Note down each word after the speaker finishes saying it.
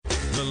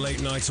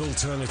late night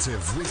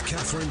alternative with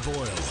Katherine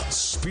Boyle.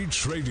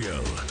 Speech radio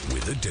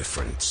with a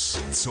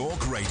difference.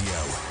 Talk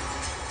radio.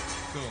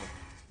 Cool.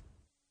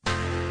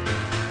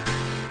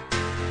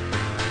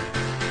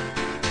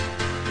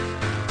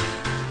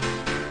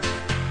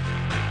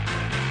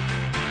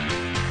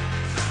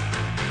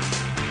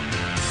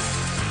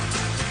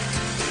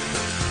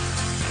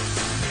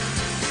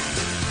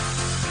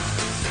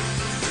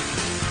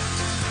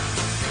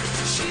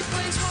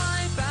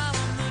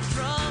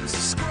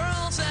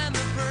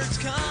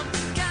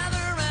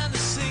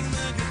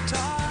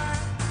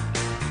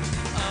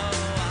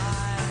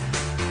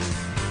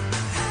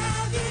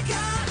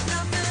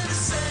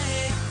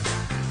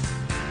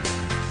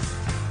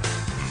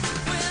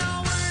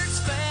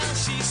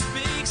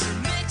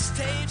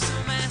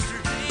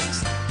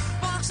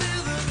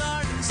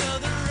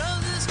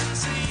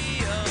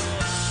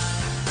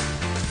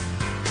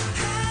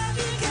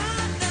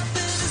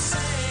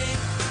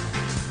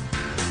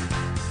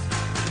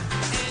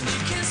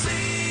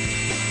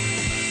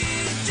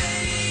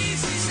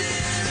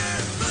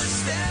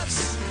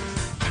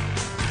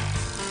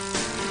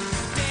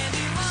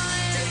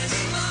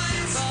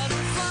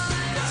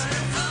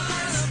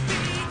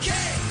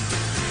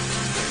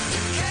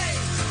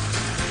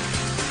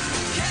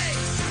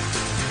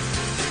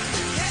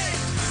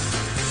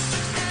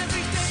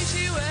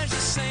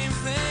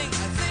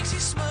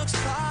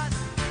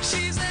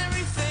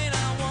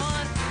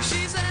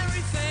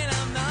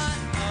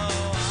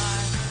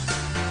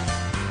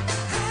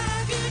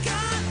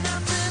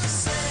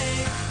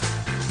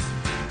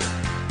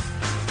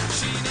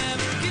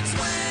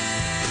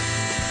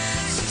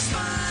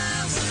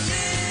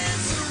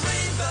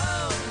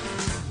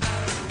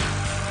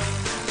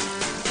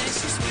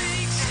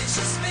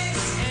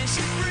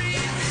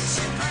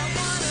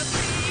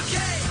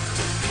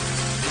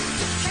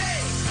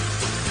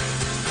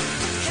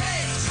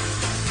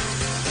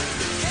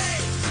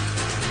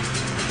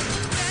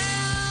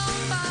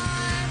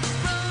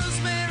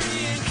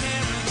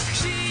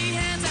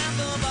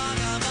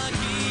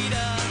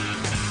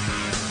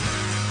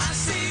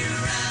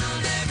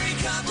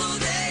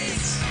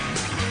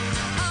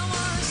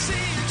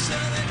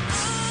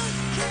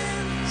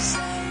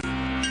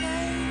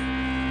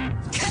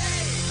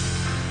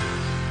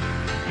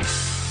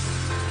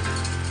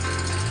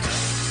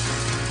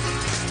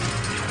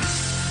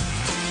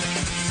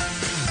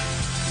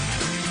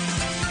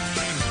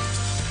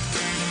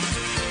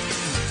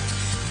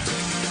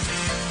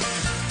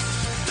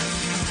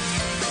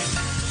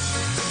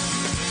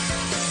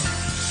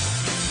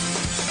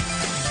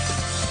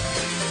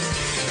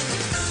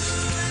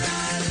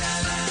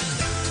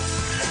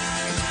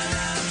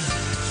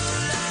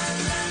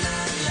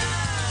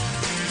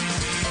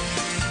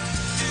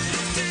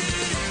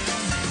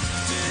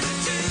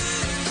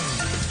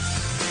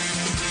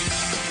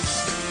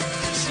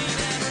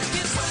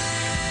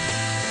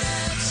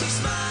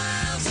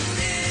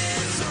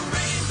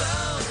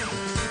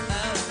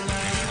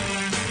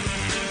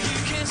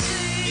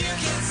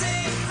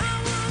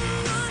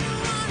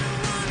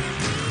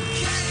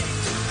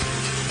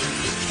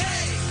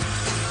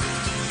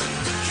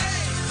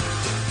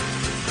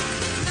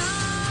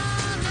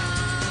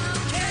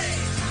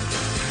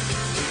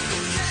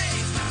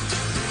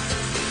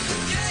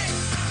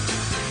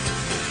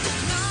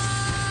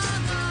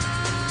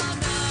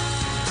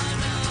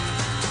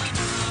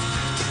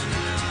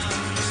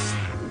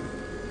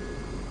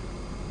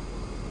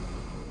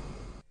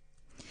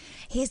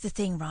 Here's the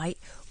thing, right?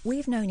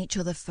 We've known each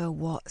other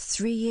for,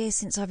 3 years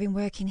since I've been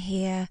working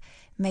here,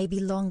 maybe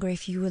longer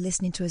if you were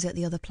listening to us at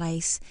the other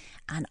place,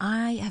 and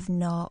I have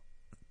not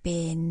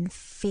been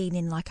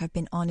feeling like I've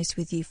been honest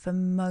with you for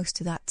most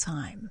of that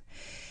time,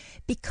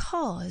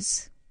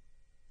 because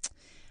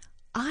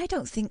I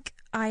don't think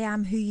I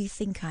am who you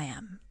think I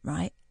am,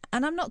 right?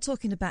 And I'm not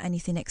talking about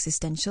anything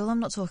existential. I'm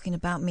not talking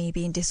about me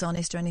being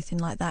dishonest or anything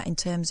like that in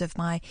terms of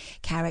my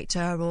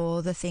character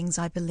or the things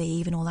I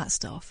believe and all that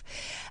stuff.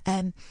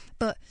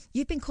 But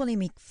you've been calling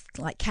me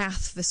like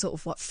Kath for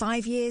sort of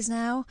 5 years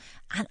now,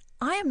 and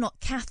I am not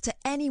Kath to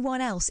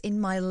anyone else in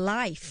my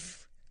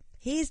life.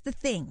 Here's the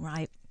thing,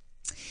 right?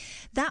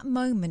 That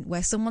moment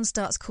where someone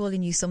starts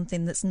calling you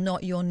something that's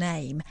not your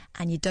name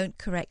and you don't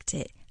correct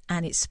it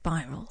and it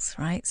spirals,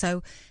 right?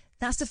 So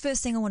that's the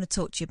first thing I want to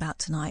talk to you about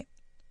tonight.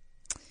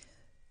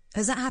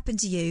 Has that happened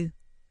to you?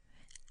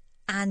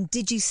 And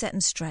did you set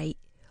them straight?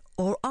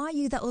 Or are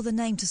you that other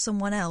name to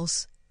someone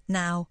else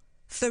now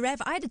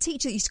forever? I had a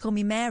teacher that used to call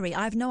me Mary.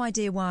 I have no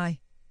idea why.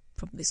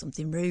 Probably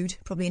something rude.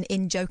 Probably an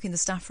in-joke in the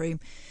staff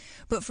room.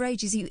 But for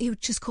ages, he would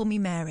just call me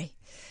Mary.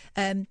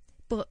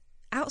 But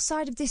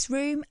outside of this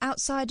room,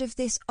 outside of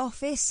this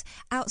office,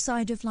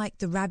 outside of like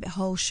the rabbit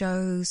hole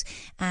shows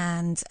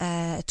and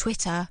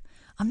Twitter,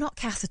 I'm not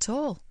Kath at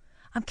all.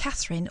 I'm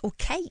Katherine or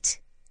Kate.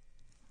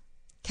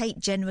 Kate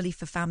generally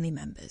for family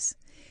members,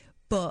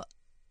 but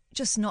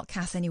just not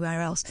Kath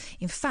anywhere else.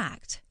 In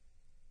fact,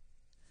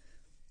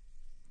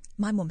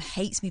 my mum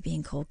hates me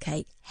being called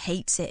Kate,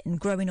 hates it. And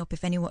growing up,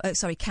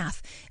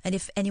 Kath, and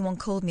if anyone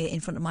called me in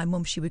front of my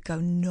mum, she would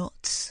go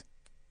nuts.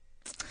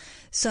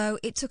 So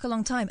it took a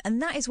long time.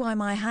 And that is why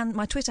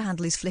my Twitter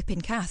handle is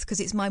Flippin' Kath, because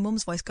it's my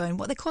mum's voice going,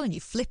 what are they calling you?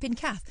 Flippin'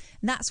 Kath.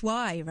 And that's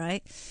why,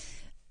 right?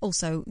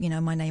 Also, you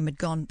know, my name had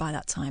gone by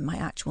that time, my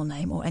actual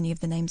name or any of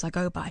the names I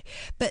go by.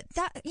 But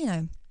that, you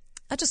know,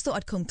 I just thought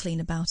I'd come clean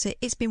about it.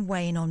 It's been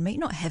weighing on me.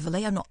 Not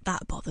heavily, I'm not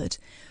that bothered.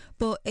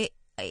 But it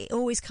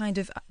always kind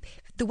of...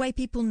 The way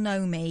people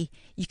know me,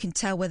 you can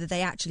tell whether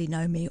they actually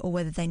know me or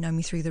whether they know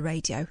me through the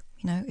radio.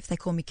 You know, if they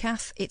call me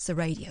Kath, it's a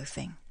radio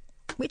thing.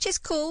 Which is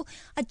cool.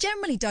 I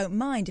generally don't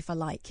mind if I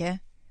like you.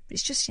 But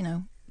it's just, you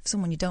know, if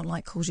someone you don't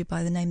like calls you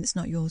by the name that's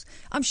not yours.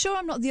 I'm sure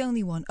I'm not the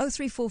only one.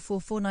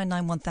 0344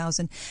 499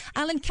 1000.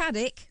 Alan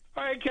Caddick.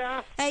 Hi,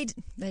 Kath. Hey,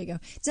 there you go.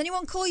 Does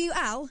anyone call you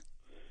Al?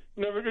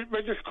 No,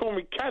 they just call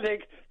me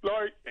Caddick,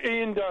 like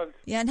Ian does.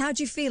 Yeah, and how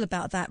do you feel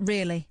about that,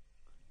 really?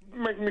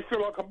 Making me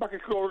feel like I'm back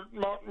at school,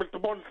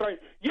 Mr. Bond saying,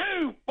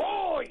 "You,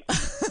 boy!"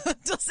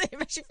 Does it? It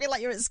makes you feel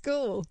like you're at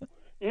school.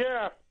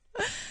 Yeah.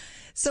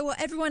 So what,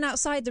 everyone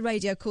outside the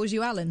radio calls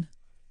you Alan?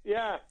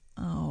 Yeah.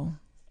 Oh.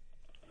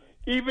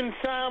 Even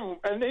Sam,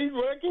 and he's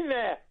working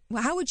there.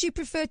 Well, how would you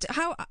prefer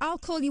to... I'll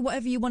call you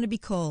whatever you want to be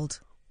called.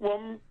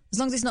 Well, as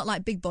long as it's not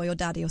like Big Boy or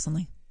Daddy or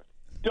something.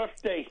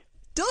 Dusty.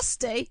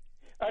 Dusty?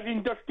 As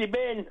in Dusty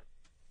Bin.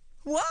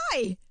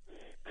 Why?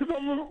 Because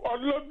I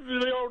love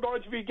the old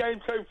ITV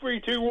game show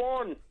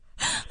 321.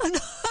 I'm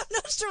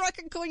not sure I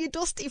can call you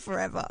Dusty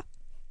forever.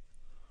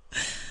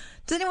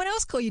 Does anyone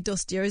else call you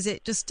Dusty, or is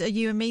it just a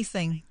you and me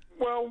thing?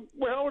 Well,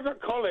 when I was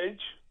at college,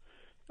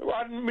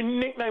 my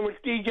nickname was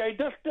DJ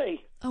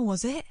Dusty. Oh,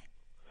 was it?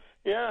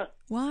 Yeah.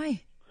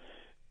 Why?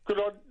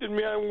 Because I did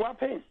my own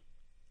whapping.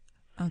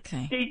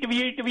 Okay.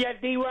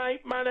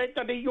 DWDY, man,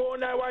 you're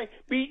no way.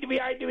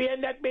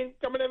 BWIDWN, that means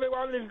coming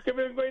everyone is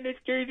giving green, it's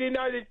Tuesday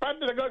night, it's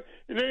Panther, the gun,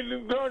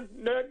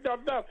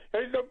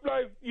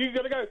 you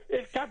gotta go.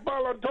 It's Cat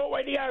Ball on Talk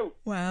Radio.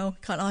 Wow,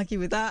 can't argue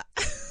with that.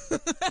 I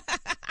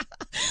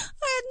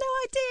had no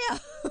idea.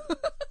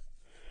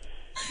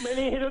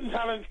 Many hidden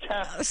talents,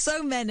 Kath.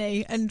 So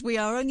many, and we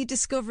are only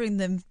discovering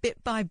them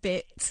bit by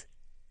bit.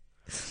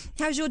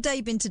 How's your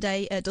day been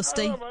today,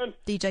 Dusty? Hello, man.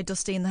 DJ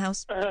Dusty in the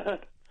house.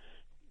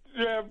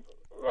 Yeah,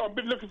 I've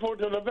been looking forward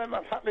to an event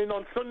that's happening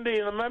on Sunday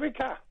in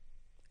America.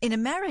 In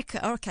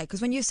America? Oh, okay,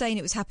 because when you were saying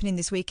it was happening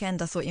this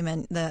weekend, I thought you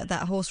meant that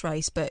horse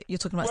race, but you're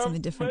talking about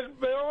something different.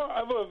 There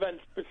are other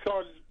events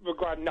besides the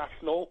Grand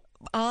National.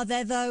 Are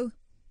there, though?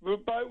 The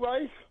boat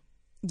race.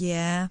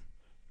 Yeah.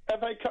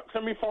 FA Cup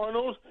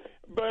semi-finals.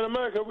 But in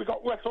America, we've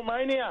got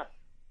WrestleMania.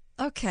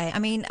 Okay, I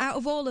mean, out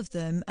of all of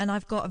them, and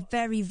I've got a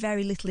very,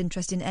 very little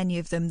interest in any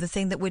of them, the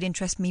thing that would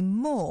interest me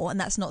more, and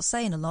that's not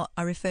saying a lot,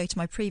 I refer to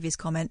my previous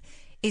comment,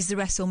 is the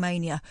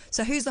WrestleMania.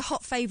 So who's the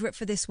hot favourite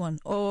for this one?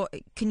 Or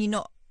can you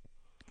not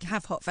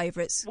have hot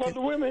favourites? Well, the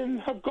women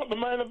have got the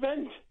main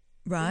event.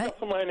 Right.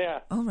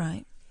 WrestleMania. Oh,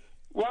 right.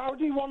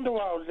 Wowdy Ronda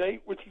Rousey,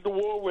 which is the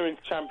World Women's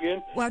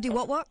Champion. Wowdy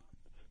what?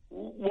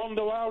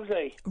 Ronda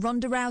Rousey.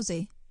 Ronda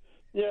Rousey?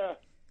 Yeah.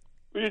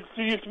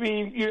 She used to be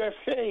in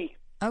UFC.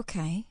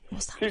 Okay.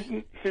 What's that?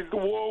 She's the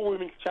World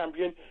Women's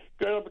Champion,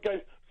 going up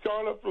against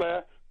Charlotte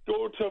Flair,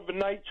 daughter of the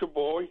Nature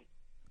Boy.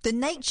 The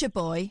Nature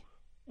Boy?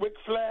 Ric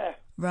Flair.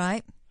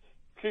 Right.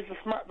 She's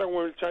the SmackDown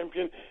Women's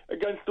Champion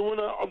against the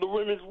winner of the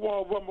Women's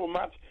Royal Rumble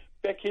match,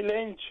 Becky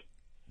Lynch.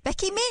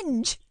 Becky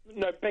Minge?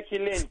 No, Becky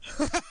Lynch.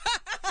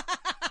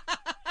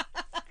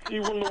 She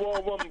won the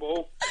Royal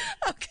Rumble.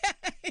 Okay.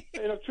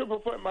 In a triple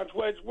threat match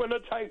where it's winner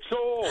takes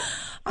all.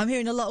 I'm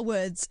hearing a lot of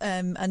words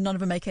and none of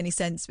them make any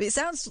sense. But it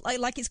sounds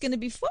like it's going to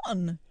be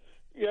fun.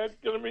 Yeah,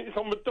 it's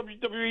on the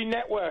WWE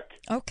Network.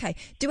 Okay.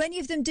 Do any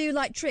of them do,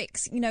 like,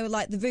 tricks? You know,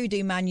 like the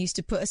Voodoo Man used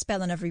to put a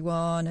spell on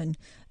everyone,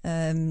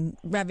 and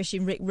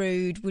Ravishing Rick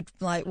Rude would,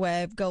 like,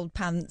 wear gold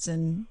pants,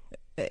 and...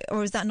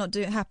 Or is that not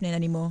happening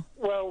anymore?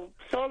 Well,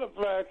 Charlotte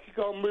Flair, she's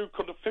got a move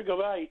called the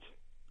figure eight.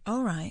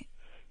 All right.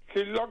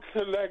 She locks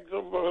her legs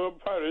over her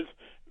opponents,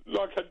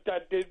 like her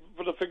dad did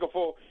for the figure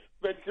four,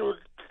 then she would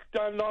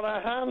stand on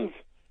her hands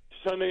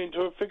to turn it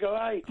into a figure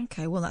eight.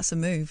 Okay, well, that's a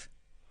move.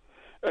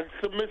 A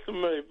submissive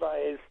move, that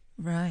is.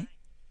 Right.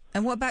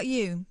 And what about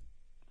you?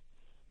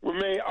 With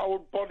me, I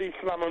would body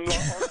slam him like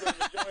Andre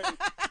the Giant.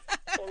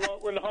 Or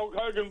like when Hulk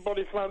Hogan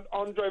body slammed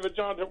Andre the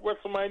Giant at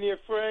WrestleMania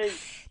 3.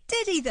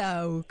 Did he,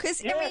 though?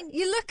 Because, yeah. I mean,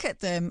 you look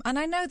at them, and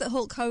I know that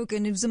Hulk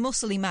Hogan was a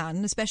muscly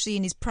man, especially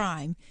in his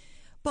prime,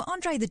 but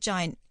Andre the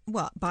Giant,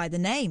 what, by the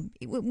name,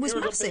 was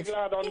massive. He was a big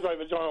lad, Andre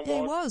the Giant was.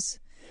 He was.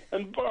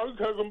 And Hulk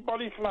Hogan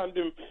body slammed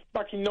him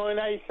back in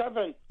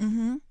 1987.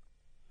 Mm-hmm.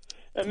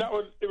 And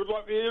it was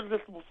like the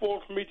irresistible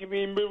force meeting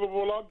the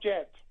immovable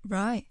object.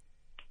 Right.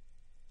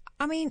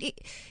 I mean,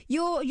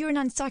 you're an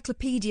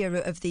encyclopedia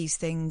of these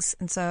things,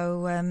 and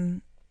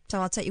so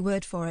I'll take your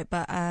word for it.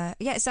 But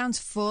yeah, it sounds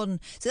fun.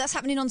 So that's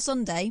happening on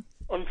Sunday.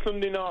 On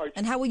Sunday night.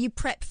 And how will you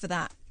prep for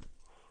that?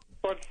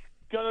 But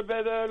go to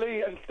bed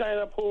early and staying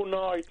up all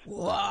night.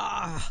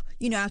 Wow.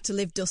 You know how to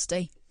live,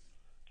 Dusty.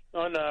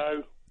 I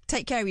know.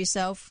 Take care of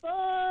yourself.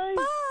 Bye.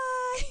 Bye.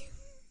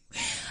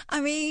 I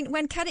mean,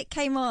 when Caddick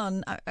came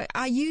on,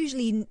 I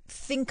usually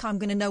think I'm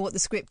going to know what the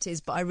script is,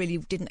 but I really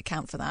didn't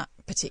account for that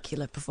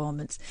particular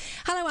performance.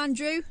 Hello,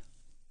 Andrew.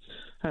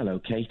 Hello,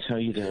 Kate. How are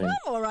you doing? I'm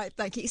all right,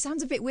 thank you. It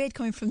sounds a bit weird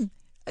going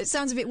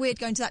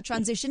to that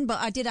transition, but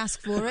I did ask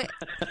for it.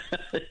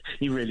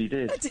 You really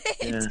did. I did.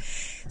 Yeah.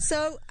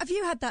 So, have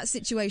you had that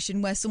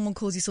situation where someone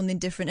calls you something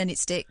different and it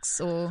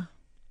sticks, or?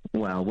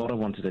 Well, what I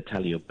wanted to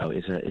tell you about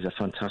is a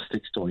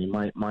fantastic story.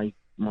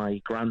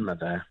 My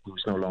grandmother,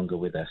 who's no longer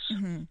with us,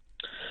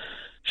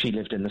 she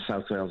lived in the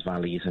South Wales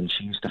Valleys, and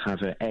she used to have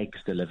her eggs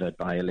delivered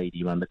by a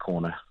lady around the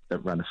corner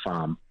that ran a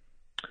farm.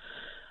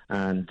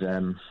 And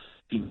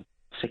in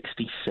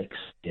 66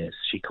 years,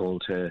 she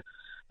called her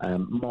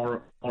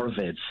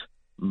Moraviv.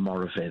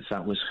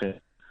 That was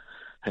her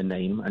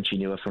name, and she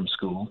knew her from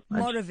school.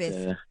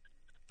 Moraviv.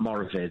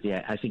 Moraviv,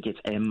 yeah. I think it's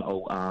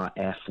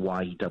Morfydd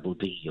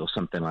or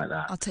something like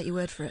that. I'll take your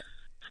word for it.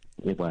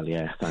 Well,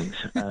 yeah, thanks.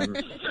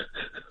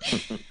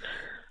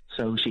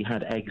 So she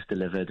had eggs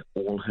delivered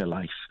all her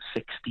life.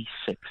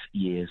 66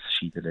 years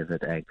she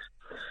delivered eggs.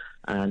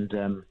 And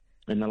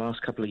in the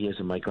last couple of years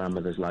of my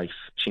grandmother's life,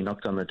 she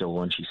knocked on the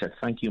door and she said,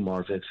 "Thank you,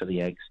 Morviv, for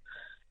the eggs."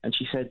 And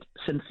she said,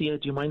 "Cynthia,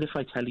 do you mind if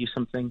I tell you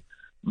something?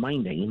 My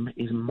name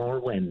is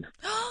Morwen."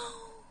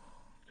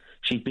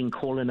 She'd been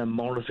calling her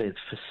Morviv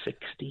for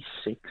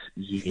 66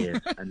 years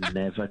and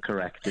never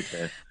corrected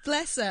her.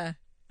 Bless her.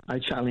 I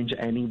challenge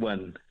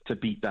anyone to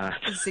beat that.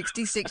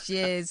 66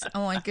 years.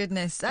 Oh, my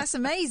goodness. That's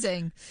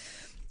amazing.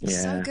 Yeah,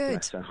 so good.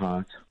 Bless her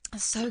heart.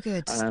 So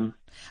good.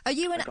 Are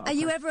you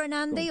ever an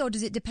Andy, or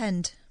does it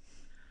depend?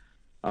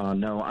 Oh,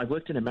 no. I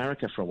worked in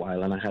America for a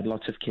while, and I had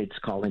lots of kids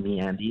calling me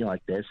Andy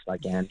like this,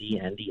 like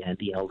Andy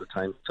all the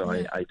time. So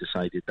yeah. I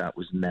decided that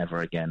was never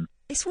again.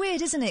 It's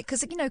weird, isn't it?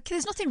 Because,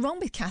 there's nothing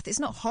wrong with Kath. It's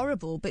not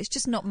horrible, but it's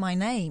just not my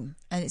name,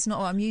 and it's not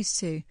what I'm used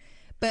to.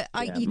 But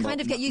you kind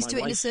of get used to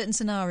it in a certain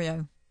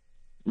scenario.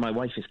 My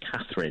wife is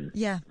Katherine.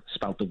 Yeah.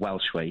 Spelled the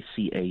Welsh way,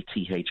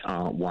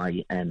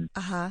 Cathryn.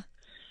 Uh-huh.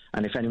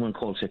 And if anyone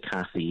calls her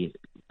Kathy,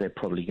 they're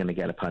probably going to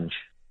get a punch.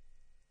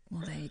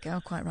 Well, there you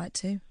go. Quite right,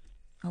 too.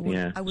 I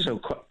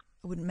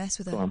wouldn't mess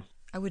with her. Go on.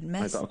 I wouldn't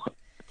mess.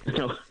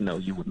 No,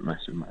 you wouldn't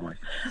mess with my wife.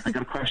 I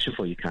got a question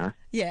for you, Kath.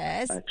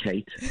 Yes.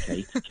 Kate,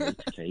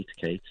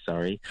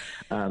 sorry.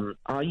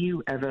 Are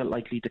you ever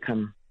likely to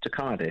come to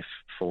Cardiff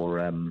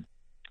for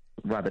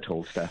rabbit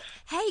hole stuff?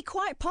 Hey,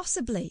 quite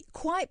possibly,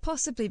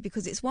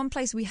 because it's one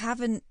place we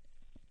haven't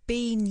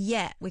been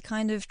yet. We're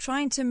kind of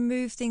trying to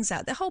move things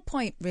out. The whole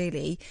point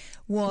really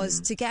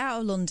was to get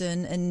out of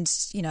London, and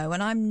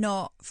and I'm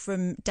not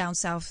from down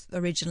south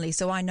originally,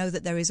 so I know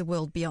that there is a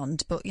world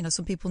beyond, but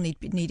some people need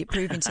it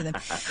proving to them.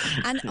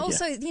 And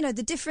also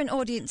the different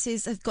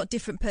audiences have got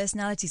different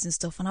personalities and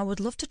stuff, and I would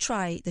love to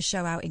try the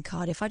show out in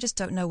Cardiff. I just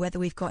don't know whether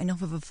we've got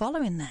enough of a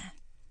following there.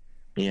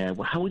 Yeah,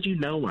 well, how would you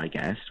know, I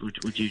guess?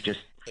 Would you just...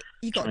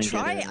 You got to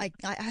try it.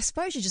 I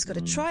suppose you just got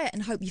to try it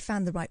and hope you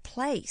found the right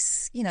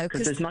place.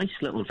 Because there's nice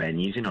little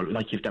venues,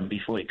 like you've done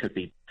before. It could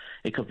be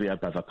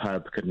above a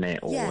pub, couldn't it,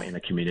 or in a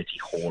community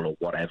hall or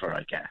whatever.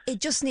 I guess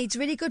it just needs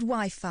really good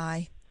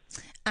Wi-Fi,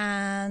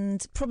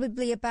 and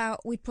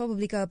we'd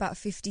probably go about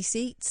 50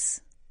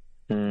 seats.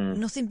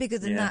 Nothing bigger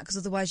than that, because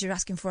otherwise you're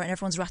asking for it and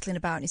everyone's rattling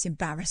about and it's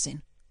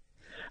embarrassing.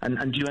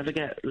 And do you ever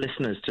get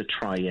listeners to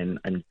try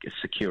and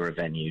secure a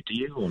venue, do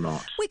you, or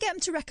not? We get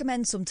them to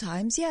recommend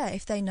sometimes,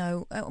 if they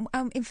know.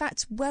 In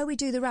fact, where we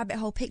do the Rabbit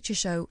Hole Picture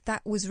Show,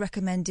 that was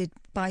recommended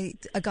by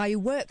a guy who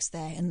works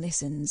there and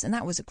listens, and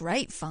that was a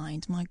great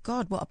find. My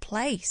God, what a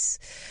place.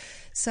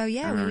 So,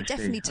 we would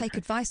definitely take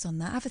advice on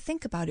that. Have a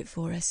think about it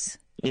for us.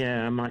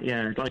 Yeah,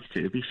 I'd like to.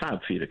 It'd be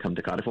fab for you to come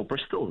to Cardiff, or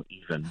Bristol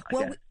even.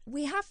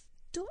 We have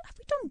done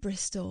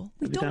Bristol?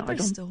 We've done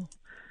Bristol,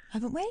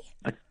 haven't we?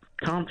 I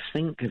can't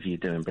think of you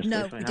doing Bristol.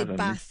 No, we did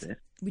Bath.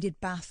 We did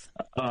Bath.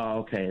 Oh,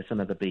 okay. It's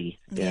another B.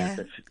 Yeah,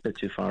 it's a bit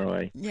too far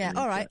away. Yeah.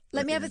 All right.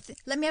 Let me have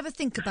a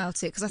think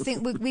about it, because I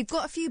think we've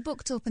got a few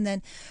booked up, and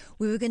then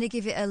we were going to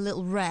give it a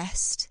little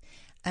rest.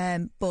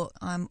 But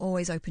I'm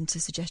always open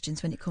to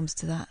suggestions when it comes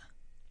to that.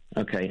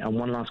 Okay, and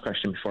one last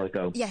question before I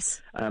go.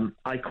 Yes.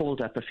 I called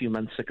up a few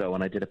months ago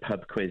and I did a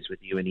pub quiz with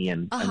you and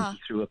Ian, and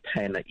he threw a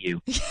pen at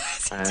you.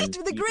 Yes, he did,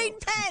 with a green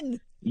pen.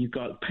 You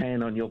got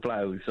pen on your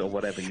blouse or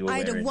whatever you were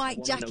wearing. I had a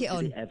white jacket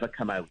on. Did it ever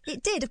come out?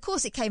 It did, of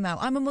course it came out.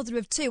 I'm a mother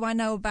of two. I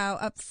know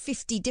about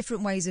 50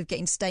 different ways of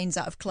getting stains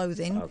out of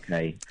clothing.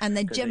 Okay. And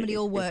they generally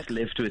all work. It's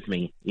lived with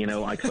me.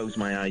 I close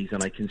my eyes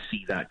and I can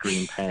see that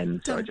green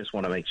pen, so I just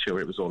want to make sure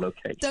it was all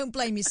okay. Don't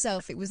blame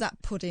yourself. It was that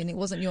pudding. It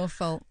wasn't your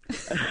fault.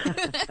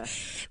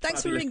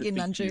 Thanks for ringing,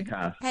 Andrew.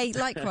 Hey,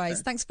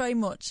 likewise. Thanks very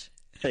much.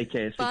 Take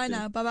care. Bye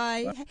now.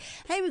 Bye-bye. Bye.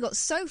 Hey, we got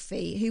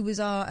Sophie, who was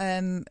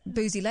our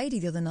boozy lady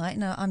the other night.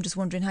 Now, I'm just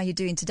wondering how you're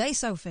doing today,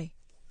 Sophie.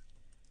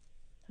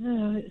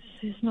 No,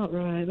 it's not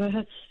right. My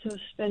head's still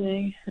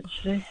spinning,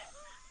 actually.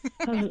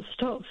 Hasn't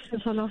stopped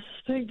since I last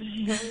spoke to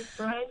you,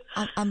 Brian.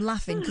 I'm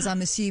laughing because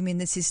I'm assuming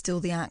this is still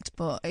the act,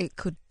 but it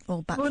could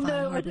all backfire. Well,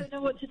 no, horribly. I don't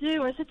know what to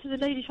do. I said to the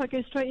lady, should I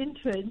go straight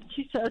into it? And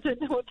she said, I don't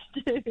know what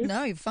to do.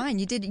 No, you're fine.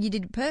 You did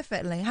it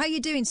perfectly. How are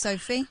you doing,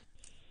 Sophie?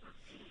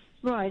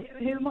 Right,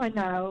 who am I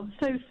now?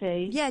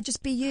 Sophie? Yeah,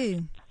 just be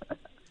you.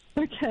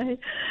 Okay.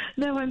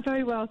 No, I'm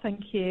very well,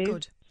 thank you.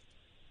 Good.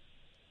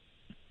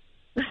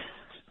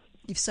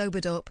 You've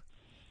sobered up.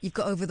 You've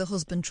got over the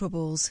husband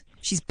troubles.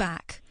 She's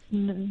back.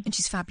 No. And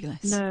she's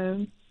fabulous.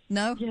 No.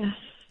 No? Yes.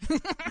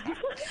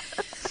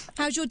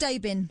 How's your day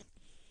been?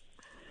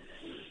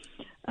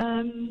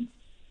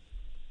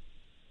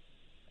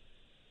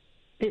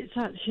 It's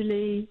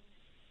actually...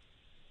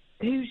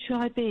 Who should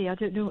I be? I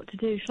don't know what to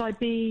do. Should I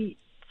be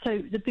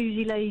the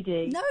boozy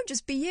lady? No,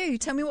 just be you.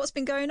 Tell me what's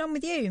been going on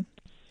with you.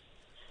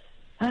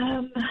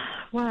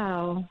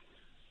 Well,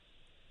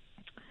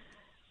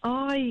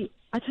 I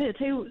tell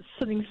you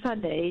something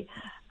funny.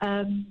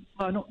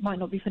 Might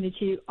not be funny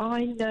to you.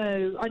 I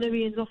know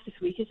Ian's off this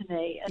week, isn't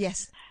he? And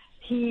yes.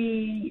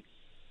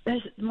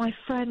 My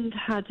friend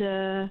had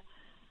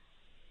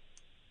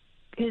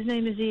his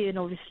name is Ian,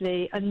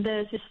 obviously, and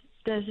there's this,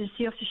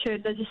 you have to show,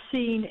 there's a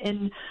scene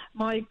in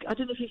I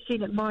don't know if you've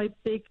seen it, My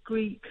Big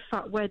Greek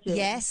Fat Wedding.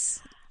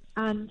 Yes.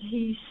 And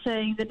he's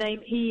saying the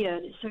name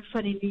Ian. It's so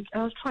funny.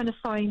 I was trying to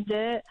find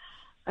it,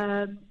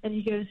 and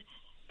he goes,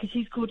 because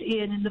he's called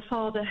Ian, and the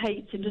father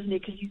hates him, doesn't he?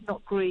 Because he's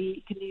not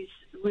Greek, and he's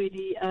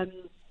really,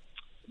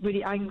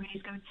 really angry.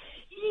 He's going,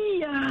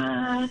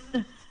 Ian.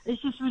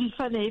 It's just really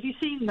funny. Have you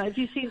seen that?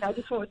 I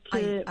just wanted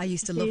to. I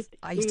used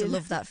to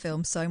love that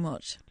film so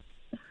much.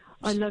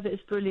 I love it.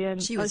 It's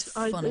brilliant. She was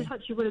funny. It's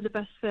actually one of the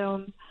best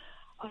films.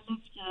 I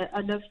loved it. I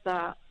loved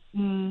that.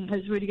 It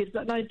was really good.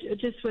 But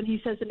just when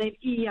he says the name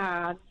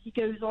Ian, he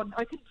goes on.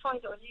 I couldn't find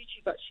it on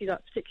YouTube actually,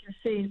 that particular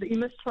scene, but you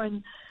must try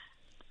and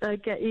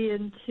get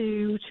Ian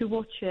to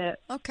watch it.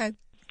 Okay.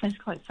 It's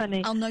quite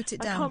funny. I'll note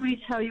it down. I can't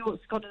really tell you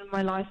what's gone on in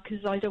my life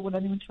because I don't want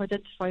anyone to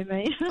identify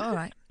me.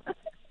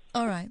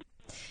 All right.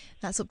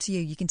 That's up to you.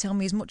 You can tell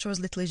me as much or as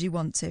little as you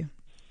want to.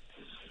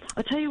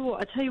 I tell you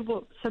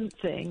what.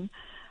 Something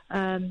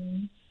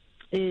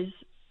is.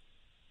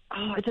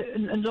 I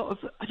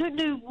don't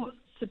know what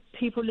the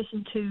people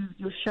listen to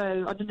your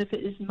show. I don't know if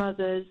it is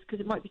mothers, because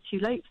it might be too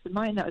late for them.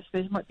 Mine, I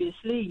suppose, might be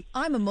asleep.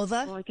 I'm a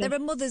mother. So there are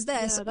mothers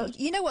there. Yeah, so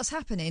you know what's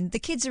happening? The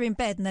kids are in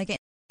bed and they're getting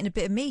a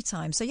bit of me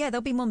time. So, yeah,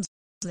 there'll be mums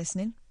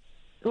listening.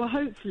 Well,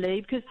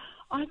 hopefully, because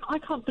I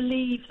can't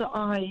believe that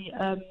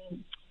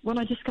when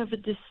I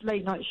discovered this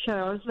late night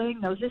show,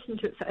 I was listening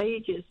to it for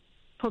ages,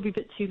 probably a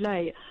bit too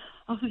late.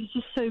 I thought it's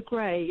just so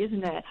great,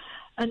 isn't it?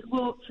 And,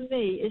 well, for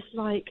me, it's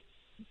like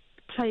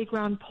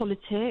playground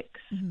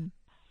politics. Mm-hmm.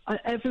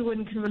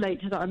 Everyone can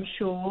relate to that, I'm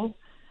sure.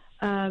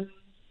 And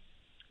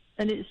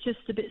it's just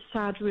a bit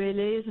sad,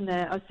 really, isn't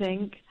it, I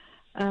think?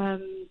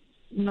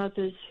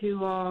 Mothers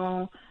who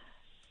are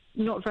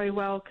not very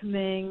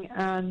welcoming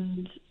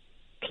and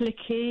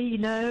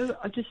cliquey,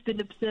 I've just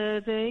been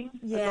observing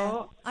a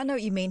lot. I know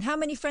what you mean. How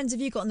many friends have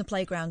you got on the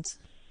playground?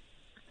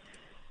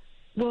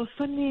 Well,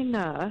 funnily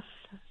enough,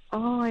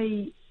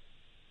 I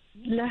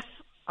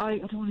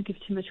don't want to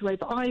give too much away,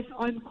 but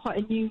I'm quite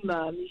a new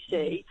mum, you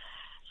see.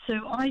 So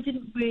I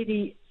didn't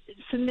really,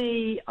 for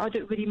me, I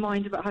don't really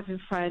mind about having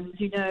friends,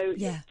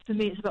 Yeah. For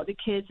me, it's about the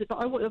kids. But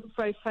I want them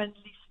very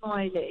friendly,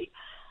 smiley.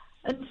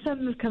 And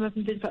some have come up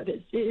and been fact that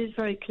it is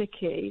very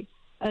cliquey.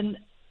 And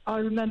I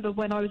remember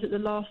when I was at the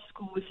last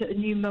school, if a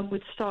new mum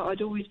would start,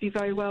 I'd always be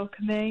very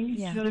welcoming.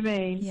 Yeah. Do you know what I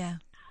mean? Yeah.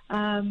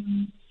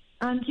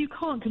 And you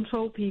can't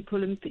control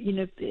people, and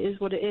it is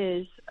what it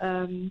is.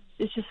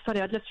 It's just funny.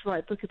 I'd love to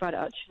write a book about it,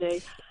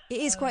 actually. It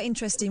is quite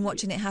interesting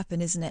watching it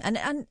happen, isn't it?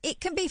 And it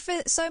can be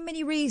for so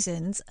many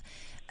reasons.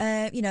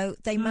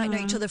 They might know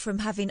each other from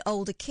having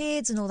older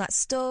kids and all that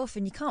stuff,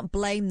 and you can't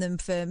blame them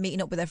for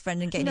meeting up with their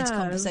friend and getting into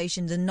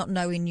conversations and not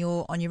knowing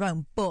you're on your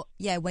own. But,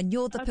 yeah, when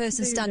you're the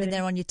person standing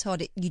there on your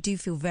Todd, you do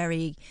feel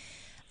very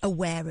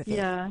aware of it.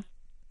 Yeah,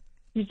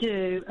 you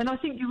do. And I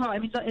think you're right. I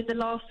mean, in the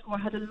last school, I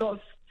had a lot of...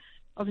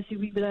 Obviously,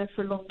 we were there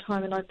for a long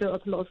time, and I built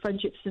up a lot of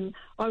friendships, and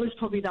I was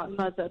probably that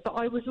mother. But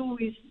I was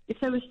always, if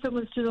there was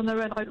someone stood on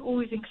their own, I'd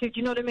always include,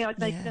 you know what I mean? I'd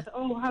make it,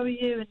 oh, how are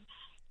you?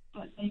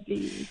 But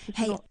maybe...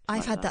 Hey,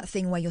 I've had that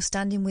thing where you're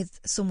standing with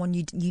someone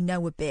you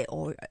know a bit,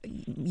 or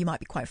you might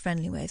be quite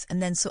friendly with,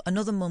 and then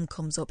another mum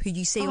comes up who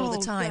you see all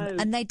the time,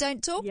 and they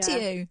don't talk to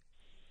you.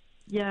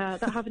 Yeah,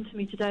 that happened to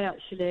me today,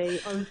 actually.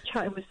 I was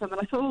chatting with someone,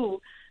 I thought,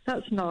 oh...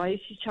 That's nice.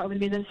 She's chatting with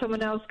me, and then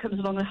someone else comes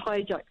along and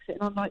hijacks it,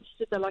 and I'm like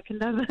stood there like a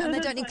lemon. And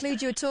they don't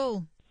include you at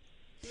all.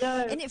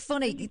 No. Isn't it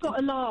funny? You've got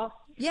to laugh.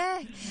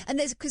 Yeah,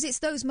 and because it's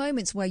those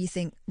moments where you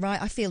think,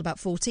 right, I feel about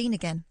 14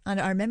 again,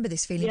 and I remember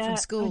this feeling from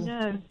school. I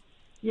know.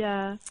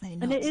 Yeah,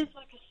 and it is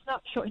like a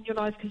snapshot in your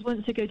life, because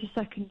once you go to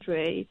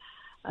secondary,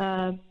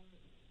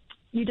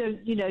 you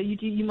don't,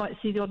 you might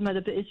see the odd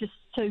mother, but it's just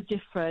so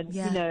different,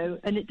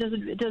 and it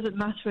doesn't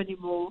matter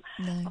anymore.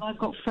 No. And I've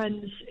got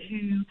friends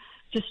who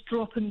just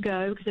drop and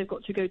go because they've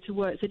got to go to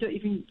work. So they don't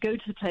even go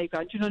to the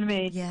playground. Do you know what I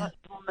mean? Yeah. That's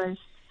almost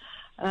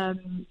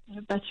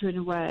better in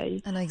a way.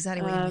 I know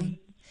exactly what you mean.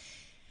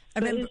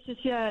 It's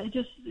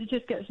just, it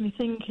just gets me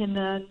thinking,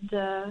 and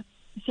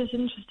it's just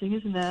interesting,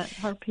 isn't it?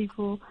 How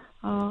people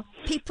are.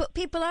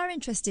 People are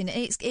interesting.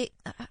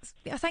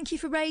 I thank you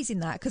for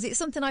raising that, because it's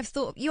something I've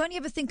thought. You only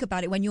ever think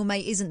about it when your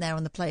mate isn't there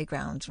on the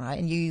playground, right?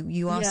 And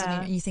you are sitting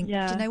and you think, do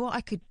you know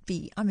what?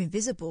 I'm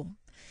invisible.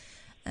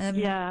 But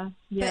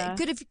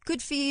good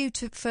for you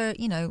for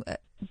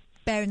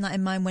bearing that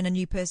in mind when a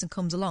new person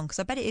comes along, because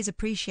I bet it is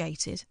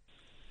appreciated.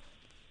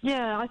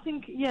 Yeah, I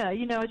think, I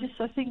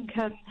think,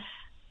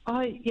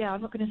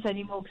 I'm not going to say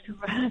any more because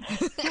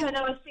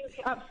I think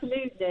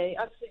absolutely,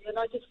 and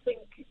I just think,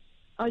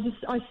 I don't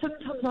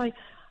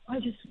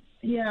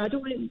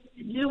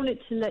want it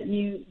to let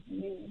you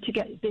to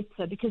get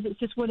bitter, because it's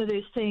just one of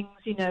those things,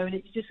 and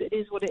it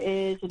is what it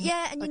is. And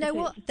and you know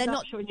what? They're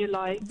not in your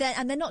life,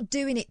 and they're not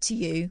doing it to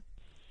you.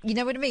 You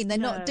know what I mean? They're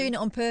not doing it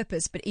on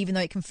purpose, but even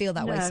though it can feel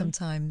that way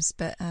sometimes.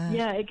 But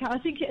it can. I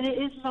think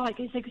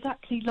it's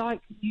exactly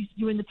like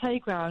you're in the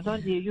playground,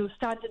 aren't you? You're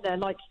standing there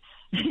like,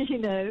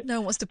 no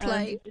one wants to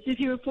play. As if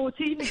you were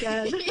 14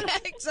 again. Yeah,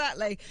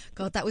 exactly.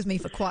 God, that was me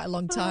for quite a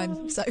long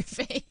time,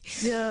 Sophie.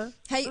 Yeah.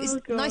 Hey, it's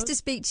nice to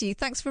speak to you.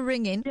 Thanks for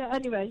ringing. Yeah,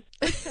 anyway.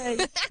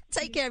 Okay.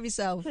 Take care of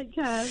yourself. Take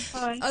care.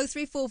 Bye.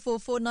 0344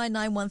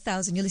 499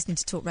 1000. You're listening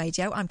to Talk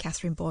Radio. I'm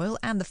Katherine Boyle,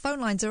 and the phone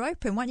lines are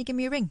open. Why don't you give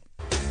me a ring?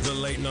 The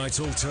Late Night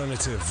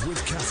Alternative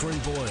with Katherine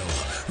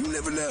Boyle. You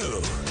never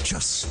know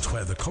just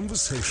where the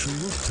conversation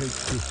will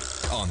take you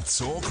on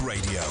Talk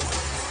Radio.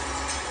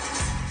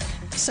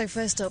 So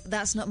first up,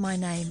 that's not my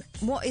name.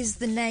 What is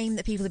the name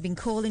that people have been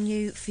calling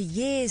you for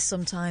years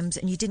sometimes,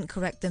 and you didn't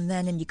correct them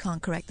then and you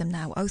can't correct them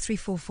now?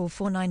 0344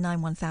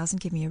 499 1000,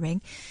 give me a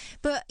ring.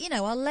 But,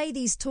 I'll lay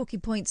these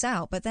talking points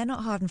out, but they're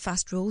not hard and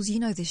fast rules. You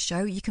know this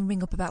show. You can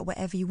ring up about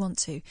whatever you want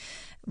to.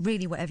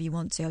 Really whatever you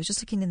want to. I was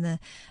just looking in the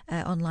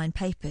online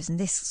papers, and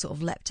this sort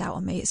of leapt out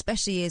on me,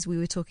 especially as we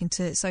were talking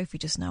to Sophie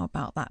just now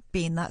about that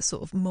being that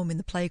sort of mum in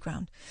the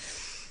playground.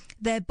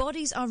 Their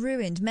bodies are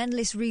ruined. Men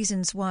list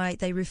reasons why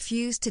they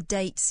refuse to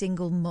date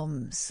single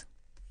mums.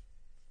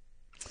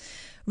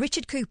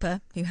 Richard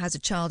Cooper, who has a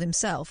child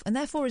himself and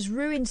therefore has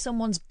ruined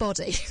someone's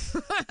body,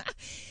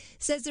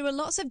 says there are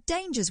lots of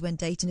dangers when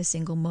dating a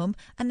single mum,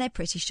 and they're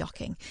pretty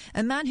shocking.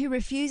 A man who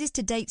refuses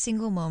to date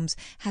single mums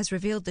has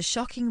revealed the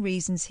shocking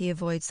reasons he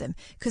avoids them.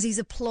 Because he's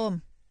a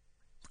plum.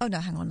 Oh, no,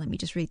 hang on, let me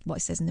just read what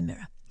it says in the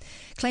Mirror.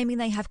 Claiming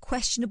they have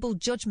questionable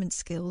judgment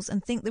skills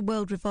and think the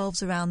world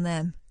revolves around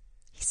them.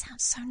 He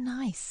sounds so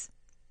nice.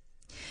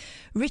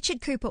 Richard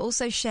Cooper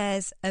also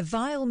shares a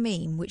vile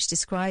meme which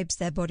describes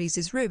their bodies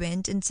as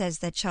ruined and says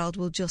their child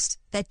will just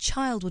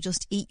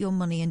eat your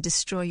money and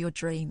destroy your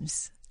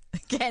dreams.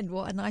 Again,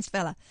 what a nice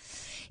fella.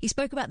 He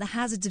spoke about the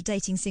hazards of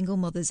dating single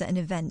mothers at an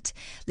event,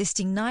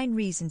 listing 9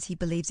 reasons he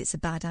believes it's a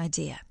bad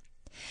idea.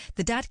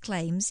 The dad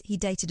claims he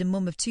dated a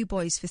mum of 2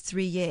 boys for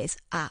 3 years.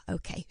 Ah,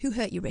 OK. Who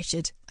hurt you,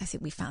 Richard? I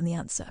think we found the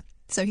answer.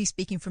 So he's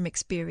speaking from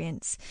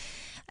experience.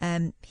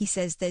 He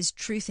says there's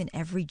truth in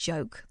every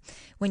joke.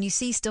 When you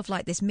see stuff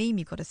like this meme,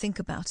 you've got to think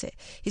about it.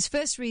 His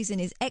first reason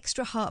is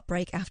extra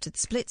heartbreak after the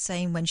split,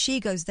 saying when she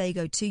goes, they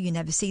go too, you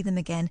never see them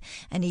again.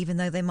 And even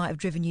though they might have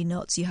driven you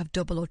nuts, you have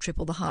double or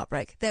triple the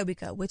heartbreak. There we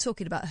go. We're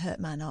talking about a hurt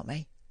man, aren't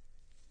we?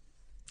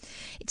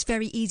 It's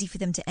very easy for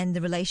them to end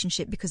the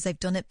relationship because they've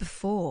done it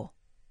before.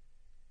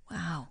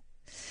 Wow.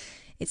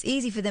 It's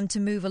easy for them to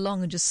move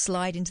along and just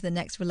slide into the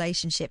next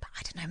relationship.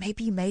 I don't know,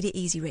 maybe you made it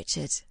easy,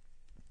 Richard.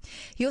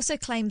 He also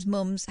claims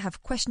mums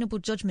have questionable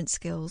judgment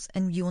skills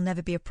and you will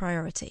never be a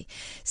priority.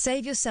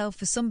 Save yourself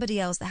for somebody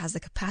else that has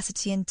the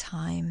capacity and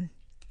time.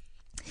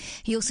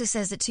 He also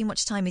says that too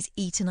much time is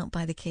eaten up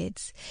by the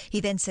kids. He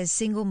then says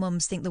single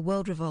mums think the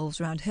world revolves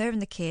around her and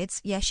the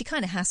kids. Yeah, she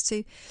kind of has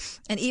to.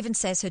 And even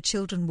says her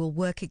children will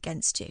work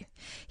against you.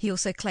 He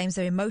also claims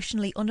they're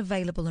emotionally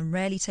unavailable and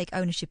rarely take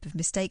ownership of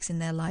mistakes in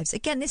their lives.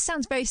 Again, this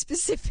sounds very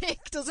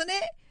specific, doesn't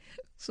it?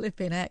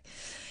 Flipping heck.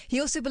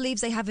 He also believes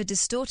they have a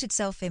distorted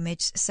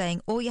self-image,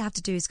 saying all you have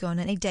to do is go on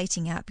any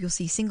dating app. You'll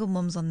see single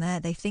mums on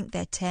there. They think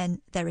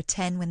they're a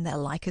 10 when they're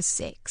like a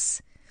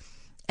 6.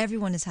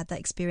 Everyone has had that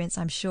experience,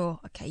 I'm sure.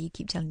 OK, you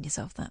keep telling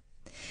yourself that.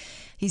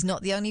 He's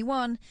not the only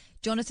one.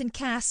 Jonathan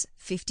Cass,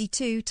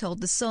 52,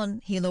 told The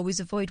Sun he'll always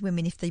avoid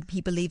women if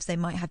he believes they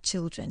might have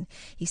children.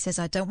 He says,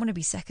 I don't want to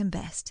be second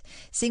best.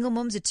 Single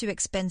mums are too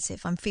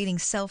expensive. I'm feeling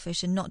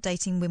selfish and not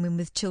dating women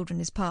with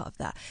children is part of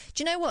that.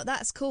 Do you know what?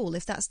 That's cool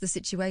if that's the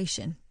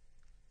situation.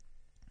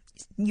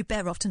 You're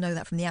better off to know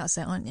that from the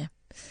outset, aren't you?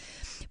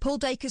 Paul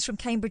Dacres from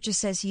Cambridge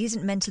says he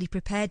isn't mentally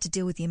prepared to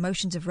deal with the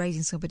emotions of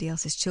raising somebody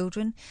else's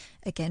children.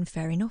 Again,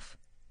 fair enough.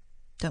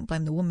 Don't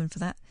blame the woman for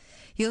that.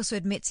 He also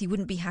admits he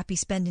wouldn't be happy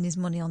spending his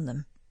money on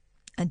them.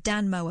 And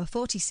Dan Mower,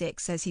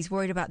 46, says he's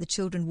worried about the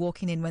children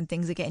walking in when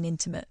things are getting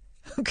intimate.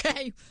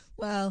 OK,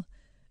 well,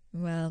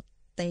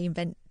 they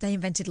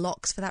invented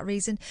locks for that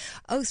reason.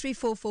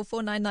 0344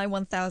 499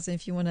 1000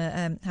 if you want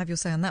to have your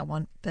say on that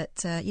one.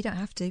 But you don't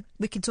have to.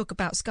 We can talk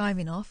about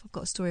skiving off. I've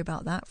got a story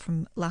about that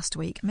from last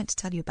week. I meant to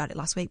tell you about it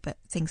last week, but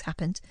things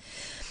happened.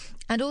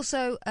 And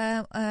also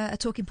a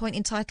talking point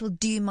entitled,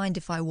 Do You Mind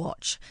If I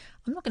Watch?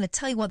 I'm not going to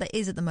tell you what that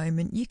is at the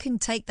moment. You can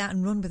take that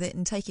and run with it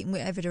and take it in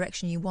whatever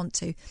direction you want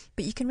to.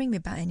 But you can ring me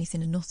about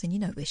anything and nothing. You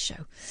know this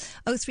show.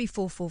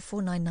 0344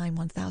 499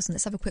 1000.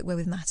 Let's have a quick word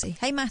with Matty.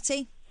 Hey,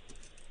 Matty.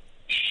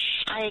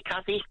 Hi,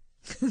 Kathy.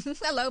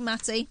 Hello,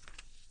 Matty.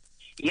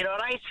 You all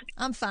right?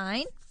 I'm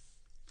fine.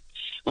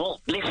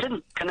 Well,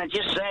 listen, can I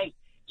just say,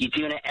 you're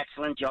doing an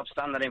excellent job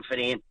standing in for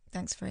Ian.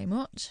 Thanks very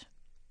much.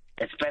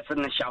 It's better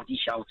than the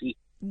shouty.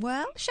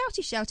 Well,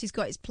 shouty's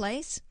got its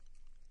place.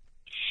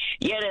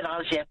 Yeah, it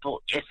has, yeah, but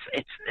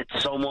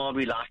it's so more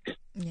relaxed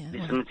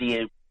listening to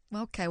you.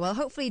 Okay, well,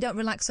 hopefully you don't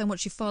relax so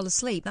much you fall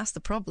asleep. That's the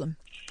problem.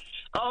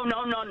 Oh,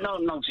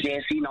 no,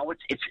 seriously, no,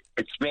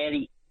 it's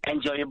very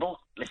enjoyable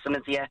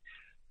listening to you.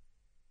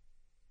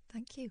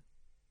 Thank you.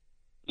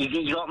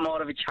 You got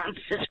more of a chance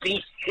to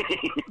speak.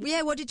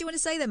 Yeah, what did you want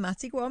to say then,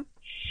 Matty? Go on.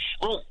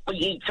 Well,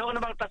 you talking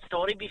about that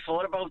story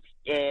before about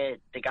the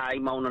guy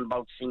moaning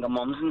about single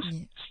mums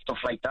and stuff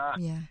like that.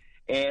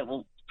 Yeah.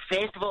 Well,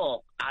 first of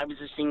all, I was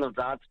a single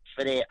dad.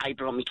 I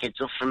brought my kids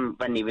up from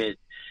when they were...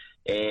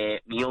 my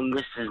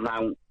youngest is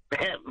now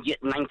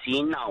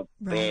 19 now.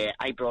 Right.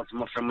 I brought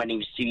him up from when he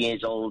was 2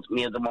 years old.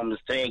 My other one was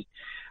 3,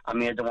 and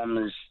my other one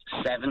was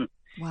 7.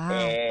 Wow,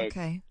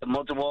 okay. The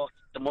mother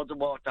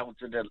walked out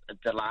of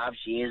the lives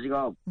years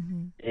ago.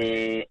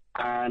 Mm-hmm.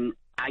 And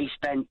I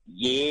spent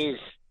years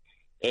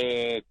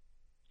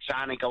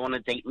trying to go on a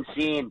dating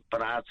scene,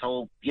 but I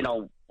told,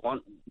 when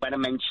I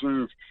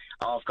mentioned,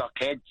 I've got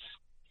kids,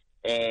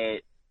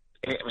 it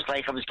was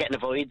like I was getting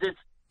avoided.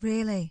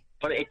 Really?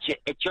 But it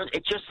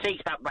just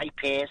takes that right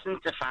person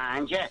to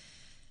find you.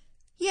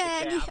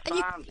 Yeah,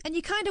 and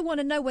you kind of want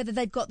to know whether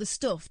they've got the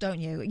stuff, don't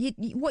you?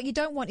 What you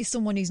don't want is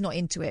someone who's not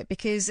into it,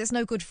 because it's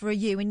no good for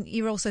you, and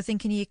you're also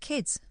thinking of your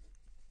kids.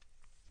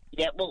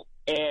 Yeah, well,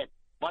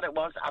 what it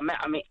was, I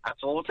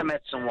thought I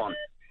met someone,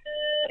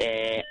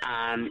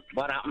 and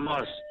what happened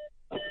was,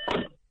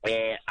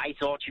 I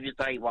thought she was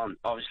the right one.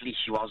 Obviously,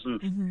 she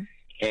wasn't. Mm-hmm.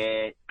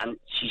 And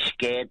she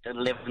scared the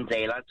living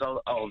daylights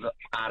out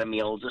of my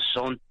oldest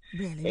son.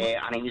 Really?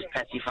 And he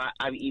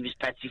was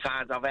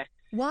petrified of it.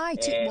 Why?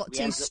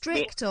 Too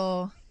strict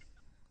or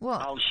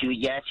what? Oh, she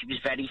was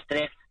very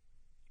strict.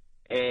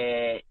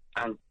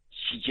 And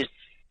she just,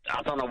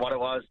 I don't know what it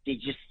was.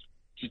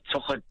 She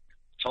took a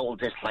total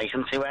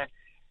disliking to her.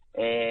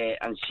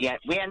 And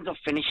we ended up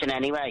finishing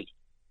anyway.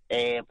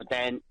 But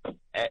then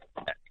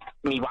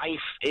my wife,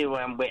 who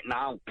I'm with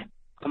now,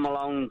 come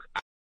along,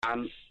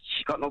 and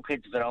she's got no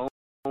kids of her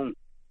own,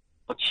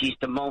 but she's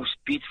the most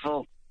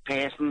beautiful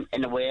person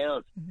in the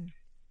world. Mm-hmm.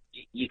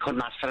 You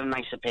couldn't ask for a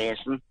nicer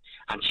person,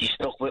 and she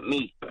stuck with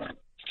me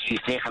through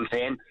thick and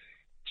thin,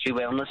 through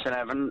illness and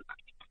everything,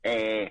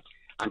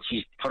 and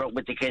she's put up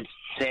with the kids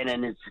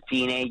turning into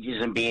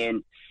teenagers and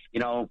being,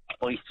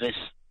 boisterous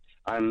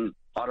and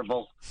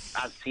horrible,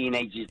 as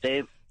teenagers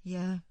do.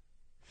 Yeah.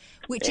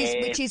 Which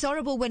is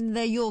horrible when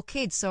they're your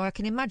kids, so I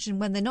can imagine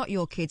when they're not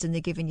your kids and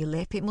they're giving you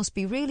lip, it must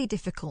be really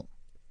difficult.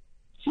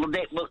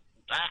 Well,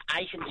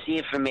 I can see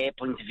it from her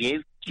point of view.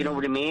 Do you know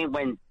what I mean?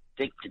 When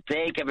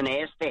they're giving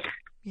her stick,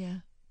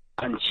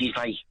 and she's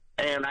like,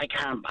 I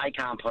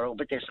can't put up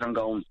with this. And I'm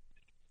going,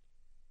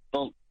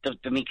 well,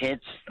 to me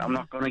kids, I'm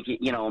not going to get,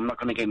 I'm not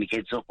going to give my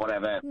kids up,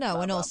 whatever. No,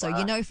 and also,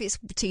 if it's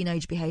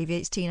teenage behaviour,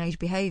 it's teenage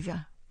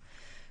behaviour.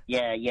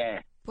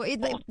 Yeah. But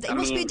it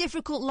must be a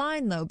difficult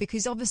line, though,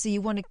 because obviously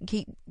you want to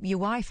keep your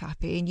wife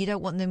happy and you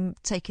don't want them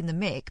taking the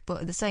mick,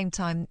 but at the same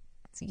time,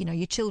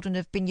 your children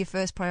have been your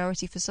first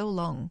priority for so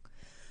long.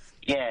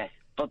 Yeah,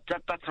 but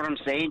that's what I'm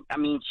saying. I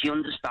mean, she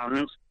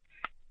understands.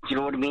 Do you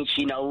know what I mean?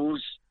 She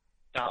knows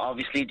that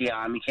obviously they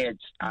are my kids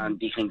and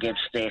they can give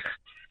stick.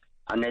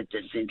 And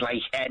it's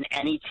like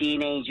any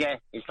teenager,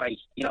 it's like,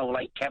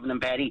 like Kevin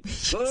and Perry.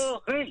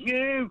 Oh, hate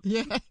you!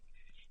 Yeah.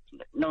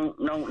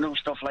 No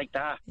stuff like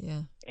that.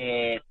 Yeah.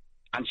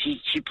 And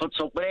she puts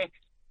up with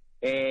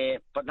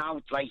it. But now,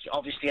 like,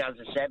 obviously, as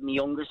I said, my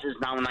youngest is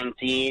now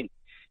 19.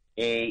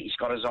 He's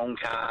got his own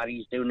car.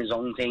 He's doing his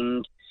own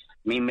thing.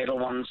 My middle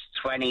one's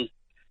 20,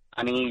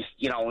 and he's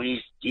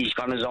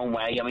gone his own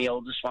way. And my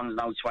oldest one's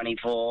now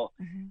 24,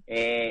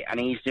 and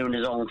he's doing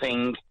his own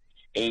thing.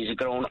 He's a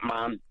grown-up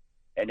man,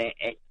 and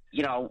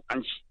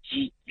and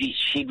she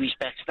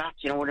respects that.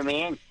 You know what I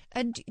mean?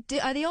 And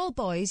are they all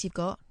boys you've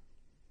got?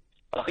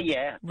 Oh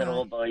yeah, they're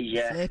all boys.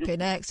 Yeah.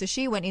 Flipping heck. So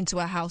she went into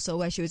a household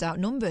where she was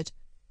outnumbered.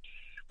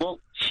 Well,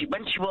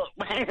 when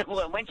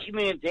she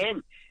moved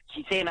in,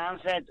 she turned around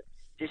and said,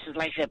 "This is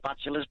like a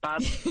bachelor's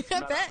pad."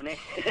 I bet.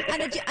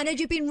 And had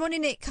you been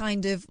running it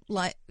kind of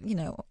like, in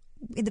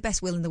the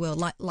best will in the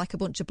world, like a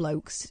bunch of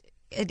blokes?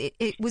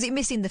 Was it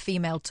missing the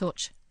female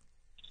touch?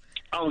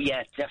 Oh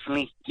yeah,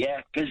 definitely.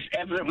 Yeah, because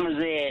everything was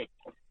there.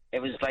 It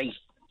was like,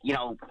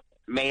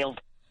 male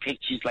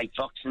pictures, like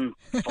boxing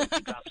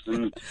photographs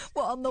and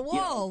what, on the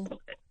wall?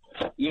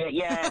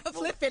 Yeah.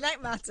 Flipping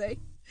out, Matty.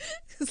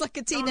 It's like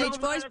a teenage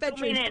boy's bedroom. I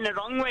don't mean it in the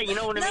wrong way. You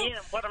know what I mean?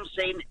 What I'm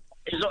saying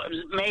is, it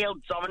was male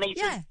dominated.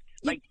 Yeah.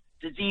 Like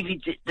the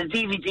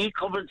DVD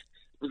cupboard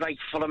was like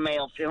full of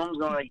male films,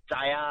 like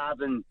Die Hard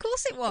and. Of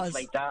course it was.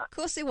 Stuff like that. Of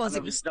course it was.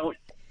 It was no.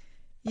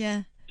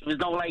 Yeah. There was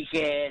no like,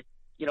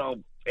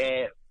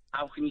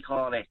 how can you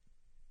call it?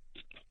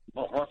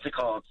 What's it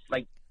called?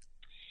 Like,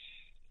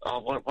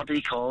 what are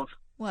they called?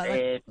 Well,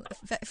 like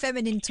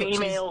feminine touches.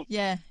 Female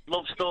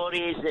love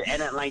stories and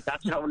anything like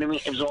that. You know what I mean?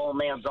 It was all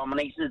male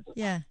dominated.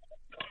 Yeah.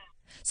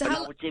 So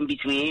now it's in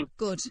between.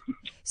 Good.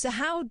 So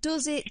how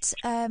does it?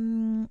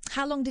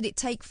 How long did it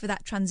take for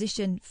that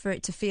transition for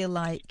it to feel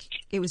like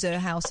it was her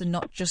house and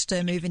not just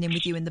her moving in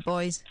with you and the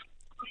boys?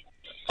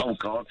 Oh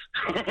God.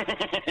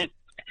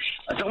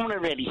 I don't want to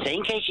really say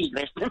in case she's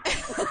listening.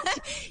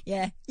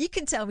 Yeah, you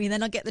can tell me and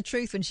then I'll get the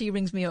truth when she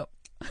rings me up.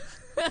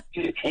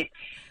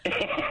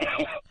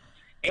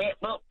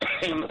 Well,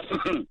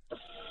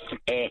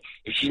 if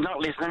she's not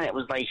listening, it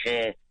was like,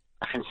 I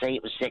can say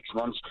it was 6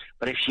 months,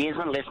 but if she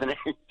isn't listening,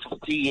 it's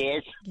 2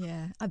 years.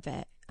 Yeah, I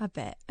bet.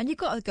 And you've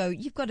got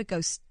to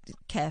go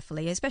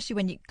carefully,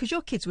 especially because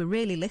your kids were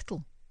really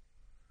little.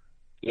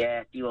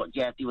 Yeah, they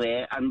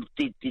were, and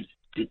they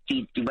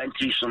went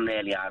through some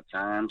really hard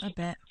times. I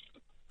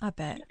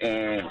bet.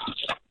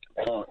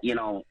 But, you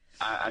know,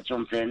 I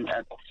jumped in.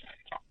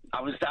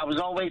 I was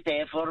always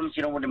there for them, do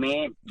you know what I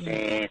mean?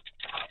 Yeah.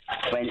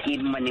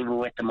 Even when they were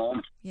with the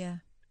mum. Yeah.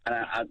 And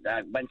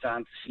I went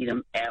down to see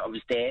them. I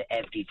was there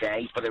every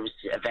day, but it was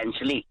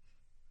eventually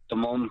the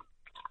mum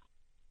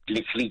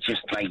literally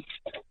just like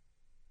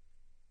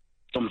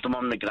dumped them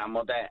on the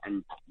grandmother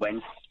and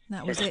went.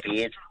 That was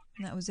disappeared.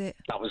 That was it.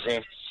 That was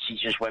it. She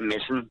just went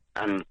missing,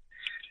 and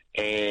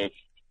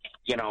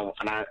you know,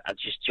 and I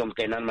just jumped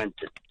in and went,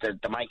 they're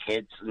my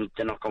kids, and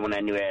they're not going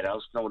anywhere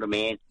else. Know what I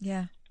mean?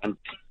 Yeah. And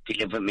they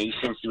live with me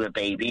since they were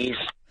babies.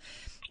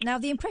 Now,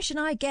 the impression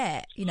I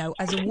get, you know,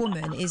 as a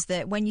woman, is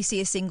that when you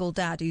see a single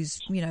dad who's,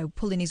 you know,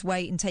 pulling his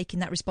weight and taking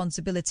that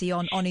responsibility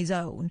on his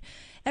own,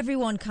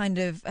 everyone kind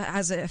of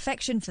has an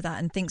affection for that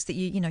and thinks that,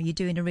 you know, you're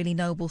doing a really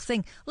noble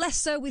thing. Less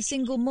so with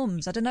single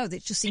mums. I don't know,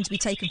 that just seems to be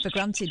taken for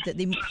granted that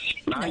they,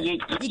 you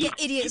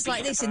get idiots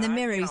like this in the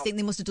mirror who think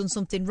they must have done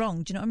something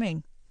wrong. Do you know what I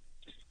mean?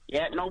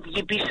 Yeah, no, but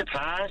you'd be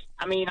surprised.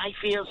 I mean, I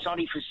feel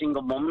sorry for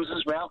single mums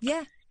as well.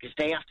 Yeah. Because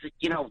they have to,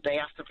 you know,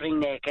 bring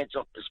their kids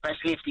up,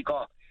 especially if they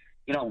got,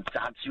 you know,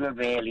 dads who are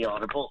really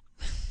horrible,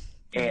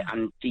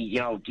 and they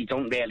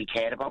don't really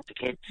care about the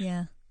kids.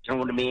 Yeah. Do you know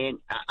what I mean?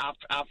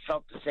 I've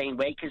felt the same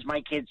way because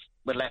my kids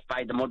were left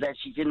by the mother.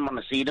 She didn't want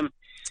to see them,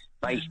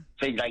 for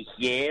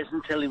years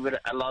until they were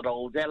a lot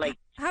older. Like,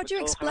 how do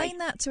you explain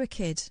that to a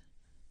kid?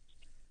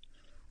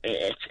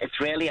 It's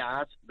really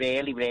hard,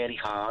 really, really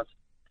hard.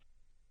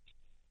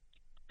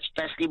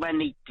 Especially when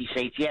they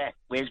say to you,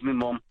 "Where's my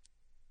mum?"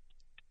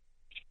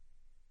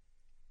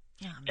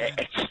 Oh,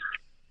 it's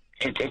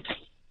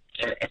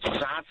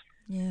sad.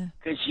 Yeah.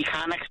 Because you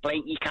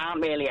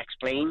can't really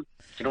explain. Do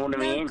you know what I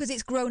mean? Because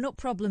it's grown-up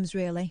problems,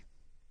 really.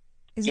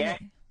 Isn't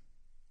it?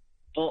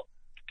 But,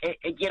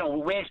 you know,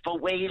 it works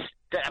both ways.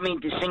 I mean,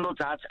 the single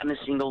dads and the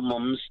single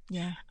mums.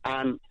 Yeah.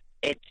 And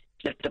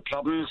the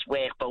problems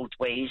work both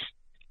ways.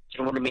 Do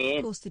you know what I mean?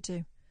 Of course they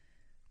do.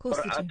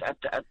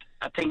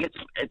 I think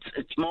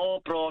it's more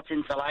brought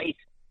into light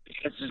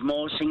because there's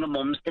more single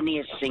mums than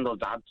there is single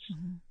dads.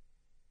 Mm-hmm.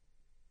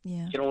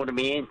 Yeah. Do you know what I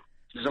mean?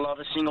 There's a lot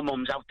of single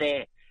mums out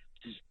there.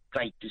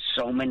 There's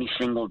so many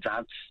single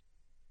dads.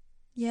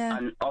 Yeah.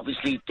 And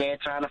obviously they're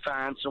trying to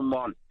find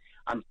someone,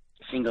 and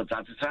single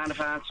dads are trying to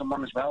find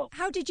someone as well.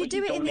 How did you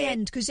do it in the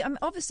end? Because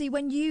obviously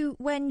when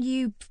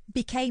you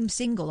became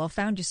single or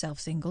found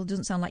yourself single, it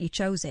doesn't sound like you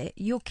chose it,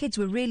 your kids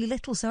were really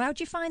little, so how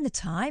do you find the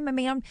time? I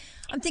mean,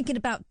 I'm thinking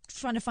about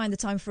trying to find the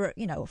time for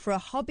a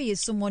hobby as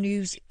someone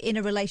who's in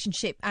a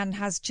relationship and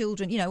has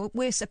children. You know,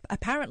 we're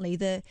apparently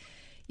the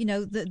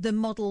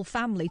model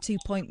family, 2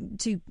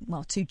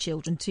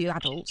 children, 2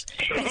 adults.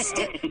 But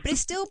it's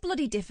still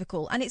bloody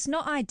difficult, and it's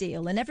not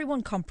ideal, and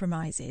everyone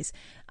compromises.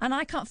 And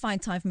I can't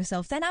find time for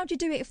myself. Then how do you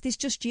do it if there's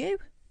just you?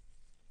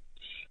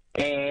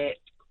 Can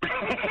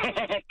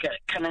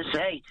I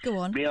say? Go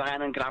on.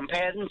 Relying on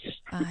grandparents.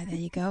 There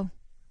you go.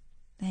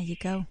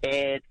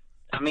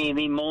 I mean,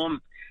 my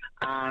mum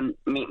and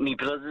me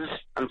brothers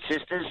and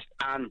sisters,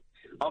 and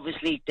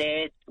obviously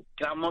their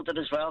grandmother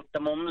as well, the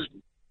mum's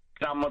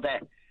grandmother.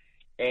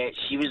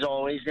 She was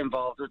always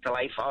involved with the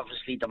life.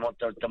 Obviously, the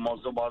mother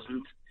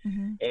wasn't,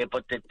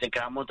 but the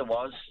grandmother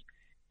was,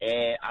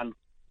 and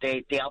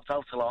they helped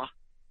out a lot.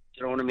 Do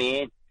you know what I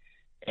mean?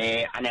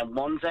 And then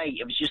one day,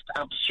 I was just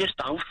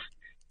out.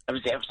 I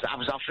was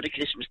out for the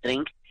Christmas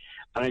drink,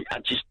 and I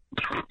just,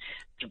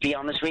 to be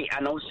honest with you,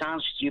 I know it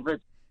sounds stupid,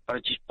 but I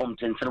just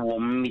bumped into the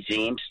woman in my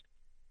dreams.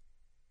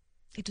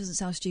 It doesn't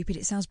sound stupid.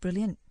 It sounds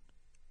brilliant.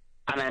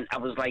 And then I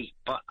was like,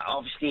 but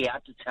obviously I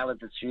had to tell her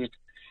the truth.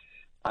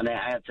 And I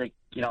had to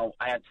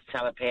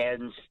tell her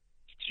parents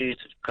the truth,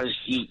 because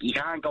you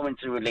can't go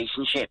into a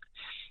relationship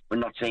with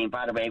not saying,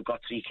 by the way, I've got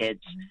 3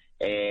 kids,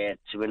 to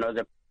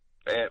another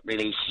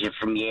relationship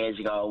from years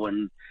ago,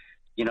 and,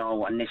 you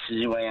know, and this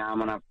is who I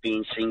am, and I've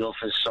been single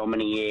for so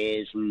many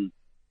years, and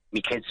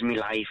my kids in my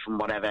life, and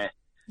whatever.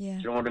 Yeah.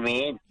 Do you know what I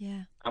mean?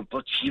 Yeah.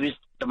 But she was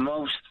the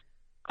most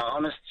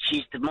honest,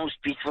 she's the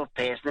most beautiful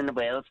person in the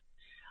world,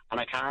 and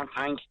I can't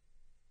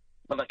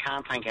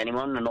thank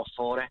anyone enough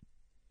for her.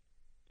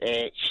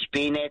 She's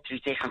been there through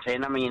thick and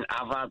thin. I mean,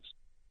 I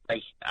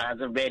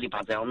had a really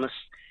bad illness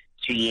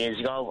 2 years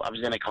ago. I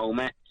was in a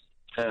coma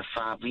for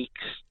 5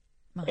 weeks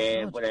with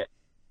a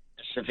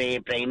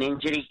severe brain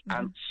injury,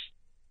 and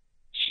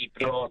she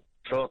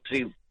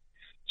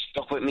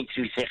stuck with me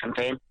through thick and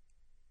thin.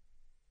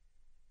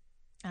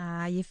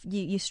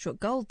 You struck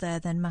gold there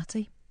then,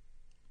 Matty.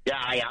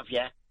 Yeah, I have,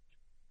 yeah.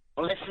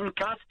 Well, listen,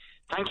 Kath,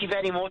 thank you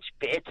very much.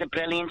 It's a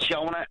brilliant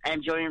show, and I'm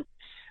enjoying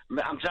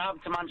I'm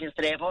driving to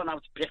Manchester Airport now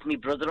to pick my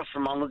brother up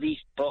from holidays,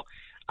 but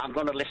I'm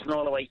going to listen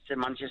all the way to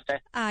Manchester.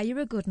 You're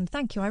a good one.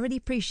 Thank you. I really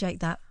appreciate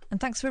that. And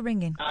thanks for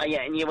ringing.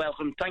 Yeah, and you're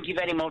welcome. Thank you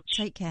very much.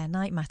 Take care.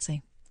 Night,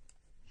 Matty.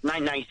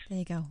 Night. There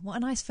you go. What a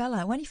nice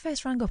fella. When he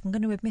first rang up, I'm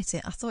going to admit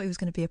it, I thought he was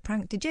going to be a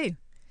prank. Did you?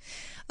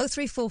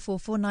 0344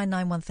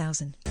 499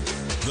 1000.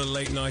 The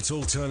Late Night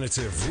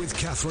Alternative with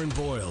Katherine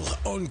Boyle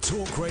on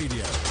Talk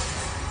Radio.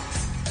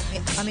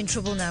 I'm in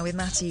trouble now with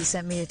Matty. He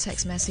sent me a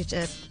text message,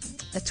 a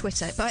tweet.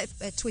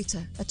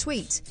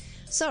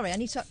 Sorry, I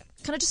need to...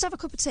 Can I just have a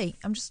cup of tea?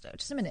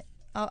 Just a minute.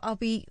 I'll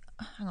be...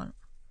 Hang on.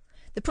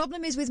 The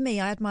problem is with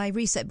me, I had my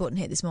reset button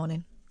hit this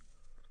morning.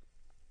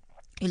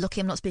 You're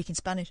lucky I'm not speaking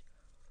Spanish.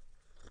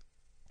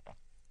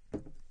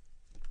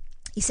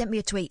 He sent me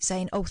a tweet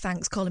saying, "Oh,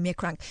 thanks, calling me a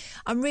crank."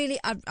 I really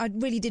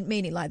didn't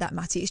mean it like that,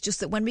 Matty. It's just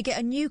that when we get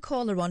a new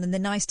caller on and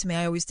they're nice to me,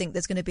 I always think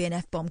there's going to be an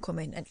F-bomb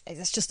coming, and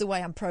that's just the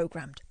way I'm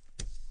programmed.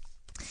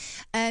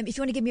 If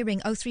you want to give me a ring,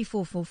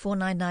 0344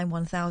 499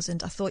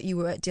 1000. I thought you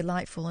were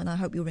delightful, and I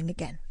hope you'll ring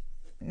again,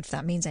 if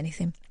that means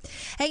anything.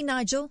 Hey,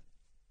 Nigel.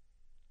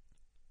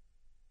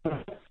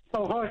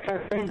 Oh, hi,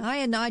 Katherine.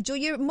 Hiya, Nigel.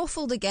 You're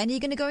muffled again. Are you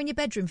going to go in your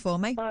bedroom for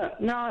me?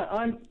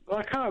 No,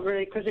 I can't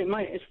really, because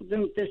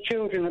there's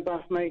children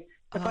above me.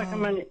 If I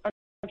can manage...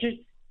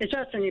 Is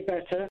that any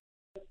better?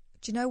 Do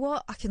you know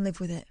what? I can live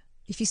with it.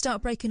 If you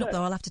start breaking up,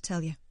 though, I'll have to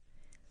tell you.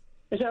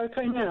 Is it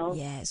okay now?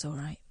 Yeah, it's all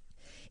right.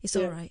 It's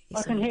all right.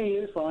 I can hear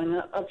you fine.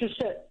 I've just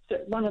set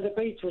one of the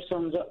Beatles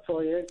songs up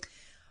for you.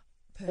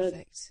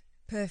 Perfect.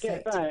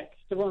 Get Back.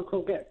 The one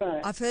called Get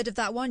Back. I've heard of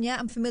that one, yeah.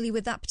 I'm familiar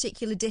with that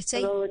particular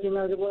ditty. I already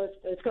know the words.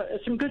 It's got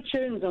some good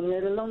tunes on there.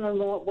 The Long and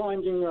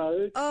Winding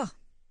Road. Oh.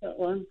 That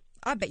one.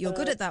 I bet you're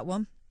good at that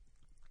one.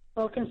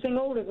 I can sing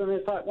all of them,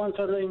 in fact, once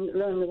I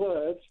learn the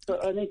words,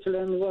 but I need to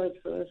learn the words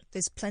first.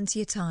 There's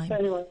plenty of time. But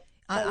anyway.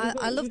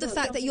 I love the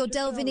fact that you're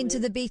delving into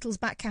the Beatles'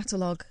 back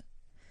catalogue.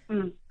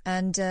 Mm.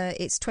 And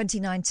it's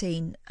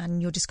 2019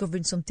 and you're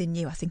discovering something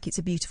new. I think it's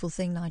a beautiful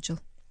thing, Nigel.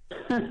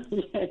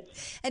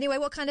 Yes. Anyway,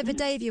 what kind of a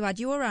day have you had?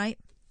 You all right?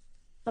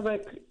 Well,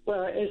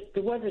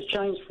 the weather's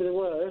changed for the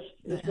worst.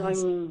 It's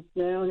raining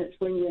now and it's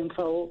windy and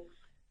cold.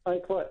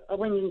 I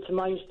went into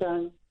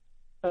Maidstone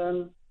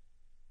to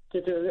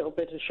do a little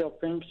bit of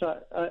shopping,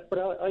 but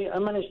I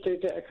managed to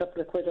get a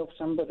couple of quid off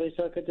somebody,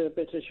 so I could do a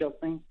bit of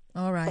shopping.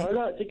 All right. But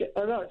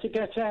I like to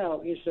get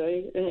out, you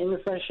see, in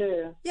the fresh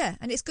air. Yeah,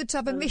 and it's good to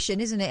have a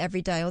mission, isn't it,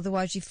 every day?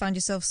 Otherwise, you find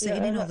yourself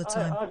sitting in all the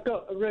time. I've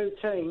got a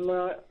routine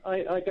where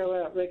I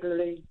go out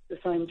regularly the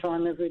same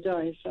time every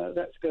day, so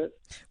that's good.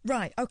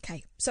 Right,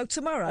 OK. So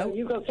tomorrow...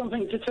 you've got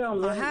something to tell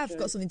me. I have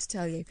got something to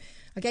tell you.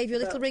 I gave you a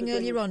little ring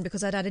earlier on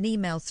because I'd had an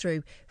email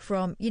through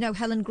from,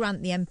 Helen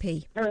Grant, the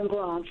MP. Helen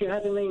Grant, you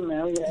had an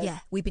email, yeah. Yeah,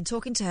 we've been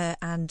talking to her,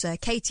 and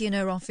Katie in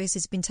her office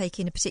has been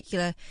taking a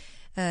particular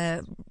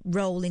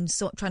role in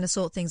trying to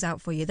sort things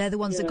out for you. They're the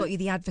ones that got you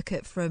the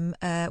advocate from,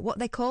 what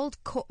they called?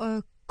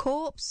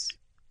 Corpse?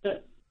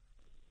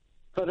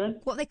 Pardon?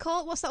 What they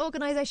call? What's that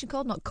organisation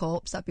called? Not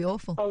Corpse, that'd be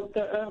awful. Oh,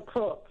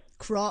 Crop.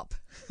 Crop.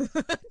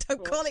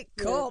 Don't call it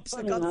Corpse,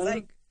 for God's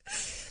sake.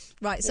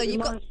 Right, so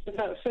you've got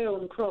that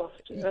film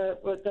Croft,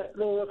 with that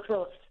Laura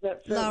Croft.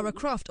 That film. Lara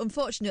Croft.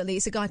 Unfortunately,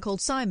 it's a guy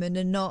called Simon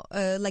and not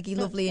Leggy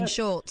Lovely in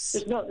shorts.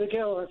 It's not the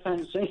girl I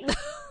fancy.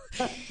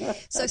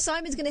 So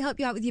Simon's going to help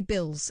you out with your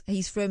bills.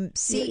 He's from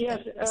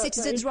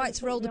Citizens' Rights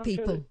for Older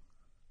People.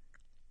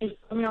 He's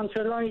coming on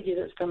to a lady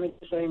that's coming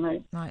to see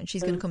me. Right, and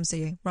she's going to come see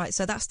you. Right,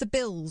 so that's the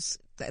bills.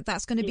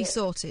 That's going to be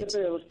sorted. The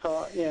bills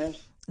part,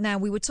 yes. Now,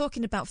 we were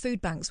talking about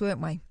food banks,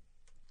 weren't we?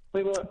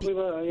 We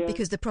were, yeah.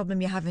 Because the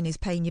problem you're having is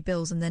paying your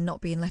bills and then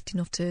not being left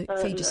enough to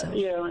feed yourself.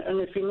 Yeah,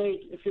 and if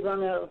you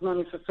run out of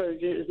money for food,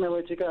 there's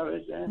nowhere to go,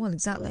 is there? Well,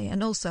 exactly.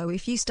 And also,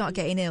 if you start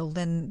getting ill,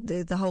 then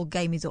the whole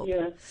game is up.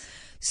 Yeah.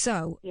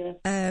 So,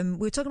 we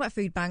were talking about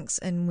food banks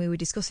and we were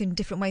discussing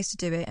different ways to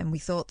do it, and we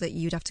thought that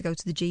you'd have to go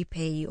to the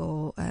GP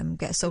or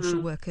get a social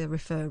worker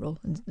referral.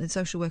 And the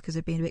social workers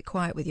are being a bit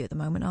quiet with you at the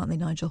moment, aren't they,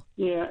 Nigel?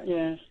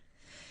 Yeah.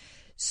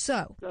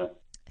 So,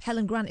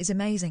 Helen Grant is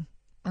amazing.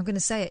 I'm going to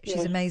say it.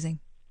 She's amazing.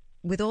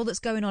 With all that's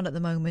going on at the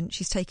moment,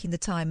 she's taking the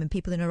time, and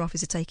people in her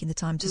office are taking the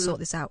time to sort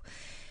this out.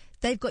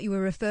 They've got you a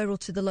referral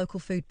to the local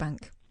food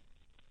bank.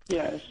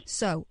 Yes.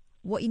 So,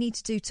 what you need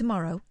to do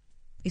tomorrow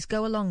is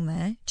go along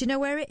there. Do you know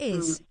where it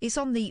is? It's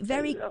on the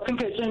very... I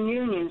think it's in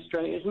Union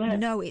Street, isn't it?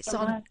 No, it's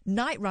on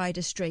Knight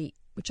Rider Street,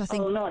 which I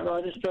think... Oh, Knight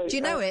Rider Street. Do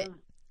you know it?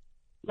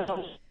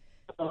 No,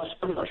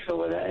 I'm not sure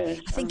where that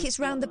is. I think it's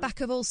round the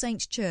back of All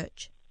Saints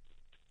Church.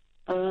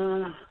 Do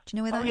you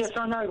know where that is? Yes,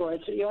 I know where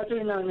it is. Yeah, I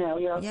do know now.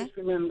 Yeah, I just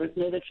remembered,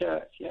 near the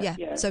church.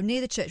 Yeah. So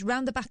near the church,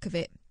 round the back of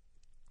it.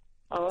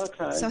 Oh,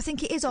 okay. So I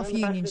think it is off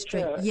Union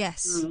Street.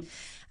 Yes.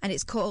 And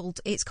it's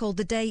called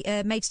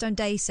the Maidstone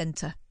Day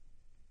Centre.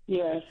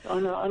 Yes, I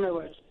know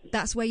where it is.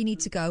 That's where you need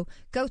to go.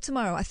 Go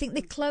tomorrow. I think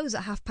they close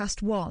at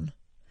 1:30.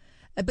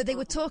 But they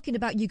were talking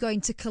about you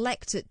going to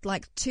collect at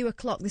like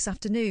 2:00 this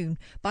afternoon.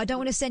 But I don't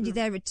want to send you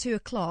there at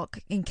 2:00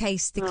 in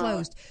case they're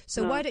closed.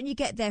 So why don't you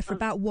get there for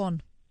about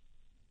 1?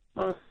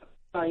 Oh,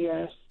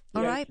 yes.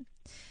 All right.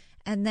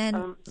 and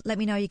then let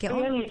me know how you get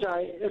on. Any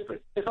day,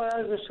 if I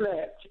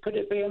overslept, could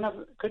it be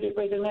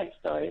the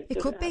next day? It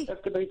could be.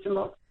 Have to be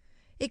tomorrow.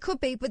 It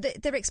could be, but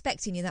they're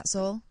expecting you. That's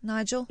all,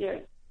 Nigel. Yeah.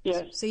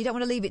 Yes. So you don't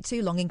want to leave it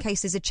too long in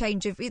case there's a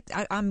change of.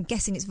 I'm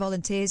guessing it's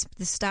volunteers.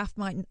 The staff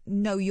might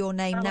know your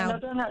name now. I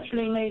don't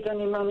actually need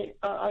any money.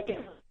 I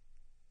get.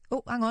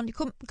 Oh, hang on.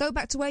 Go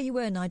back to where you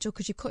were, Nigel,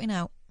 because you're cutting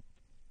out.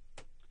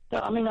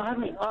 I mean,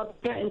 I'm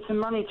getting some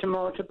money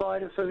tomorrow to buy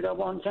the food I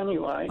want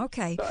anyway.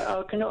 Okay. But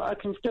I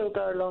can still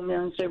go along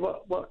there and see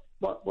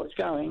what's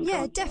going.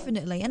 Yeah,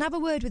 definitely, and have a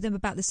word with them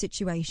about the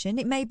situation.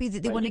 It may be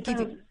that they want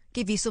to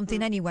give you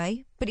something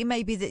anyway, but it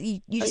may be that you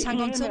just hang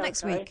on till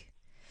next week.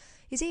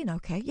 Is Ian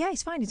okay? Yeah,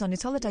 he's fine. He's on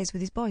his holidays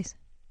with his boys.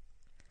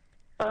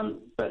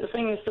 But the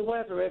thing is, the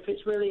weather, if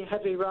it's really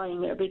heavy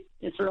rain,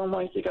 it's a long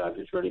way to go if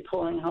it's really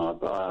pouring hard,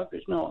 but I hope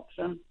it's not.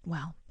 So.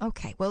 Well,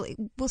 okay. Well,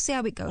 we'll see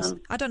how it goes.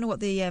 I don't know what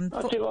the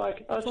I'll see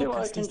what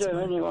I can do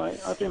anyway.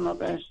 I'll do my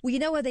best. Well, you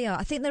know where they are.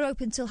 I think they're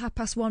open till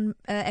 1:30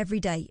 every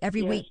day,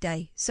 every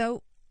weekday.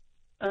 So...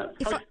 I'm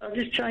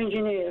just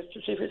changing ears to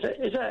see if is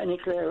that any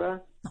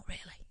clearer? Not really.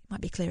 It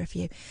might be clearer for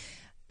you.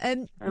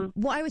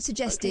 What I would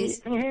suggest is...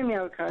 Can you hear me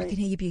okay? I can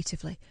hear you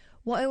beautifully.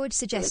 What I would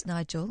suggest,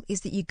 Nigel,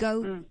 is that you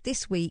go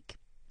this week...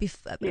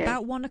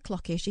 about 1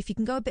 o'clock-ish. If you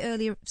can go a bit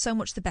earlier, so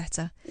much the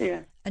better.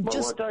 Yeah. And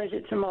what day is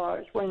it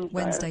tomorrow? It's Wednesday.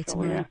 Wednesday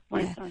tomorrow. Yeah.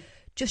 Wednesday. Yeah.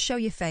 Just show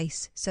your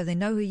face so they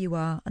know who you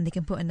are and they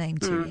can put a name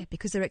to you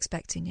because they're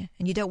expecting you.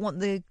 And you don't want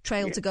the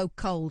trail to go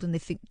cold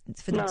and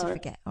for them to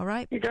forget, all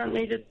right? You don't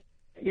need a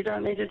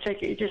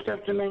ticket. You just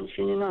have to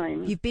mention your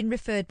name. You've been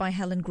referred by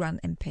Helen Grant,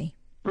 MP.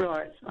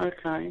 Right,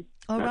 okay.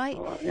 All right.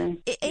 Yeah.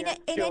 In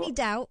any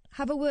doubt,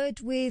 have a word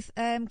with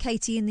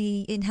Katie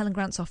in Helen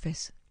Grant's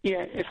office.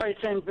 Yeah, if they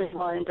send me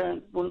away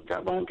and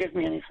won't give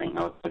me anything,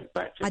 I'll put it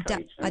back to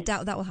Katie. I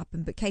doubt that will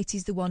happen, but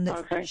Katie's the one that...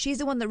 Okay. She's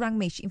the one that rang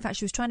me. In fact,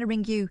 she was trying to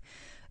ring you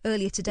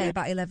earlier today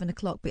about 11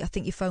 o'clock, but I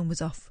think your phone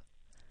was off.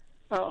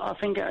 Oh, I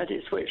think I had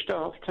it switched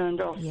off,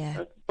 turned off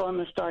by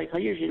mistake. I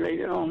usually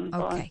leave it on.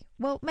 Okay.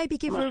 Well, maybe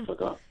give her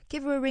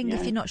a ring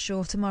if you're not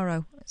sure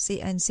tomorrow.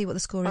 See what the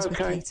score is with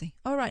Katie.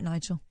 All right,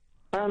 Nigel.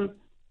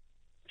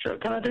 So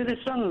can I do this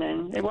song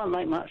then? It won't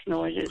make much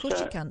noise. Of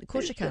course you can. Of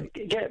course you can.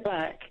 Get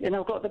Back, and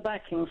I've got the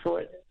backing for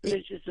it.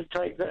 It's just to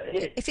take that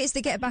hit. If it's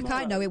the Get Back,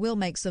 tomorrow. I know it will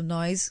make some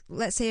noise.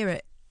 Let's hear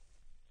it.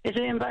 Is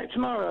Ian back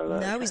tomorrow?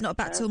 No, he's not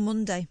back till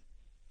Monday.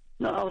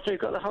 No, so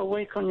you've got the whole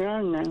week on your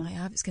own then. I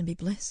have. It's going to be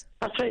bliss.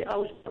 I see. I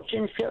was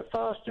watching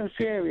Fast and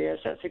Furious.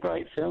 That's a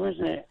great film,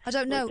 isn't it? I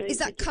don't know. Is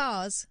that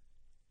Cars?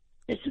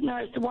 It's the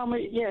one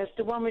with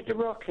the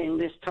Rock in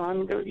this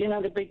time. You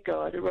know, the big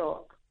guy, the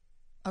Rock.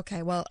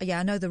 Okay, well, yeah,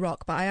 I know The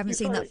Rock, but I haven't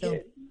seen that film.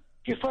 Do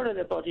you follow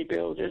the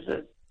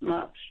bodybuilders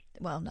much?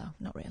 Well, no,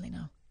 not really,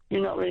 no.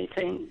 You're not really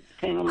keen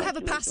on I have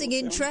a passing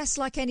interest,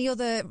 like any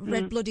other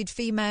red-blooded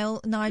female,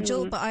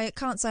 Nigel, but I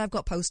can't say I've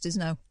got posters,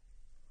 no.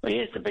 Well, he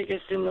is the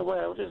biggest in the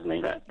world, isn't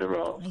he, The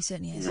Rock? He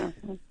certainly is. Yeah.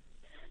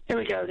 Here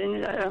we go,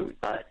 then.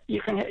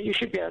 You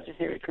should be able to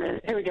hear it clearly.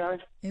 Here we go.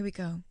 Here we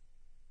go.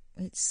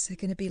 It's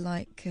going to be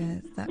like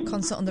that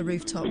concert on the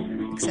rooftop,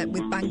 except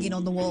with banging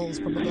on the walls,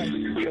 probably.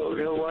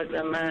 Georgia was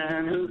a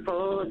man who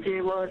thought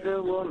he was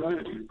a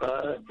woman,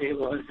 but he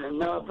was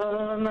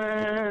another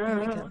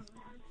man.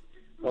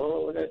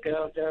 All the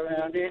girls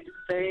around it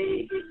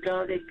say he's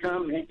got it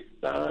coming,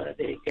 but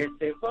he gets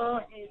it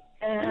what he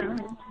can.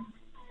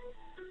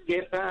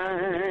 Get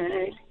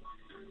back,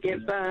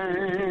 get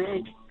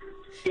back,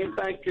 get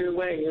back to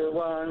where you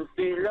once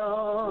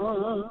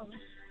belong.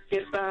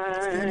 Get back.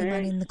 It's the only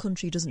man in the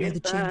country who doesn't know the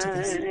tune to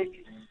this.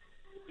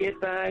 Get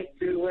back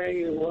to where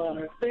you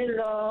once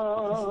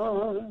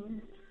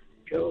belong.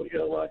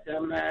 Georgia was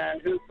a man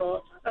who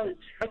fought. Oh,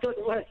 I got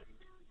the word.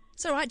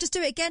 It's all right. Just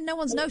do it again. No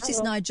one's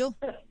noticed, Nigel.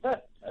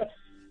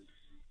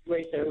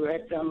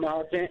 Rita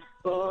Martin,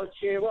 but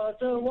she was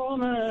a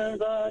woman,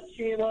 but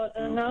she was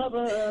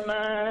another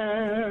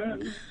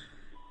man.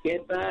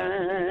 Get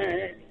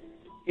back,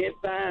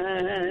 get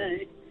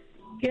back.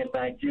 Get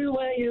back to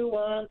where you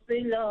once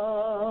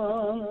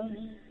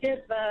belong.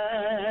 Get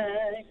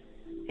back,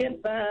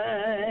 get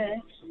back,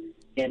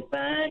 get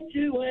back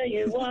to where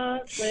you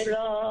once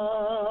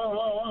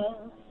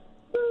belong.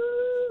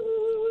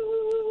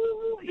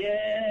 Ooh,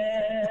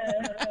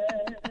 yeah.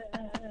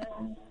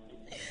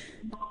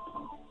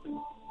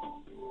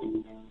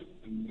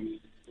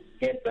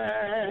 Get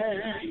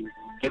back,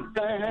 get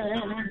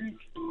back,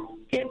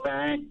 get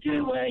back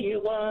to where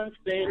you once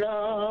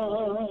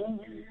belong.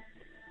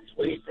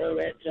 Sweet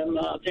Loretta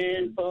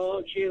Martin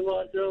thought she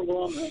was a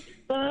woman,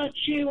 but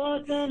she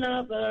was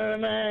another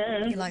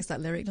man. He likes that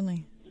lyric, doesn't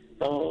he?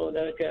 All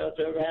the girls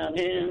around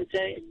him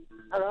say,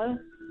 hello?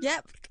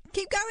 Yep.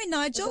 Keep going,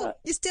 Nigel.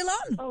 You're still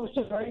on. Oh,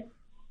 sorry.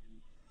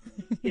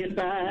 Get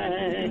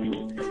back,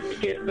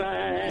 get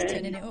back. He's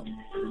turning it up.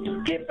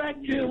 Get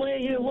back to where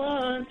you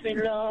once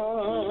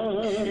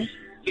belong.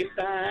 Get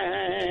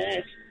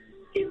back,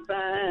 get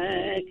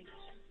back.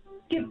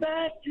 Get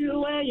back to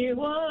where you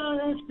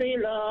once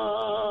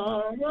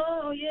belong.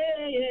 Oh,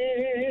 yeah,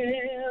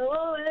 yeah.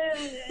 Oh,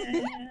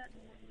 yeah.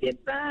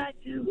 Get back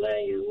to where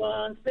you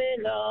once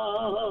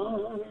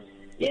belonged.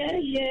 Yeah,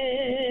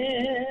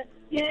 yeah,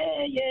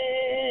 yeah,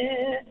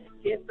 yeah.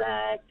 Get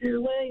back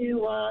to where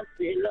you once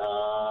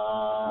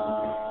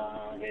belonged.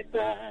 Get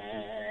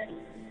back,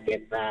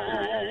 get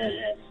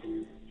back.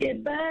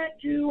 Get back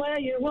to where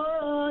you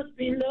once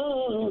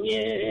belonged.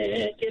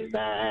 Yeah, get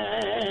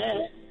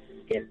back,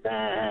 get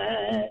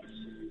back.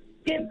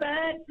 Get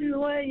back to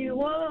where you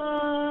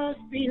once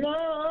belonged.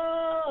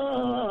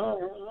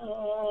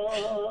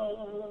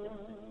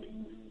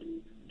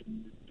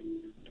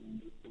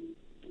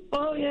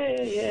 Oh, yeah,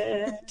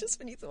 yeah. Just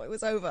when you thought it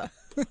was over.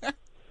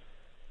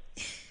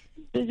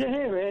 Did you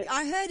hear it?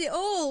 I heard it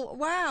all.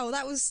 Wow,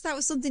 that was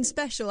something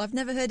special. I've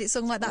never heard it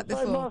sung like that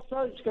before. My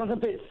throat's gone a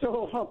bit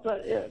sore,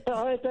 but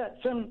I had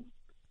that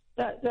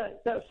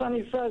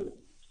funny throat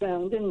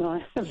sound, didn't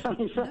I?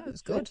 Funny throat. No, it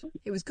was good.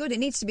 It was good. It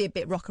needs to be a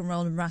bit rock and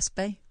roll and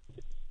raspy.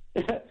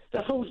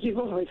 The horsey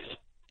voice.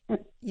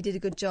 You did a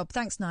good job.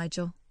 Thanks,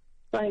 Nigel.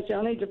 Thank you.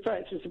 I need to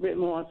practice a bit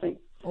more, I think.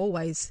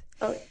 Always.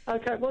 Oh,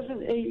 okay,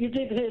 you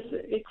did hear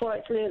it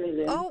quite clearly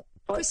then? Oh,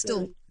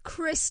 crystal.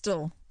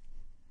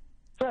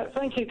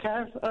 Thank you,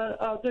 Kath.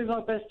 I'll do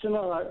my best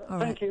tomorrow. All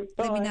Thank right. you.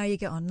 Bye. Let me know how you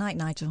get on. Night,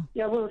 Nigel.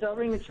 Yeah, I will. I'll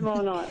ring you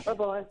tomorrow night.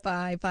 Bye-bye.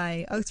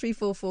 Bye.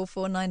 0344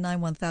 499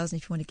 1000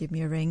 if you want to give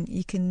me a ring.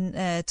 You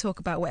can talk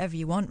about whatever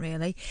you want,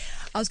 really.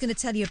 I was going to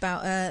tell you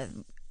about,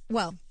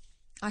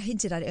 I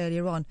hinted at it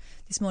earlier on.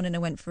 This morning I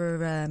went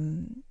for a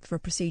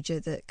procedure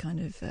that kind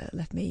of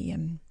left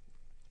me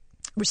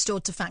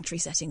restored to factory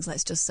settings,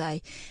 let's just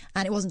say.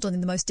 And it wasn't done in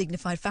the most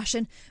dignified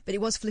fashion, but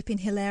it was flipping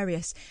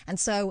hilarious. And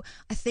so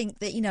I think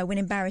that, when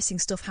embarrassing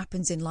stuff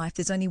happens in life,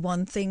 there's only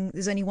one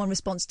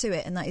response to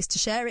it, and that is to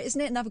share it,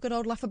 isn't it? And have a good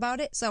old laugh about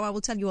it. So I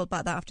will tell you all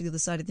about that after the other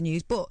side of the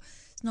news. But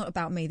it's not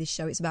about me, this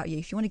show, it's about you.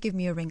 If you want to give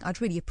me a ring,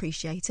 I'd really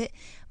appreciate it.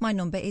 My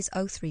number is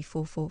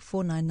 0344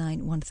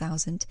 499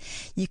 1000.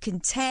 You can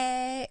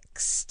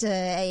text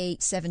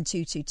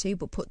 87222,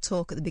 but put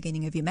talk at the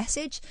beginning of your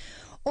message.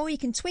 Or you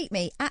can tweet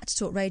me at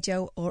Talk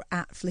Radio or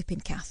at Flippin'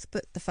 Kath.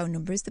 But the phone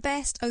number is the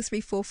best,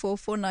 0344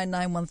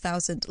 499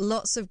 1000.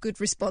 Lots of good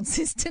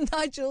responses to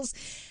Nigel's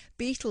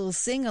Beatles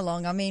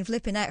sing-along. I mean,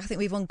 flipping out, I think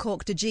we've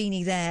uncorked a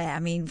genie there. I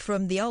mean,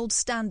 from the old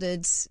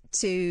standards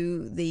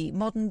to the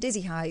modern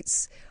dizzy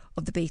heights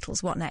of the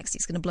Beatles. What next?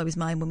 It's going to blow his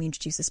mind when we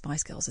introduce the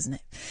Spice Girls, isn't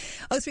it?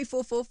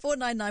 0344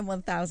 499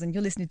 1000.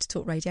 You're listening to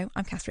Talk Radio.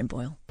 I'm Katherine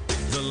Boyle.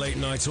 The Late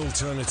Night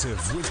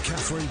Alternative with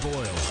Katherine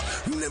Boyle.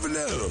 You never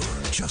know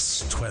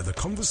just where the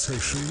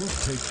conversation will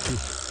take you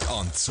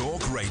on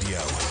Talk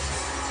Radio.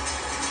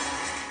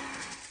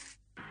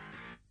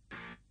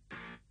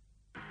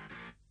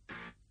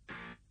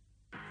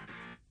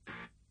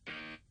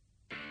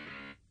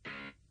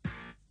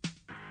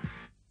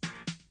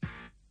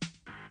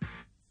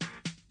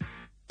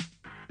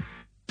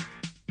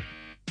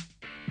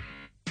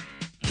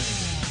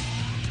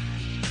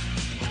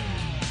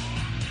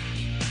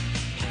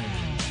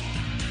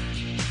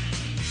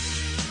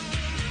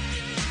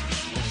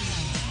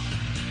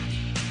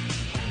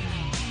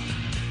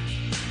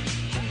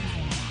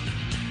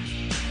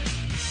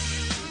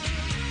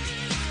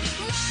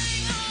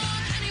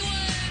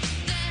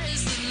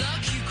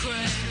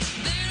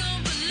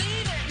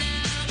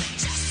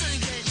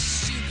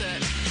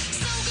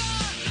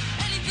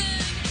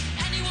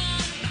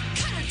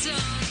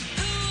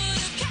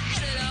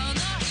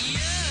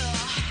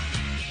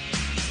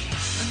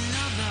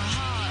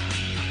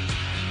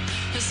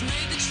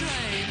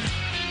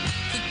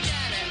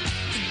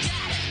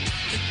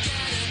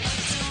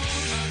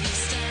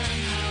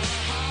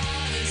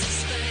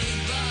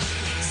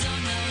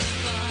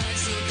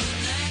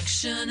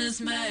 Is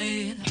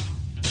made.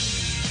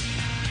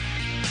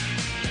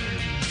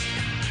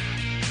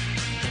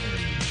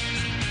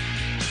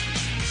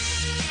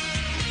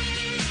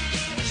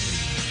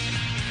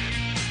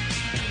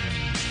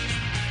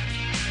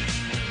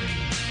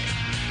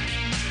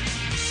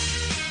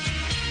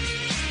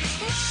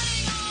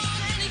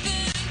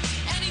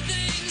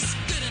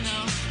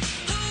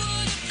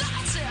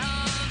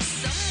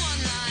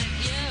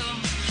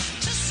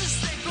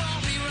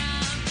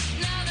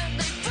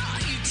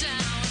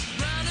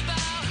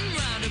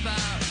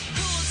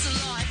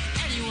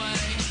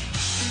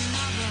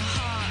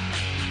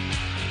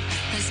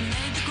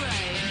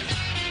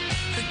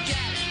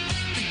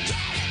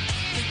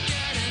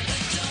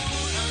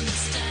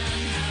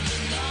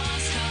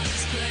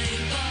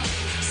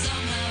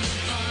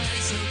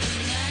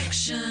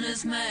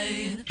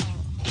 Made.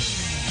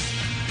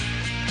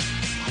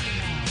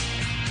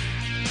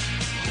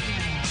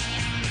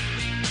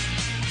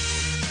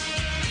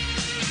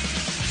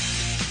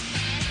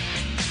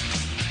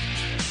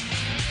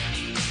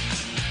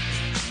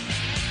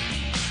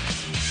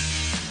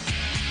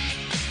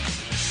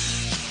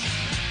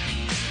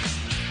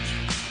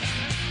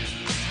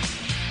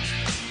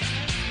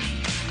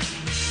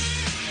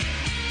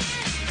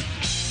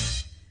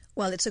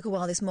 Well, it took a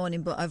while this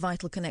morning, but a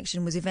vital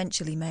connection was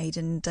eventually made,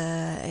 and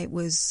it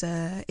was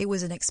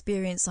an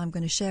experience I'm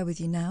going to share with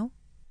you now.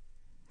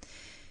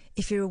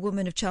 If you're a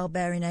woman of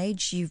childbearing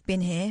age, you've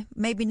been here.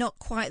 Maybe not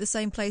quite the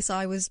same place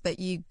I was, but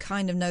you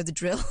kind of know the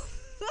drill.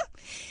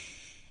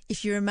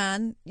 If you're a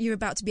man, you're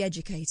about to be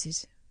educated.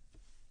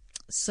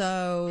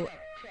 So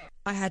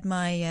I had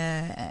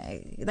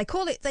my they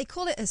call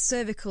it a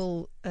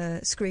cervical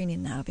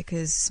screening now,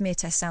 because smear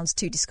test sounds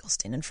too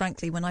disgusting. And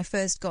frankly, when I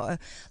first got a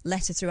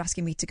letter through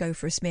asking me to go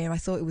for a smear, I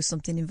thought it was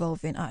something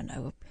involving, I don't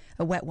know,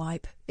 a wet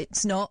wipe.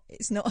 It's not.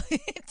 It's not.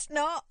 It's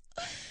not.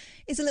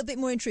 It's a little bit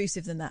more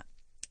intrusive than that.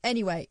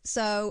 Anyway,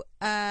 so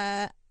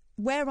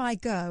where I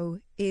go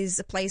is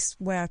a place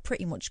where I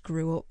pretty much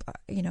grew up.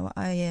 You know,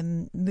 I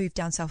moved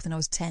down south when I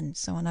was 10,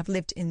 and I've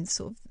lived in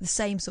sort of the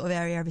same sort of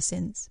area ever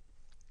since.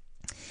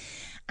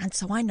 And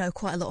so I know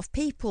quite a lot of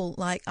people,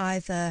 like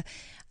either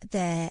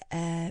they're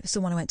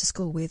someone I went to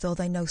school with, or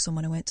they know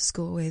someone I went to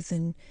school with.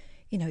 And,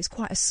 you know, it's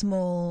quite a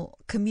small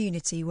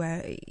community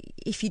where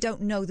if you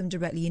don't know them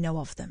directly, you know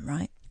of them,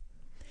 right?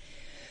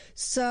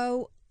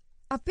 So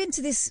I've been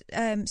to this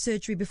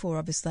surgery before,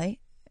 obviously.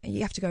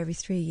 You have to go every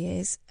 3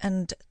 years.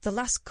 And the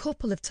last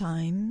couple of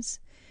times,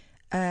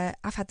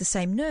 I've had the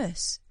same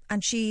nurse.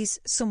 And she's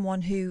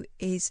someone who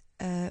is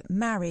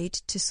married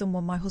to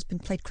someone my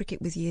husband played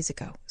cricket with years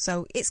ago.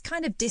 So it's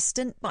kind of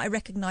distant, but I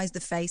recognise the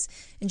face,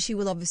 and she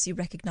will obviously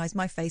recognise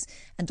my face,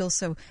 and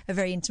also a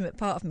very intimate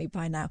part of me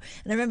by now.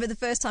 And I remember the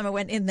first time I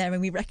went in there and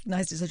we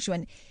recognised her, and she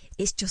went,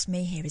 "It's just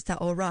me here, is that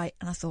all right?"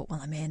 And I thought, well,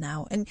 I'm here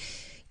now. And,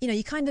 you know,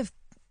 you kind of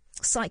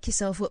psych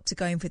yourself up to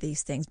going for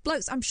these things.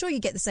 Blokes, I'm sure you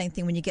get the same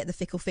thing when you get the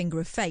fickle finger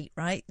of fate,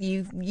 right?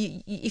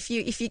 If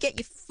you get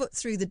your foot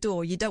through the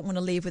door, you don't want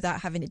to leave without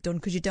having it done,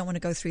 because you don't want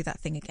to go through that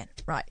thing again,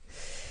 right?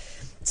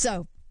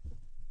 So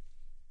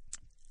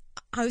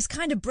I was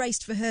kind of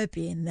braced for her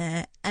being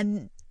there,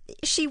 and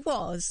she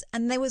was,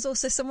 and there was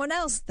also someone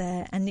else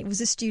there, and it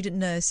was a student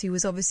nurse who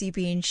was obviously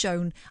being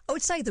shown, I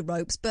would say, the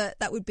ropes, but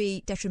that would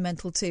be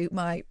detrimental to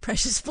my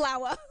precious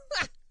flower.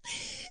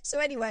 So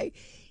anyway,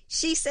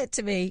 she said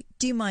to me,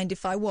 "Do you mind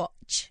if I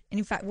watch?" And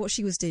in fact, what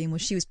she was doing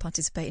was she was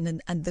participating,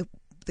 and the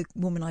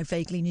woman I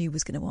vaguely knew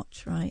was going to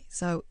watch, right?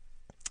 So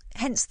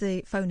hence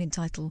the phone-in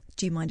title,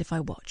 "Do you mind if I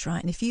watch?"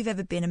 Right? And if you've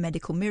ever been a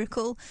medical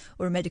miracle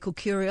or a medical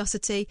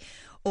curiosity,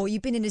 or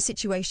you've been in a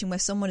situation where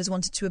someone has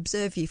wanted to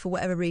observe you for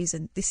whatever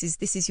reason, this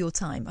is your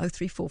time.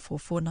 0344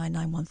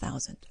 499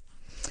 1000.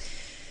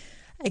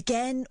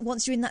 Again,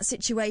 once you're in that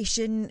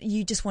situation,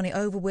 you just want it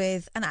over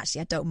with. And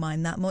actually, I don't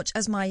mind that much.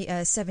 As my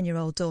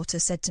 7-year-old daughter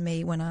said to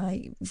me when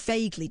I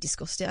vaguely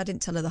discussed it, I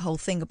didn't tell her the whole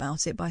thing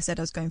about it, but I said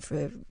I was going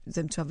for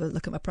them to have a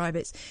look at my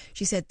privates.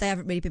 She said, "They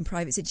haven't really been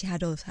private since you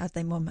had us, have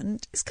they, Mum?"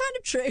 And it's kind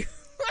of true.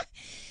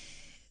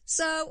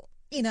 So,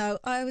 you know,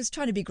 I was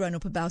trying to be grown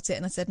up about it,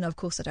 and I said, "No, of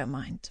course I don't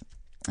mind."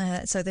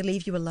 So they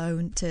leave you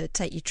alone to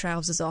take your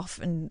trousers off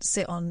and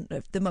sit on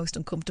the most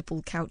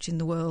uncomfortable couch in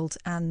the world,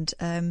 and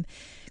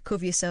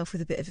cover yourself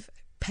with a bit of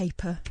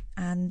paper,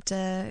 and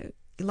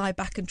lie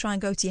back and try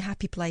and go to your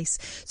happy place.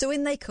 So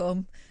in they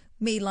come,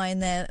 me lying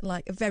there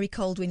like a very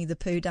cold Winnie the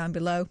Pooh down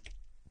below.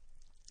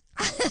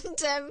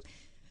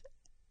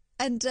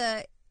 And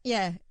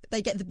yeah,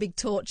 they get the big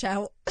torch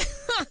out.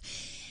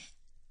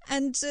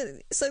 And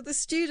so the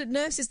student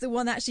nurse is the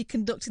one actually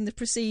conducting the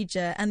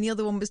procedure, and the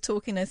other one was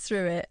talking her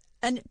through it.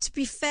 And to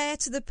be fair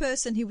to the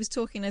person who was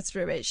talking her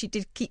through it, she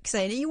did keep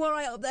saying, "Are you all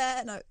right up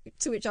there?" No,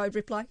 to which I would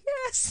reply,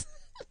 "Yes."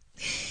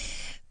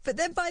 But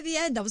then by the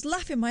end, I was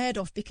laughing my head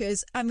off,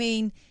 because, I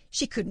mean,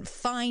 she couldn't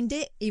find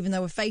it, even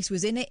though her face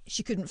was in it.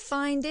 She couldn't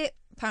find it.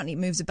 Apparently it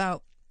moves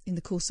about in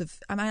the course of...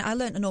 I mean, I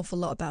learnt an awful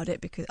lot about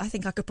it, because I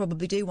think I could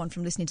probably do one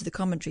from listening to the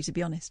commentary, to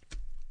be honest.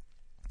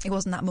 It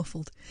wasn't that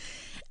muffled.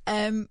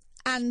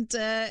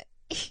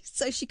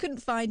 So she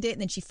couldn't find it,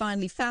 and then she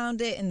finally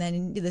found it, and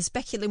then the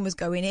speculum was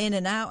going in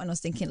and out, and I was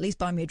thinking, at least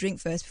buy me a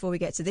drink first before we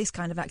get to this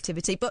kind of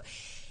activity. But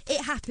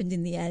it happened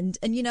in the end,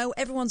 and, you know,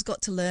 everyone's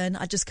got to learn.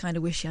 I just kind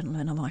of wish you hadn't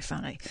learned on my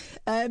fanny.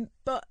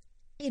 But,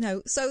 you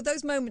know, so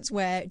those moments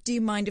where, "Do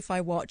you mind if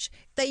I watch?"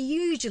 they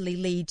usually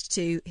lead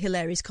to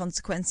hilarious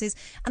consequences.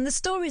 And the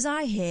stories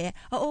I hear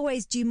are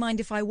always, "Do you mind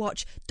if I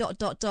watch ...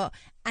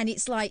 And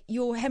it's like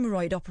your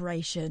hemorrhoid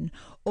operation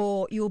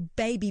or your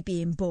baby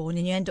being born,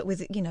 and you end up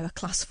with, you know, a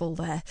class full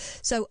there.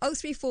 So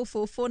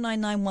 0344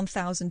 499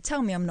 1000.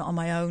 Tell me I'm not on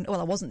my own. Well,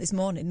 I wasn't this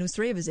morning. There was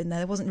 3 of us in there.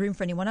 There wasn't room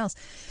for anyone else.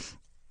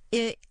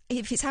 If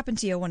it's happened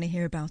to you, I want to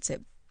hear about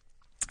it.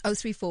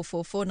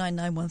 0344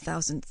 499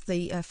 1000.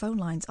 The phone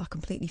lines are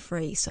completely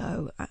free,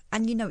 so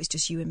and you know it's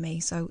just you and me,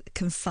 so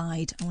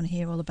confide. I want to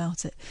hear all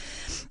about it.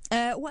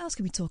 What else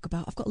can we talk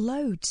about? I've got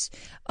loads.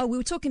 Oh, we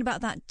were talking about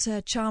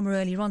that charmer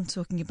earlier on,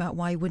 talking about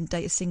why he wouldn't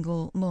date a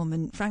single mum,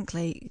 and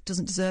frankly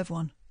doesn't deserve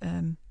one.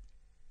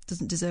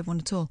 Doesn't deserve one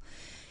at all.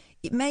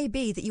 It may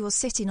be that you are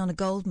sitting on a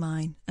gold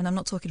mine, and I'm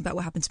not talking about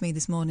what happened to me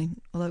this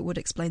morning, although it would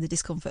explain the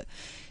discomfort.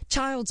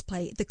 Child's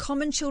Play, the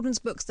common children's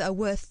books that are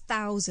worth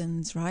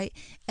thousands, right?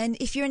 And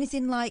if you're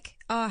anything like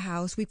our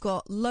house, we've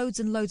got loads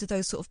and loads of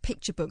those sort of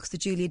picture books, the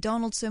Julia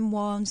Donaldson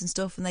ones and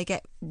stuff, and they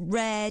get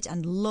read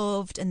and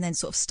loved and then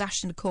sort of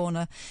stashed in a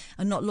corner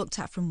and not looked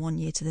at from one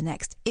year to the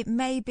next. It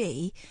may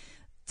be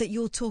that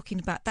you're talking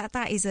about,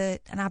 that is an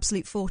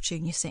absolute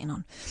fortune you're sitting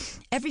on.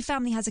 Every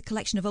family has a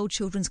collection of old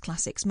children's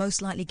classics,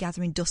 most likely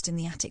gathering dust in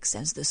the attic,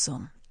 says the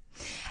Sun.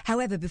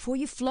 However, before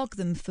you flog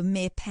them for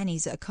mere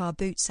pennies at a car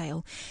boot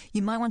sale,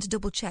 you might want to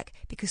double check,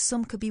 because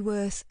some could be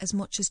worth as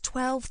much as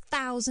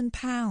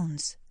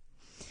 £12,000.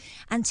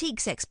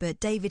 Antiques expert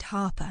David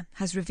Harper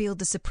has revealed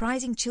the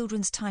surprising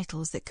children's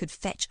titles that could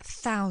fetch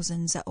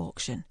thousands at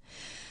auction.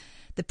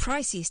 The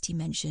priciest he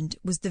mentioned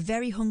was The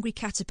Very Hungry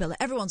Caterpillar.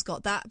 Everyone's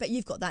got that. I bet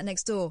you've got that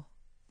next door.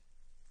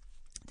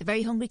 The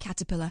Very Hungry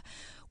Caterpillar,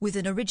 with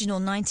an original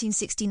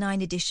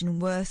 1969 edition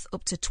worth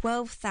up to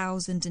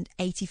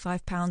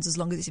 £12,085 as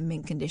long as it's in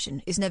mint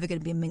condition. It's never going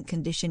to be in mint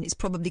condition. It's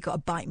probably got a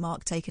bite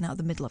mark taken out of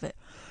the middle of it.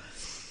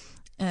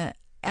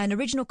 An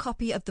original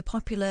copy of the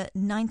popular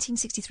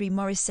 1963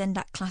 Maurice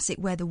Sendak classic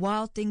Where the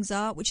Wild Things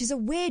Are, which is a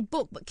weird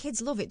book, but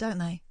kids love it, don't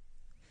they?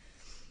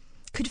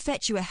 Could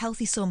fetch you a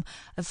healthy sum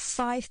of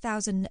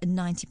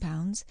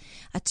 £5,090,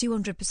 a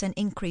 200%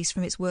 increase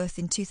from its worth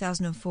in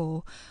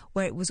 2004,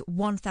 where it was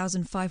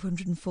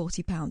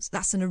 £1,540.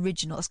 That's an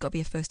original. That's got to be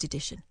a first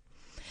edition.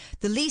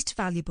 The least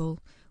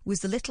valuable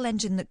was The Little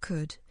Engine That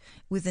Could,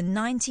 with the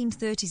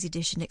 1930s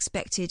edition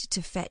expected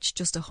to fetch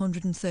just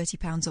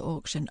 £130 at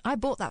auction. I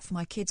bought that for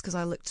my kids because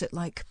I looked at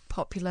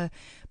popular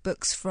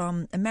books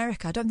from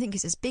America. I don't think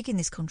it's as big in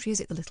this country,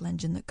 is it, The Little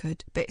Engine That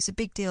Could? But it's a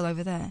big deal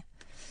over there.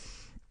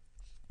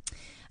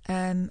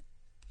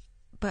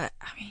 But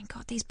I mean,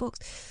 God, these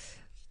books.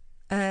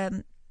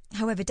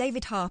 However,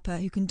 David Harper,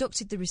 who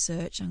conducted the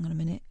research,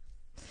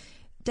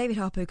 David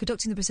Harper, who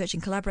conducted the research in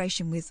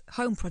collaboration with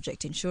Home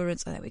Project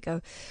Insurance, there we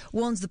go,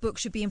 warns the book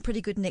should be in pretty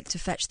good nick to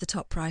fetch the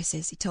top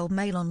prices. He told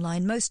Mail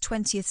Online, most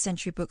 20th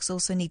century books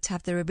also need to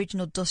have their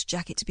original dust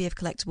jacket to be of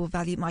collectible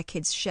value. My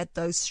kids shed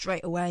those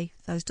straight away,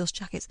 those dust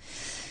jackets.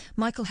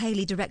 Michael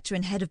Haley, director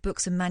and head of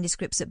books and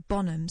manuscripts at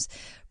Bonhams,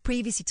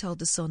 previously told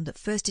The Sun that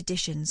first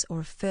editions or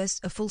a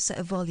full set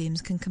of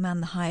volumes can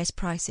command the highest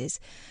prices,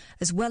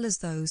 as well as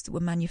those that were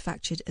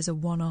manufactured as a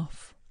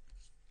one-off.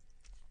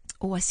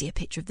 Oh, I see a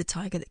picture of the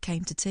tiger that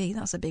came to tea.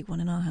 That's a big one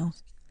in our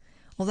house.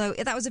 Although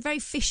that was a very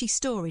fishy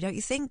story, don't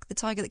you think? The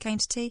tiger that came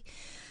to tea.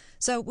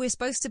 So we're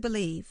supposed to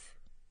believe,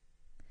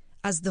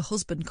 as the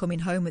husband coming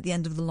home at the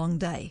end of the long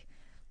day,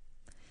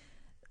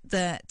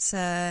 that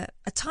a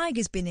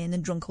tiger's been in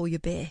and drunk all your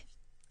beer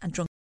and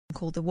drunk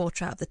all the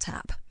water out of the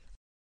tap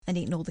and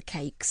eaten all the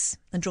cakes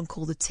and drunk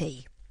all the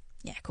tea.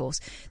 Yeah, of course.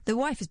 The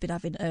wife has been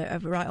having a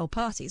right old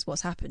party is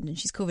what's happened, and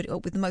she's covered it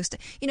up with the most...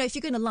 You know, if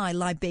you're going to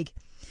lie big.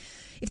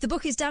 If the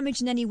book is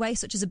damaged in any way,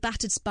 such as a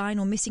battered spine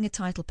or missing a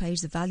title page,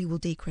 the value will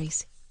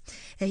decrease.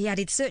 He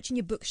added, searching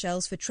your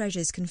bookshelves for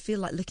treasures can feel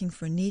like looking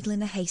for a needle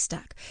in a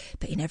haystack,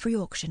 but in every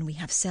auction we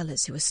have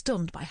sellers who are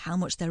stunned by how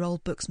much their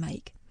old books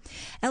make.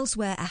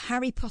 Elsewhere, a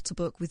Harry Potter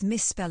book with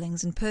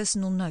misspellings and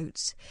personal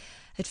notes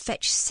had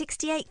fetched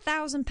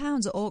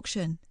 £68,000 at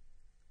auction.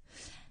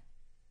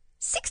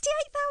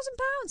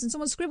 £68,000, and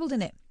someone scribbled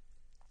in it.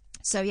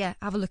 So, yeah,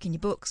 have a look in your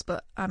books,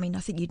 but, I mean, I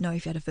think you'd know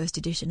if you had a first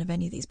edition of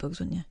any of these books,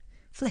 wouldn't you?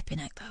 Flipping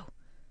heck, though.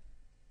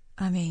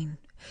 I mean,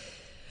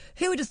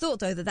 who would have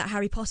thought, though, that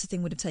Harry Potter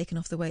thing would have taken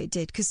off the way it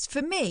did? Because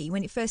for me,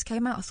 when it first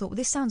came out, I thought, well,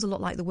 this sounds a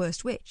lot like The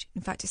Worst Witch.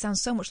 In fact, it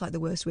sounds so much like The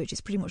Worst Witch, it's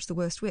pretty much The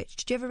Worst Witch.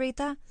 Did you ever read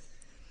that?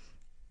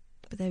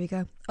 But there we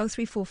go.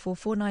 0344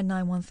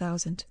 499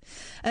 1000.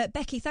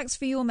 Becky, thanks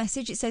for your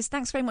message. It says,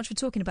 thanks very much for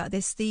talking about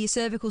this. The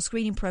cervical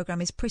screening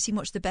programme is pretty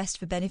much the best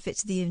for benefit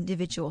to the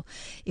individual.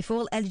 If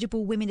all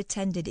eligible women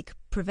attended, it could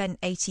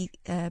prevent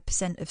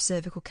 80% of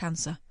cervical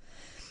cancer.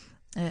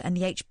 And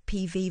the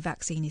HPV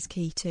vaccine is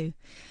key too.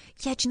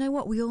 Yeah, do you know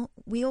what? We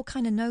all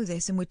kind of know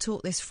this, and we're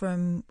taught this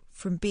from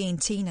being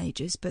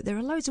teenagers. But there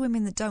are loads of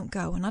women that don't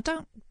go, and I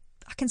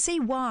can see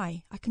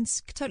why. I can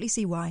totally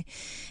see why,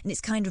 and it's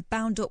kind of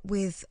bound up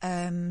with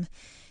the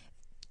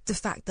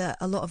fact that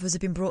a lot of us have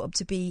been brought up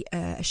to be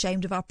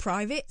ashamed of our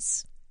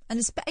privates, and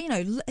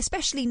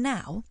especially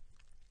now,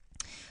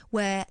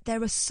 where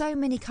there are so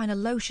many kind of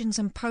lotions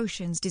and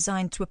potions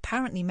designed to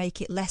apparently make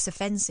it less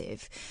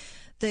offensive.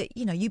 That,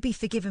 you know, you'd be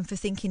forgiven for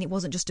thinking it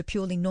wasn't just a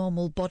purely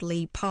normal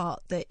bodily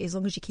part that, as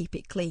long as you keep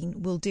it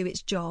clean, will do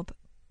its job,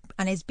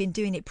 and has been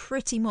doing it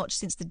pretty much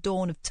since the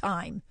dawn of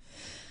time.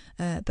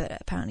 But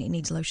apparently it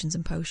needs lotions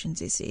and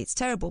potions. It's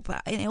terrible,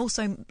 but it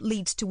also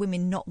leads to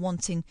women not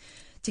wanting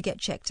to get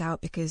checked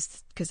out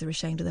because they're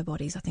ashamed of their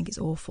bodies. I think it's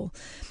awful.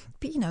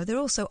 But, you know, they're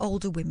also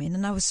older women,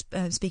 and I was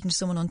speaking to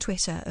someone on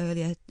Twitter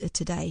earlier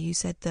today who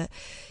said that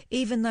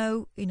even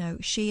though, you know,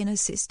 she and her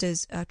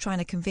sisters are trying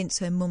to convince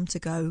her mum to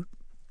go,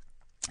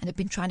 and have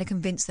been trying to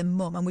convince their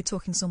mum, and we're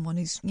talking someone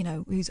who's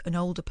an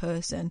older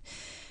person,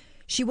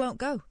 she won't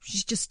go.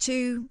 She's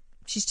too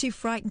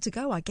frightened to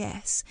go, I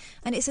guess.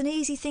 And it's an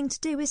easy thing to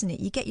do, isn't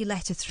it? You get your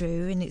letter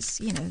through, and it's,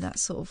 you know, that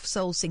sort of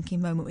soul-sinking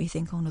moment where you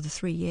think, oh, another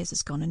 3 years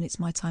has gone and it's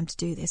my time to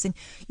do this. And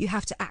you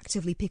have to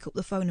actively pick up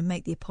the phone and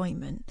make the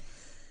appointment.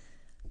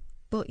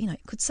 But, you know,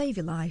 it could save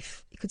your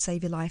life. It could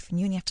save your life, and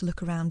you only have to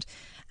look around.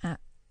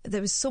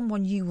 There is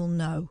someone you will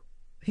know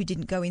who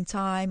didn't go in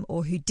time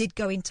or who did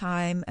go in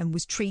time and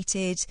was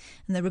treated.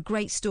 And there are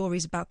great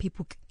stories about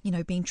people,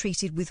 being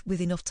treated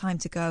with enough time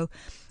to go.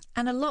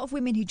 And a lot of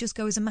women who just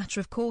go as a matter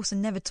of course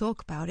and never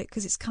talk about it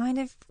because it's kind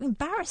of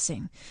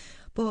embarrassing.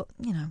 But,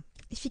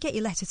 if you get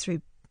your letter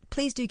through,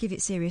 please do give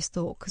it serious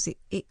thought because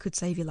it could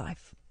save your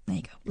life. There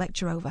you go,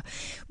 lecture over.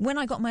 When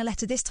I got my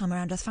letter this time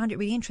around, I found it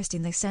really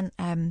interesting. They sent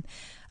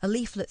a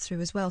leaflet through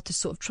as well to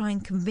sort of try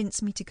and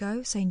convince me to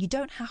go, saying you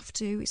don't have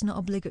to, it's not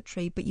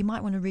obligatory, but you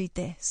might want to read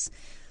this.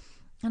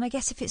 And I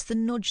guess if it's the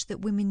nudge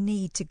that women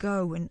need to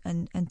go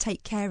and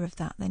take care of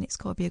that, then it's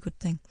got to be a good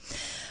thing.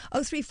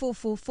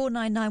 0344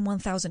 499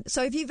 1000.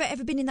 So if you've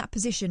ever been in that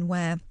position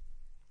where...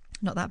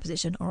 Not that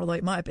position, or although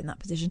it might have been that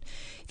position.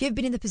 If you've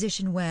been in the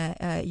position where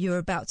you're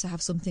about to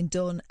have something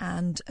done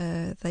and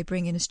they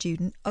bring in a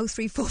student,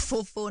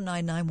 0344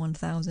 499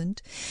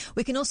 1000.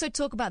 We can also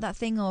talk about that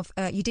thing of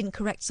you didn't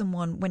correct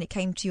someone when it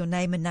came to your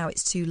name and now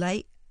it's too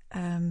late.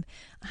 I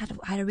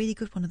had a really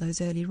good one of those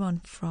earlier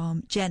on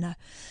from Jenna,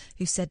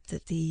 who said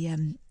that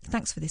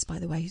thanks for this, by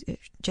the way.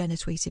 Jenna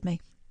tweeted me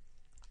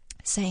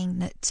saying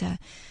that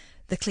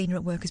the cleaner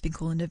at work has been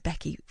calling her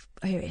Becky,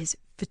 here it is,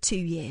 for 2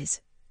 years.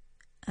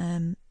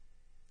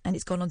 And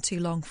it's gone on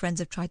too long. Friends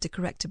have tried to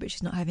correct her, but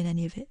she's not having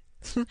any of it.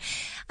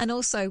 And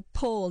also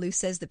Paul, who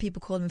says that people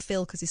call him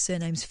Phil because his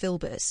surname's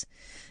Filbers.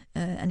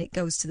 And it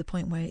goes to the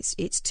point where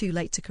it's too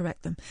late to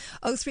correct them.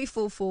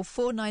 0344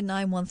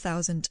 499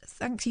 1000.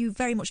 Thank you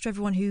very much to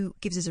everyone who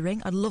gives us a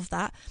ring. I'd love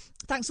that.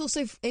 Thanks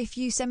also if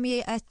you send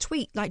me a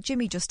tweet like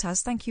Jimmy just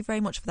has. Thank you very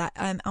much for that.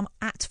 I'm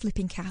at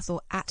Flipping Kath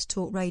or at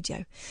Talk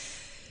Radio.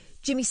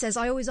 Jimmy says,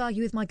 I always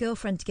argue with my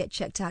girlfriend to get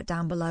checked out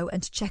down below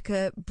and to check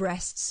her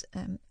breasts.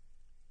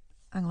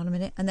 Hang on a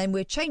minute. And then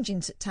we're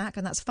changing tack,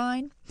 and that's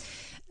fine.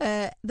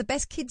 The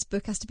best kids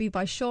book has to be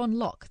by Sean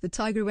Locke, The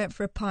Tiger Who Went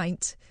for a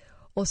Pint,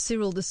 or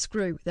Cyril the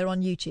Screw. They're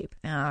on YouTube.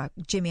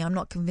 Jimmy, I'm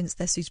not convinced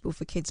they're suitable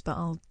for kids, but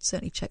I'll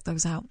certainly check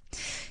those out.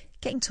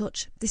 Get in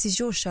touch. This is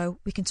your show.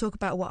 We can talk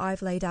about what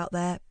I've laid out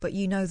there, but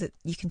you know that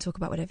you can talk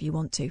about whatever you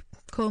want to.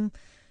 Come,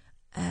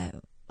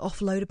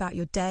 offload about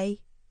your day.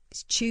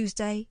 It's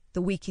Tuesday.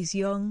 The week is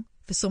young.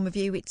 For some of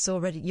you,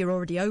 you're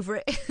already over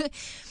it.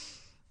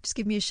 Just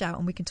give me a shout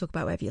and we can talk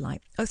about whatever you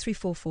like.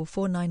 0344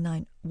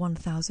 499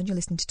 1000. You're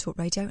listening to Talk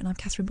Radio and I'm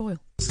Katherine Boyle.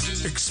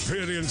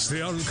 Experience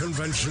the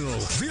unconventional,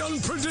 the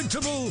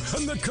unpredictable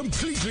and the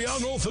completely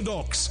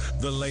unorthodox.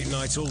 The Late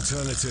Night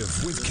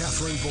Alternative with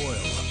Katherine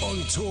Boyle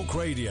on Talk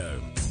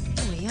Radio.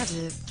 Oh, he had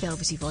a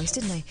velvety voice,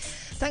 didn't he?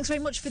 Thanks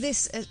very much for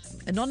this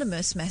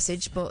anonymous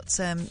message, but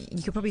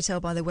you can probably tell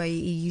by the way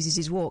he uses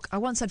his walk. I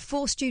once had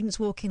 4 students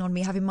walking on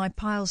me having my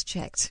piles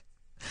checked.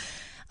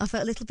 I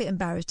felt a little bit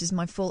embarrassed as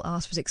my full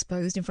arse was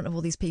exposed in front of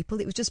all these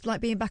people. It was just like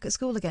being back at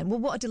school again. Well,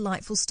 what a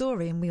delightful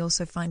story, and we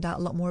also find out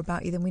a lot more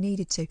about you than we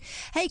needed to.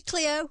 Hey,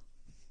 Cleo.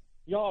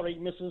 You all right,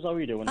 missus? How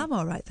are you doing? I'm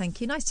all right, thank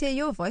you. Nice to hear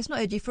your voice. Not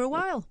heard you for a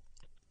while.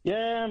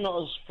 Yeah, I'm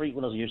not as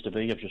frequent as I used to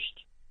be.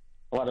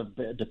 I've had a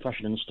bit of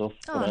depression and stuff.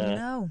 Oh,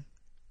 no.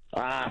 It's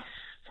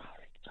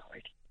all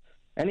right.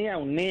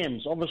 Anyhow,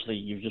 names. Obviously,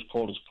 you've just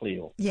called us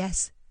Cleo.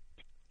 Yes.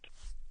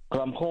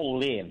 Because I'm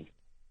called Lane.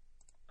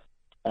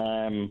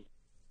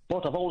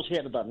 But I've always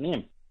hated that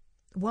name.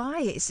 Why?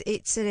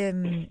 It's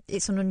an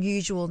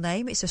unusual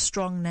name. It's a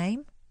strong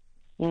name.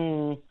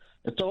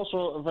 It's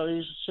also a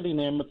very silly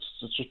name.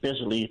 It's just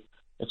basically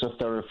it's a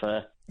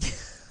thoroughfare.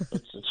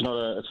 it's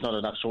not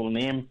an actual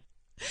name.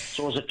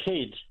 So as a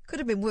kid, could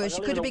have been worse.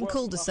 You could have been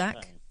cul-de-sac.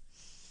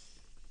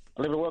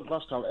 I live in a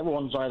working-class town.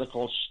 Everyone's either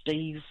called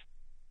Steve,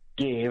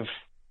 Dave,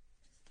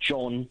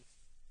 John,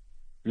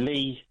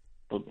 Lee,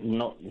 but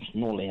no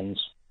Lanes.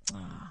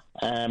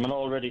 I'm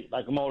already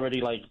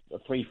like a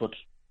 3-foot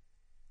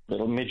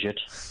little midget,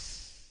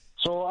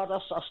 so I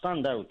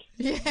stand out.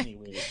 Yeah,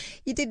 anyway.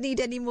 You didn't need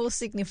any more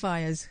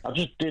signifiers. I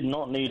just did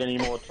not need any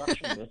more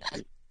attraction with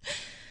it.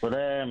 But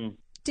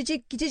did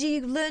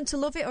you learn to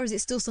love it, or is it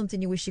still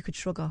something you wish you could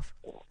shrug off?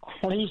 Well,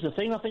 here's the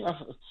thing. I think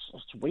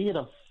it's weird.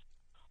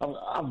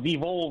 I've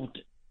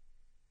evolved.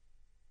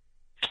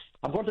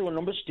 I've gone through a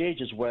number of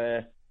stages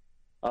where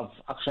I've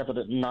accepted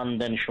it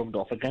and then shrugged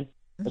off again.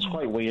 It's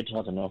quite weird,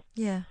 I don't know.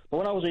 Yeah. But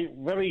when I was a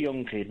very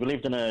young kid, we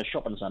lived in a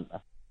shopping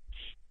centre.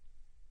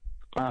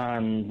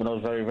 And when I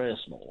was very, very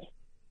small.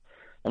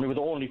 And we were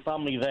the only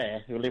family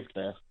there who lived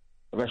there.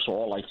 The rest were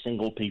all like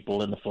single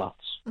people in the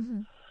flats.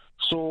 Mm-hmm.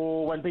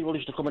 So when people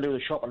used to come and do the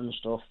shopping and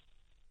stuff,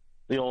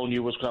 they all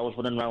knew us because I was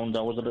running around.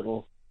 I was a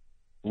little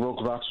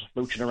rugrat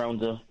mooching around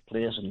the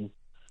place and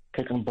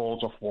kicking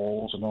balls off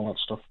walls and all that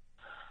stuff.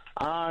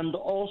 And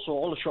also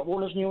all the shop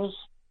owners knew us.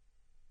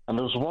 And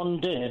there was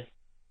one day...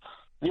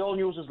 They all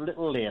knew us as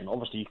Little Lane,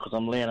 obviously, because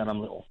I'm Lane and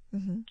I'm little.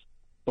 Mm-hmm.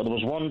 But there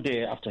was one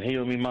day after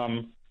hearing my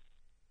mum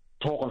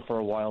talking for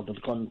a while,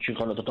 she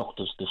gone to the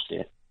doctor's this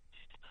day.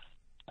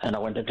 And I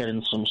went to get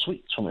in some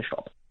sweets from the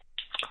shop.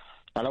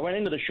 And I went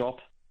into the shop,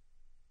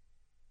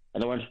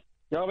 and I went,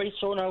 "You all right,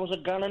 son? How's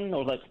it going?" I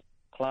was like,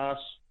 "Class.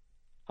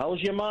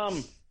 How's your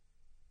mum?"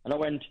 And I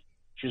went,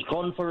 "She's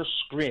gone for a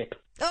scrape."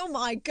 Oh,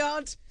 my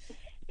God.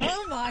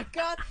 Oh, my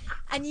God.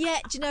 And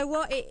yet, do you know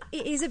what? It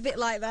is a bit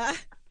like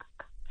that.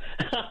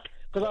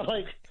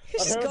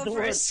 Because I'd heard the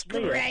word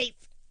scrape.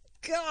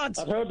 God.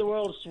 I'd heard the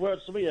word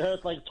smear. It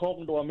hurt like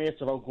talking to our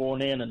mates about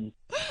going in, and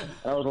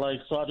I was like,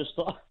 so I just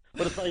thought.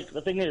 But it's like,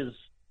 the thing is,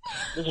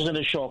 this was in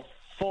a shop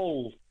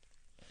full,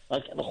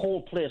 like the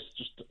whole place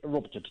just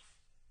erupted.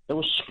 They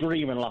were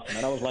screaming, laughing,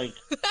 and I was like,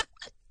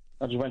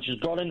 I just went, she's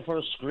gone in for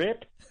a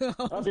scrape.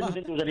 I didn't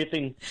think there was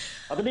anything.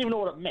 I didn't even know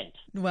what it meant.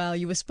 Well,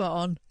 you were spot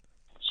on.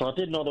 So I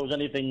didn't know there was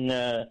anything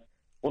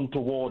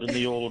untoward in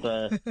the old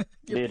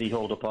lady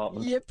hole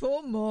department. Your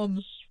poor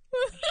mum.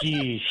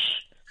 Jeez.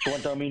 She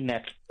went down my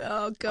neck.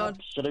 Oh, God.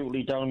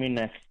 Absolutely down my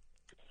neck.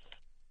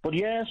 But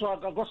yeah, so I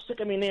got sick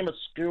of my name at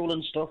school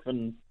and stuff,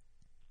 and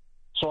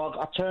so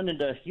I turned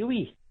into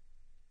Huey.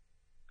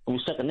 And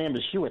my second name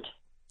is Hewitt.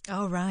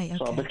 Oh, right, okay.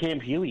 So I became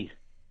Huey.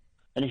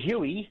 And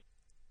Huey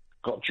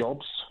got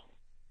jobs.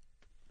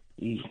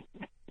 He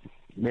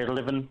made a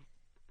living.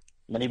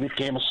 Then he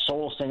became a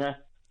soul singer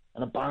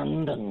in a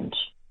band, and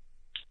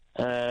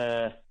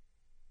it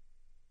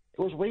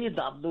was weird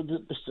that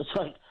it's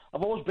like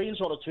I've always been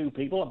sort of two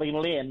people. I've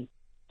been laying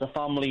to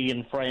family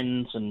and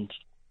friends and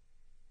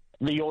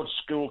the odd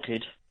school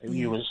kid who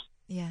you was,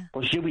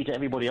 but Huey to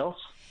everybody else.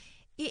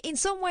 In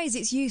some ways,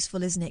 it's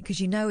useful, isn't it?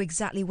 Because you know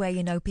exactly where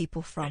you know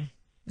people from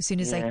as soon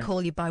as they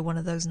call you by one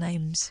of those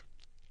names.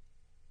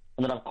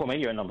 And then I've come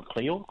here and I'm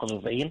Cleo because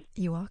of Ian.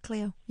 You are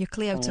Cleo. You're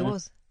Cleo to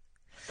us.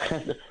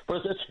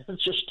 But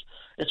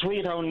it's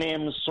weird how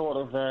names sort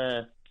of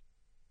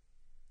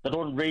they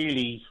don't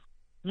really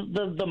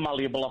they're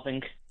malleable, I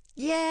think.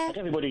 Yeah. Like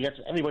everybody gets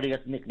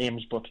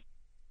nicknames, but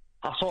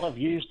I've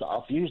used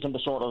them to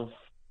sort of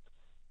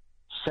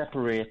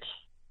separate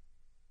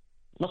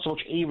not so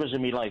much eras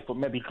in my life, but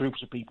maybe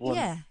groups of people.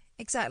 Yeah,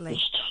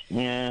 exactly.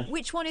 Yeah.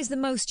 Which one is the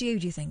most you,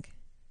 do you think?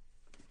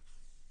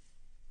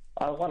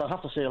 Well, I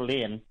have to say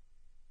Elaine,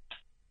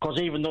 because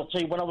even though,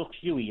 see, when I was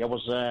Huey, I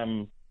was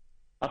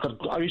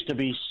I used to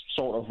be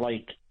sort of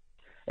like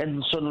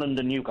in Sunderland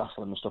and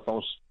Newcastle and stuff. I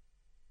was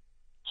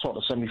sort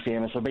of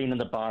semi-famous for being in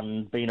the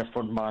band, being a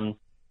front man,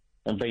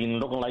 and being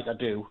looking like I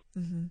do.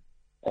 Mm-hmm.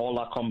 All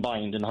that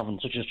combined and having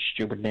such a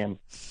stupid name.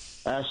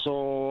 I've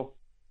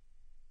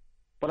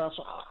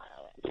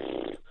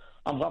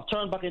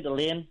turned back into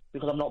Lane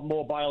because I'm not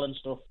mobile and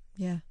stuff.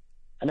 Yeah.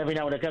 And every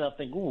now and again I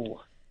think, ooh,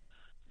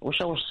 I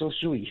wish I was still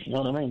Huey, you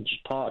know what I mean?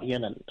 Just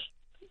partying and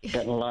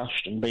getting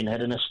lashed and being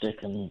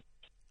hedonistic and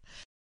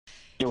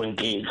doing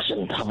gigs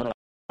and having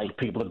like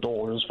people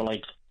adore us for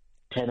like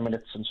 10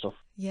 minutes and stuff.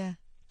 Yeah.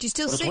 Do you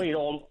still sing?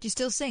 Do you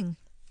still sing?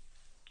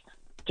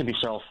 To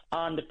myself.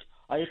 And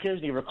I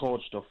occasionally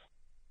record stuff.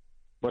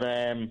 But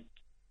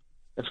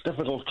it's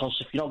difficult because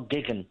if you're not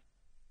gigging,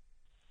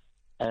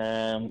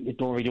 you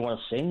don't really want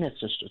to sing.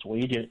 It's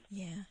weird.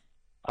 Yeah.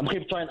 I'm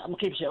keep saying,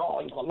 oh,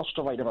 you've got lots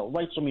to write about.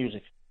 Write some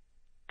music.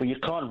 But you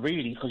can't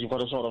really because you've got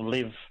to sort of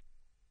live.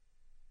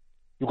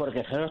 You've got to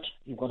get hurt.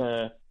 You've got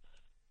to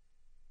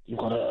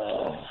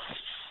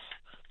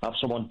have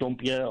someone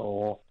dump you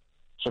or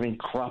something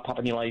crap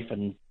happen in your life.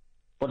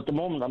 But at the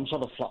moment, I'm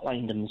sort of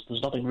flatlined and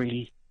there's nothing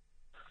really.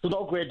 There's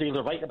not a great deal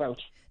to write about.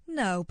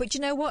 No, but you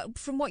know what?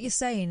 From what you're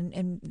saying,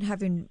 and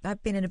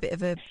I've been in a bit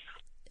of a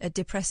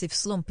depressive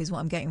slump, is what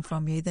I'm getting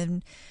from you.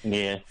 Then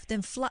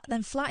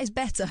flat is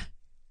better.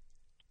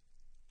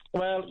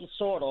 Well,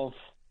 sort of,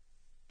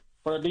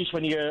 but at least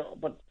when you're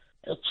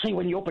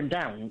up and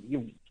down,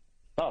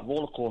 that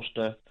roller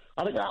coaster.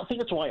 I think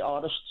that's why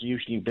artists are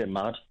usually a bit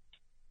mad.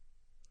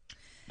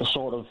 The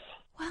sort of.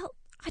 Well,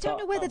 I don't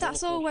know whether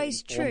that's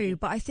always true,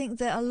 but I think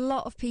that a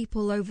lot of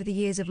people over the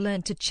years have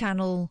learned to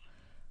channel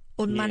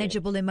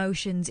unmanageable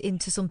emotions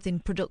into something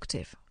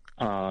productive.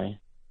 Aye.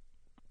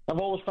 I've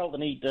always felt the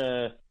need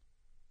to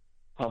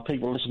have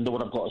people listen to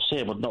what I've got to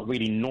say, but not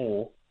really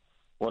know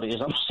what it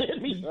is I'm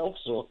saying myself.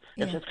 So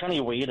it's kind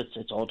of weird.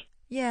 It's odd.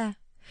 Yeah.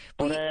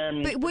 But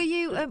were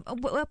you,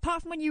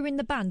 apart from when you were in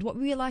the band, what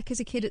were you like as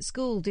a kid at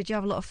school? Did you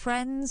have a lot of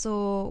friends,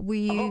 or were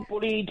you? I got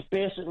bullied,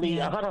 basically.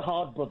 Yeah. I had a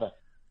hard brother.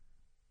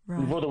 Right.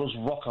 My brother was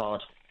rock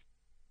hard.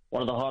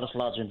 One of the hardest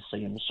lads in the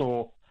scene.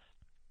 So,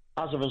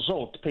 as a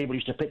result, people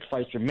used to pick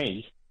fights with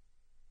me,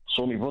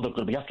 so my brother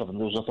could be after them.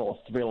 There was a sort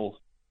of thrill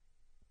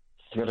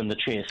in the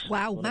chase.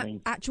 Wow, you know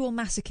actual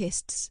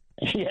masochists.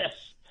 Yes.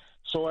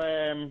 So,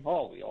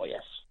 oh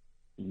yes,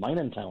 mine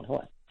in town.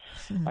 What?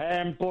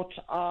 But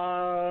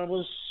I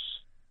was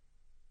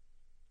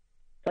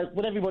like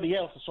with everybody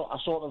else. I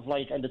sort of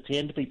like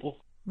entertained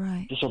people,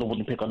 right? Just so they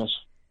wouldn't pick on us.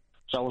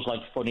 So I was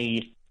like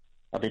funny.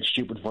 I did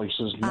stupid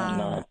voices.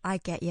 I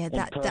get you.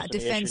 That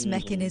defence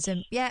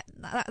mechanism. That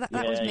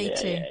was me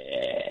too.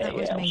 That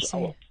was me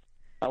too.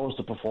 I was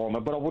the performer,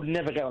 but I would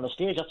never get on the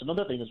stage. That's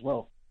another thing as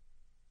well.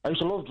 I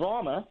used to love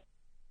drama,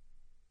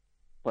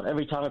 but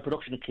every time a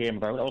production came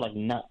about, I was like,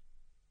 nah.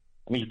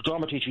 I mean,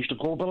 drama teacher used to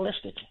go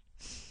ballistic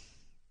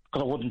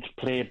because I wouldn't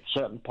play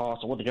certain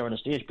parts. I wouldn't get on the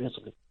stage,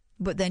 basically.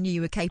 But then you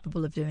were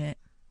capable of doing it.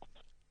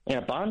 In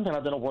a band, and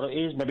I don't know what it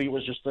is. Maybe it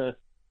was just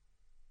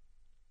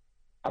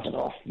I don't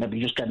know. Maybe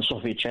just getting stuff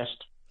off your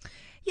chest.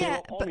 Yeah,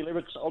 so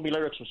all my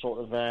lyrics were sort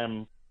of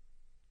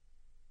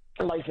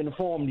life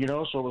informed, you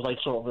know. So it was like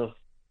sort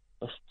of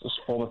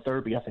form of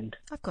therapy, I think.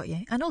 I've got you.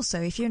 And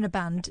also, if you're in a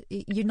band,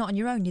 you're not on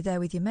your own. You're there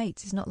with your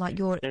mates. It's not like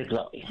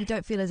Exactly. You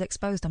don't feel as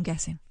exposed, I'm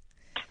guessing.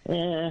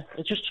 Yeah,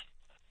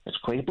 it's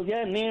crazy. But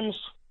yeah, names,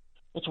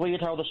 it's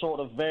weird how the sort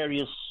of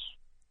various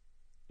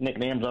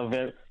nicknames are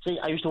very... See,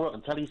 I used to work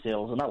in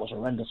telesales, and that was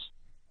horrendous.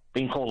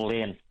 Being called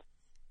Lane.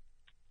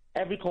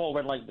 Every call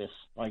went like this,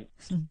 right?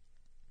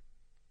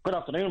 Good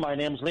afternoon, my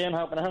name's Lane,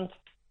 how can I help?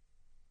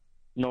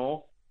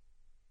 No,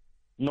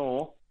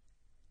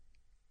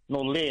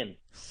 Lane.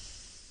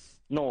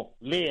 No,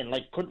 lane,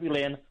 like country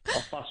lane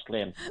or fast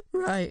lane.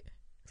 Right.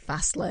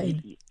 Fast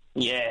lane.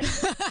 Yeah.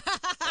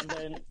 And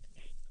then,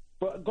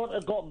 but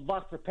it got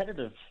that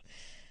repetitive.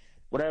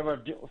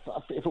 Whatever,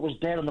 if it was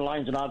dead on the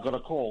lines and I got a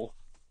call,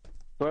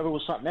 whoever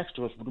was sat next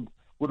to us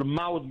would have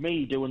mouthed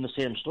me doing the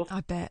same stuff.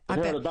 I bet. I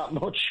heard it that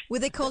much. Were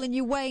they calling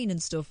you Wayne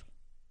and stuff?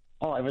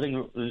 Oh,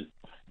 everything.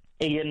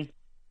 Ian.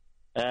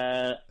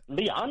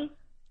 Leanne?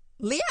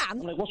 Leanne?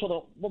 I'm like, what sort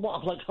of... What? I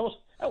was like, oh,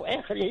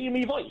 can you hear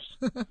me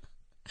voice?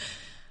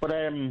 But,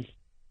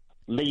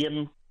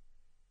 Liam...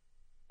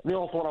 They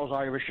all thought I was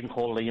Irish and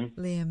called Liam.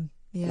 Liam,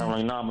 yeah. And I'm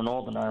like, no, I'm a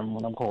Northerner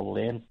when I'm called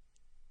Lane.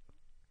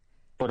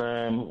 But,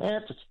 yeah,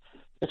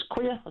 it's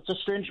queer. It's a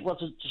strange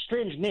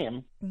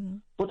name. Mm-hmm.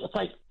 But it's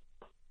like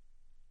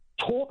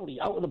totally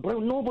out of the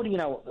blue. Nobody,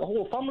 the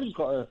whole family's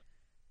got a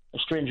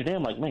strange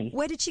name like me.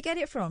 Where did she get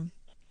it from?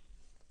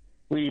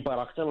 Really bad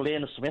actor,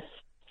 Lane Smith.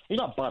 He's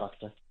not a bad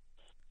actor,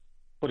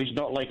 but he's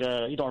not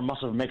he's not a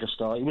massive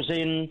megastar. He was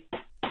in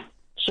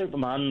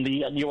Superman,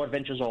 The New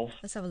Adventures of.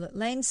 Let's have a look.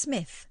 Lane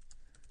Smith.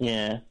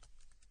 Yeah,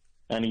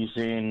 and he's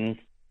in.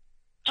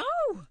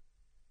 Oh,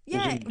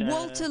 yeah,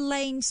 Walter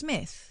Lane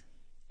Smith.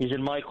 He's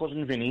in My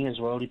Cousin Vinny as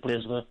well. He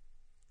plays the.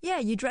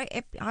 Yeah,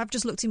 I've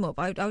just looked him up.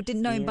 I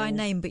didn't know him by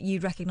name, but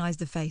you'd recognise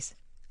the face.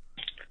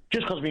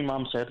 Just because my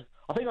mum said.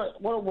 I think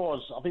what it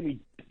was. I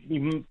think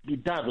my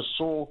dad was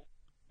so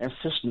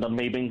insistent on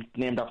me being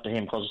named after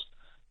him because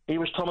he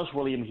was Thomas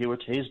William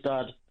Hewitt. His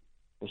dad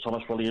was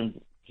Thomas William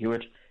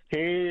Hewitt.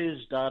 His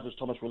dad was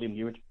Thomas William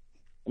Hewitt.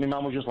 And my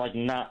mum was just like,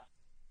 nah,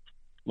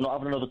 we're not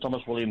having another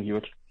Thomas William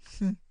Hewitt.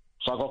 So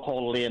I got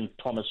called Lane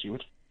Thomas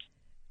Hewitt.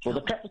 So they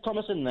kept the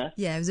Thomas in there.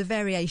 Yeah, it was a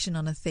variation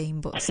on a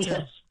theme, but still.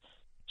 Yes.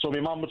 So my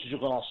mum was just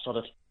going, oh, sod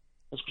it.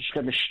 Let's just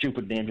give me a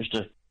stupid name just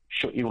to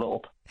shut you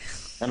up.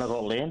 And I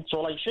got Lane.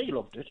 So, she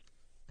loved it.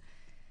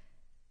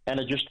 And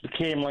it just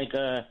became like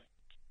a...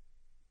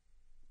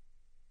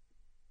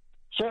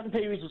 Certain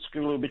periods of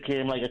school it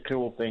became like a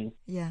cool thing.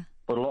 Yeah.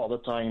 But a lot of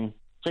the time...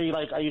 See,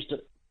 I used to...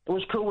 It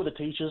was cool with the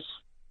teachers.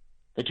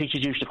 The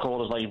teachers used to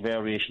call us,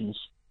 variations.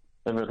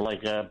 They were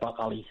Back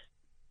Alley.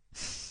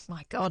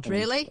 My God,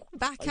 really?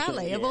 Back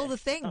Alley, of all the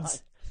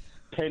things?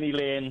 Penny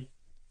Lane,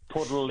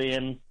 Puddle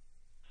Lane,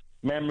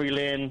 Memory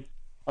Lane.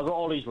 I got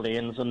all these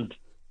lanes, and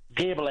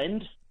Gable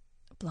End.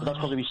 That's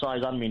because of my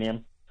size and my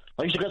name.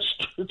 I used to get...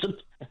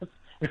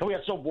 we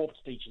had some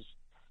warped teachers.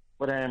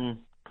 But, so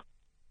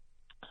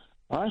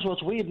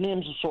it's weird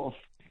names are sort of...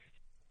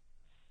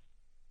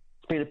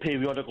 It's been a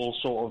periodical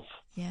sort of...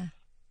 Yeah.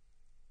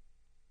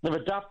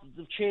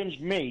 They've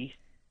changed me.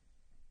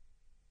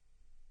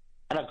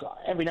 And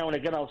every now and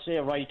again I'll say,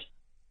 right,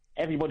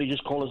 everybody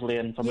just call us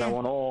Lane from now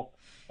on, or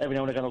every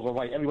now and again I'll go,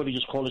 right, everybody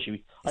just call us you.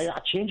 I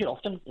change it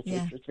often. It's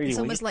really it's weird.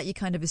 almost like you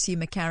kind of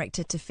assume a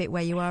character to fit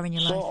where you are in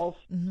your life.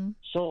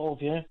 Sort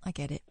of, yeah. I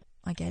get it.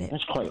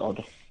 It's quite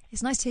odd.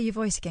 It's nice to hear your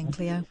voice again,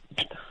 Cleo.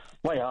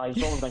 Well,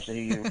 it's always nice to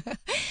hear you.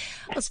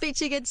 I'll speak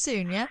to you again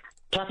soon, yeah?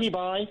 Tatty,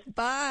 bye.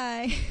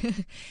 Bye.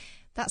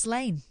 That's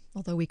Lane,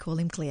 although we call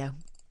him Cleo.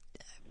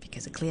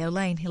 Because of Cleo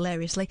Lane,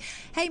 hilariously.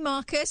 Hey,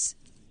 Marcus.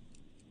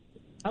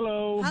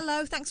 Hello.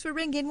 Hello, thanks for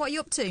ringing. What are you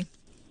up to?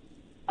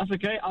 That's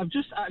okay. I've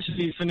just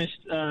actually finished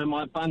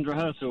my band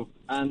rehearsal,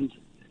 and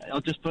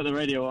I'll just put the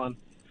radio on.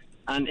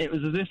 And it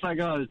was as if that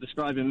guy was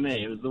describing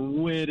me. It was the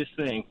weirdest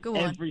thing. Go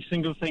on. Every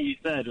single thing he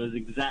said was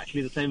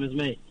exactly the same as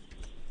me.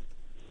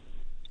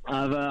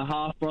 I have a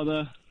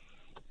half-brother.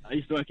 I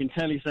used to work in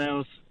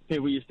telesales.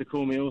 People used to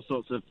call me all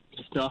sorts of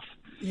stuff.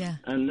 Yeah.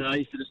 And I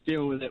used to just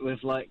deal with it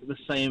with, the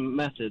same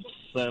methods.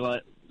 So,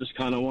 just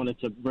kind of wanted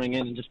to bring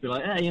in and just be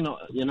like, hey, you're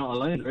not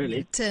alone, really.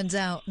 It turns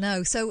out,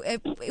 no. So,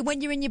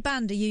 when you're in your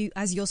band, are you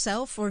as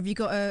yourself, or have you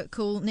got a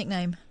cool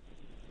nickname?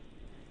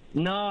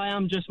 No, I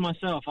am just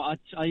myself.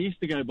 I used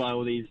to go by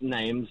all these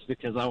names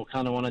because I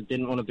kind of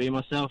didn't want to be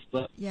myself,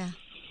 but yeah,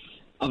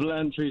 I've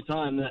learned through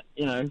time that,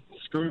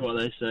 screw what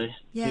they say.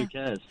 Yeah. Who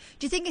cares?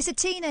 Do you think it's a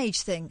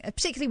teenage thing,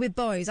 particularly with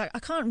boys? I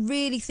can't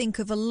really think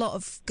of a lot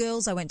of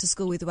girls I went to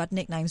school with who had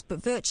nicknames,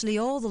 but virtually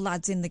all the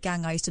lads in the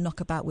gang I used to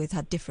knock about with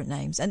had different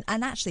names. And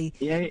actually,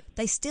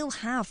 they still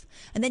have.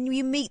 And then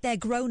you meet their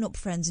grown-up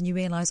friends and you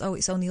realise, oh,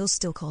 it's only us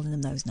still calling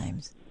them those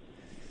names.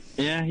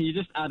 Yeah, you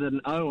just add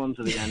an O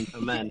onto the end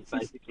for men,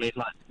 basically,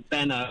 like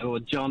Benno or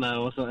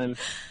Jono or something.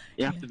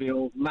 You have to be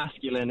all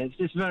masculine. It's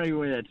just very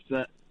weird,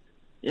 but...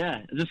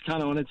 Yeah, I just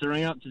kind of wanted to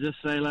ring up to just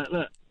say,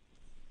 look,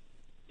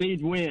 be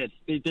weird,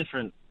 be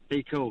different,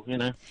 be cool, do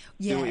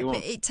what you want.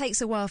 But it takes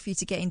a while for you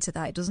to get into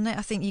that, doesn't it?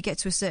 I think you get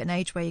to a certain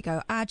age where you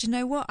go, do you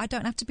know what? I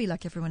don't have to be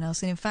like everyone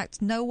else. And in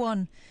fact, no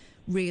one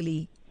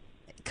really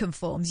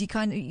conforms. You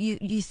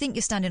you think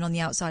you're standing on the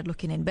outside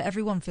looking in, but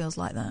everyone feels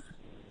like that.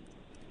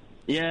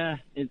 Yeah,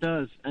 it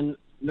does. And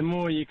the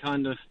more you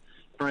kind of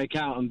break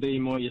out and be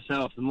more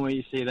yourself, the more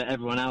you see that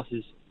everyone else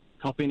is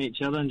copying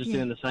each other and just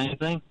doing the same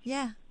thing.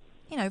 Yeah.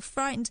 You know,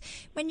 frightened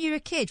when you're a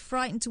kid,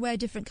 frightened to wear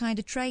different kind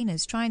of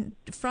trainers,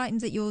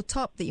 frightened that your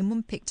top that your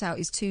mum picked out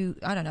is too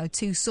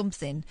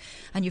something,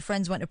 and your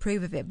friends won't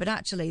approve of it. But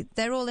actually,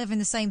 they're all having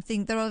the same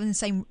thing. They're all having the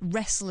same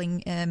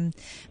wrestling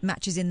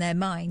matches in their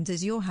mind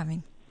as you're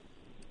having.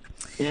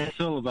 Yeah, it's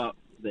all about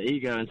the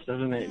ego and stuff,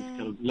 isn't it? Yeah.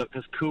 Kind of look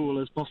as cool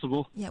as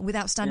possible. Yeah,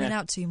 without standing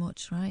out too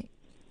much, right?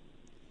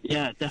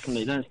 Yeah,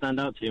 definitely. Don't stand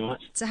out too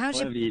much. So how's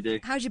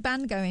your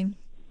band going?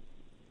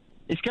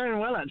 It's going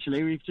well,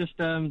 actually. We've just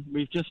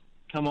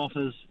come off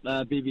as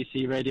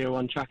BBC Radio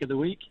 1 Track of the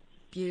Week.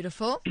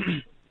 Beautiful.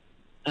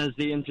 As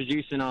the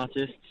introducing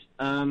artist.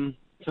 So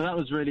that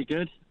was really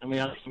good, and we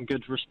had some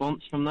good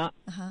response from that.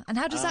 Uh-huh. And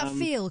how does that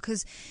feel?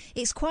 Because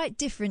it's quite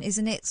different,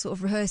 isn't it, sort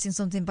of rehearsing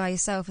something by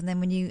yourself, and then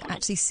when you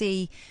actually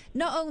see,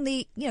 not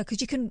only,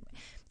 because you can,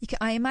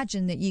 I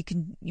imagine that you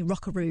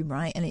rock a room,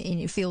 right, and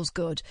it feels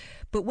good,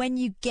 but when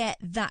you get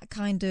that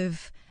kind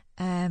of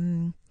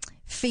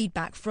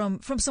feedback from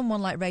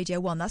someone like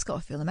Radio 1, that's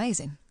got to feel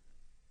amazing.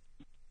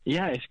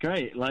 Yeah, it's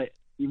great. Like,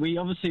 we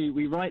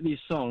write these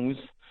songs,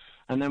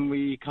 and then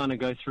we kind of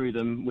go through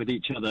them with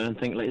each other and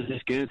think, like, is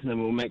this good? And then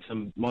we'll make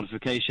some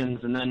modifications,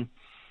 and then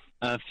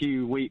a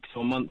few weeks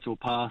or months will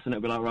pass, and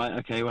it'll be like, right,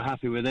 okay, we're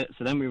happy with it.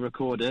 So then we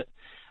record it,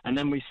 and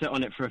then we sit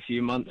on it for a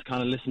few months,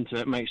 kind of listen to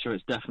it, make sure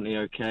it's definitely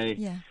okay.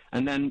 Yeah.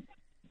 And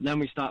then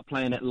we start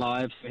playing it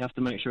live, so we have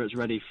to make sure it's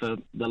ready for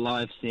the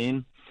live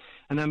scene.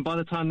 And then by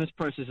the time this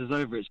process is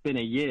over, it's been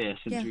a year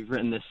since we've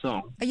written this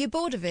song. Are you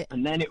bored of it?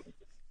 And then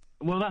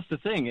well, that's the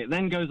thing. It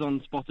then goes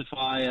on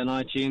Spotify and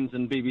iTunes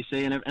and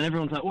BBC, and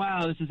everyone's like,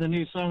 wow, this is a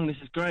new song, this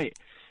is great.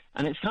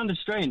 And it's kind of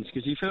strange,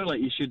 because you feel like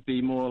you should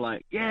be more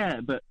like,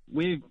 yeah, but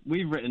we've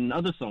written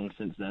other songs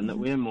since then that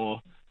we're more,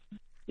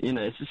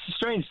 it's a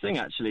strange thing,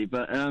 actually.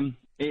 But,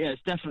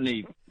 it's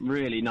definitely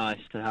really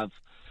nice to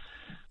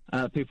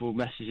have people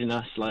messaging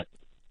us, like,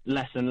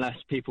 less and less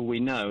people we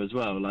know as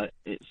well. Like,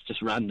 it's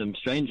just random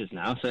strangers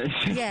now, so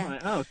it's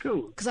like, oh,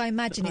 cool. Because I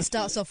imagine it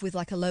starts off with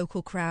like a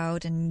local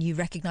crowd and you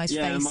recognise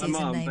faces my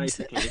mum, and names.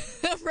 Basically.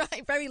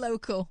 Right, very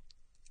local.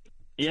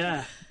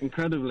 Yeah,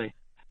 incredibly.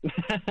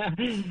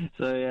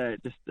 So yeah,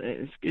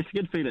 it's a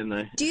good feeling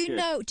though. Do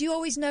you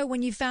always know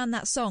when you found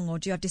that song, or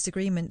do you have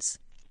disagreements?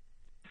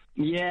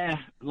 Yeah,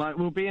 like,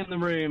 we'll be in the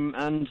room,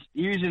 and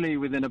usually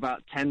within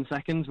about 10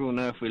 seconds we'll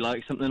know if we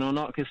like something or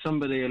not, because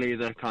somebody will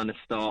either kind of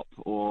stop,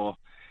 or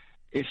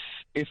if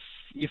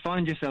you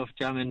find yourself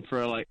jamming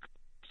for like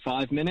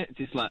 5 minutes,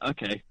 it's like,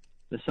 okay,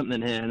 there's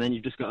something here, and then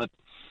you've just got to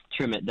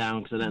trim it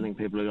down, because I don't think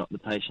people have got the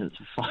patience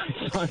for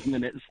five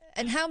minutes.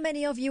 And how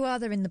many of you are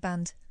there in the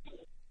band?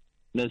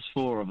 There's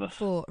 4 of us.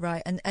 4,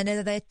 right. And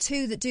are there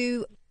 2 that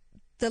do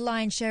the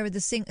lion's share of the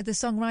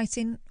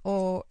songwriting,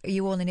 or are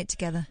you all in it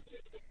together?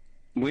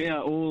 We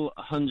are all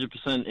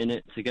 100% in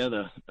it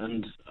together,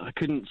 and I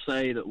couldn't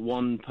say that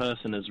one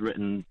person has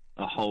written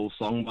a whole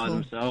song by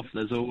themselves.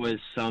 There's always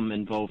some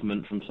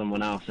involvement from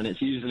someone else, and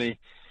it's usually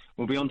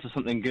we'll be onto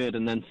something good,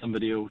 and then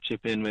somebody will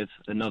chip in with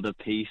another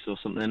piece or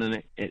something,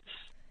 and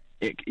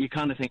you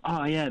kind of think,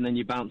 oh yeah, and then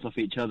you bounce off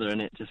each other,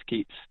 and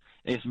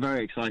it's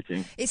very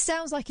exciting. It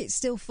sounds like it's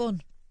still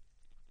fun.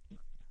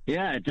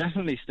 Yeah,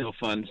 definitely still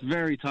fun. It's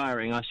very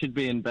tiring. I should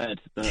be in bed,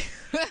 but...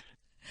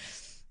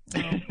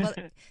 Oh, well,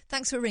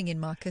 thanks for ringing,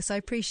 Marcus. I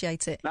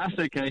appreciate it. That's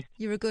okay.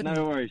 You're a good one.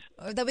 No worries.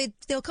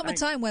 There'll come a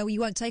time where you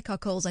won't take our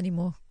calls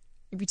anymore.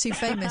 You'll be too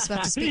famous to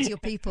have to speak to your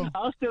people.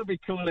 I'll still be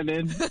calling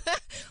in.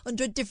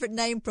 Under a different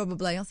name,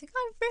 probably. I think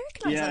I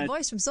recognise that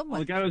voice from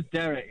somewhere. I'll go as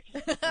Derek.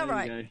 All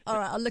right.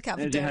 I'll look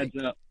out for Derek.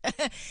 Heads up.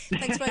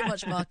 Thanks very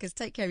much, Marcus.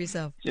 Take care of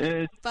yourself.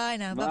 Cheers. Bye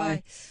now.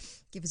 Bye-bye.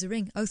 Give us a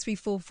ring,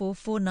 0344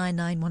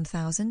 499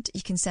 1000.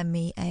 You can send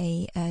me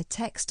a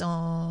text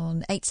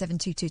on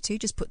 87222.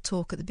 Just put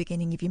talk at the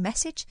beginning of your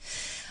message.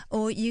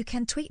 Or you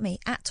can tweet me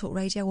at Talk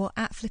Radio or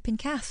at Flippin'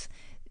 Kath.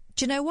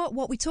 Do you know what?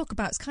 What we talk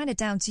about is kind of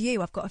down to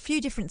you. I've got a few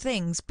different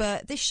things,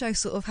 but this show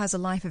sort of has a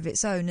life of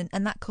its own,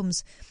 and that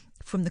comes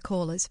from the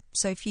callers.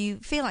 So if you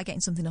feel like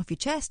getting something off your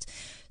chest,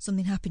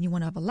 something happened you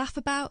want to have a laugh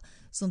about,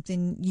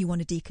 something you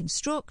want to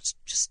deconstruct,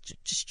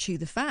 just chew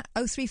the fat.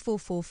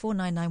 0344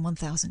 499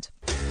 1000.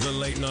 The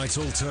Late Night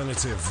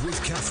Alternative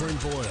with Katherine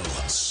Boyle.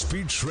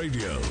 Speech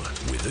radio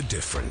with a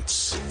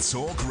difference.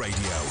 Talk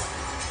Radio.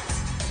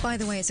 By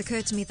the way, it's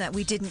occurred to me that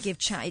we didn't give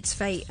Chat Its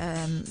Fate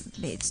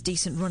its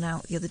decent run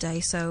out the other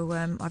day, so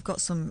I've got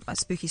some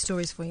spooky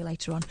stories for you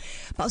later on.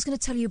 But I was going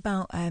to tell you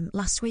about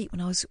last week when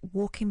I was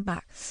walking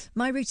back.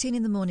 My routine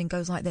in the morning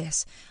goes like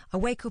this. I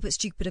wake up at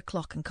stupid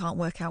o'clock and can't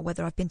work out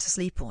whether I've been to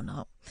sleep or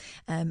not.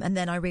 And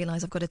then I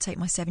realise I've got to take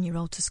my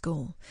 7-year-old to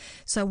school.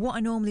 So what I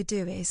normally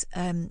do is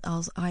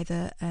I'll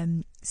either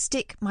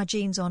stick my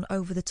jeans on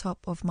over the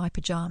top of my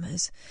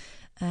pyjamas.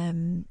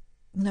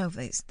 No,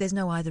 there's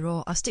no either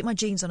or. I'll stick my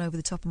jeans on over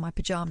the top of my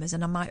pyjamas,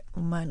 and I might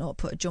not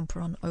put a jumper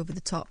on over the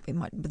top.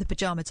 The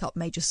pyjama top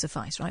may just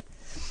suffice, right?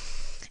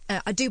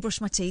 I do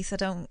brush my teeth. I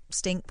don't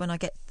stink when I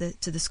get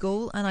to the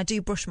school, and I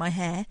do brush my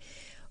hair.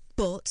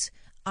 But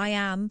I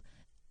am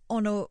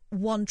on a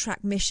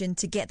one-track mission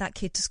to get that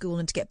kid to school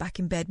and to get back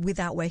in bed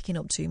without waking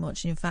up too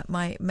much. And in fact,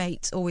 my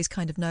mates always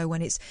kind of know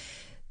when it's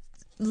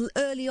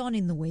early on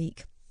in the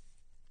week.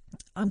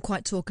 I'm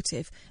quite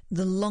talkative.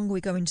 The longer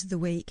we go into the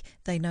week,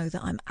 they know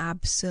that I'm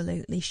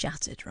absolutely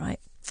shattered, right?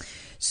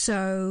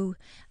 So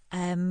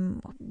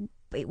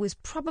it was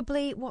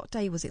probably, what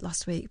day was it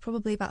last week?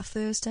 Probably about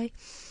Thursday.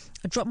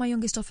 I dropped my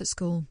youngest off at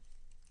school,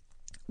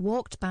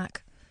 walked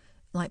back,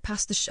 like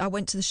past I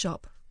went to the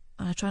shop,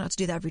 and I try not to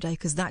do that every day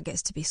because that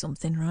gets to be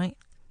something, right?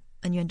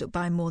 And you end up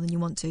buying more than you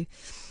want to.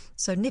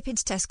 So nip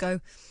into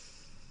Tesco,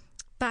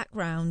 back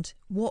round,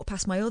 walk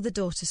past my other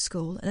daughter's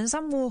school, and as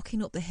I'm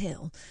walking up the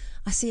hill,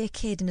 I see a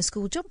kid in a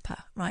school jumper,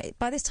 right?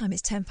 By this time,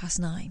 it's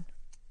 9:10.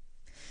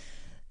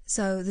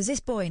 So there's this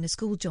boy in a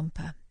school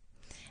jumper,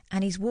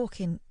 and he's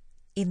walking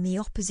in the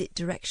opposite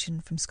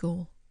direction from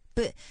school.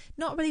 But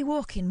not really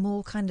walking,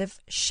 more kind of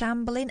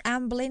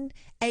ambling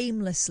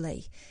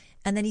aimlessly.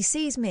 And then he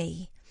sees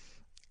me,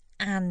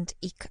 and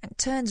he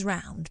turns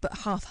round, but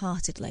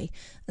half-heartedly,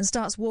 and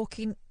starts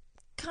walking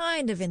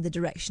kind of in the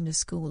direction of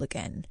school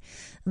again.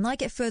 And I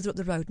get further up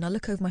the road, and I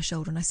look over my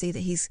shoulder, and I see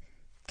that he's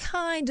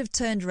kind of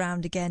turned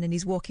around again, and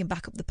he's walking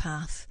back up the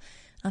path.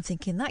 I'm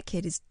thinking, that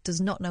kid does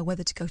not know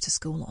whether to go to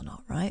school or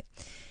not, right?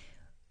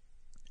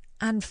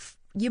 And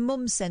your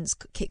mum's sense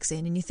kicks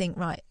in, and you think,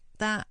 right,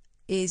 that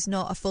is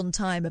not a fun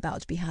time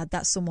about to be had.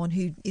 That's someone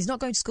who is not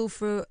going to school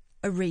for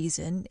a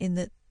reason, in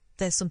that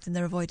there's something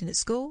they're avoiding at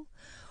school,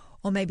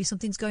 or maybe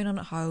something's going on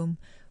at home.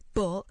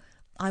 But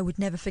I would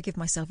never forgive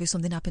myself if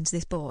something happened to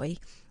this boy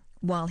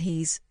while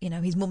his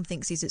mum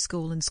thinks he's at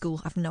school, and school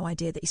have no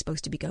idea that he's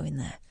supposed to be going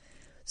there.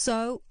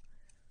 So,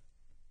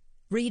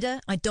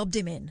 reader, I dobbed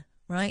him in,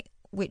 right?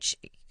 Which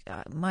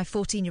my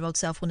 14-year-old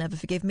self will never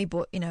forgive me,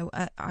 but,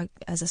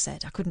 as I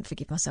said, I couldn't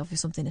forgive myself if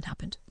something had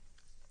happened.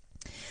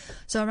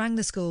 So I rang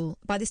the school.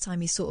 By this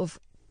time, he's sort of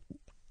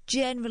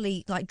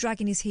generally like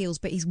dragging his heels,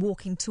 but he's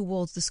walking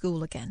towards the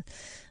school again.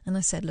 And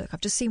I said, look,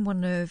 I've just seen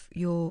one of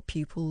your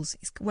pupils.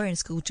 He's wearing a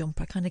school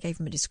jumper. I kind of gave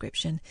him a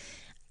description.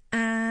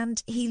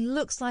 And he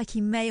looks like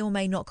he may or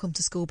may not come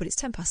to school, but it's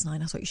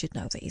 9:10. I thought you should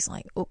know that he's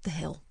like up the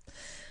hill.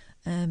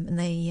 And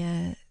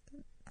they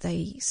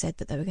said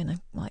that they were going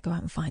to like go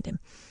out and find him.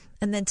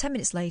 And then 10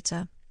 minutes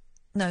later,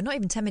 no, not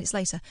even 10 minutes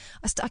later,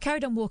 I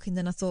carried on walking.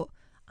 Then I thought,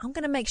 I'm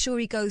going to make sure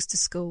he goes to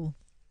school.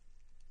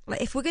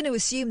 Like, if we're going to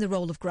assume the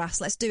role of grass,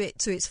 let's do it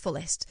to its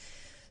fullest.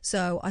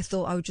 So I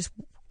thought I would just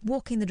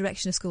walk in the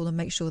direction of school and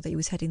make sure that he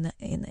was heading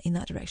in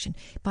that direction.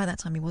 By that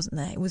time, he wasn't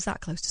there. It was that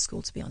close to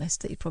school, to be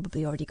honest, that he'd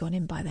probably already gone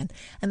in by then.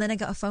 And then I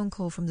got a phone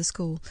call from the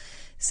school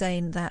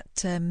saying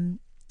that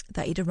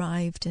he'd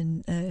arrived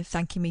and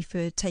thanking me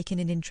for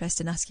taking an interest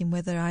and asking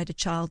whether I had a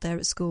child there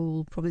at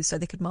school, probably so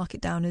they could mark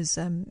it down as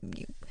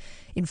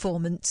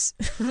informants.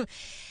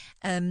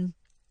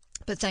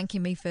 But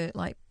thanking me for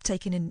like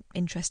taking an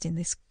interest in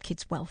this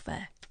kid's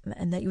welfare,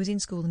 and that he was in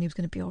school and he was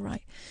going to be all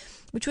right,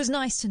 which was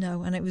nice to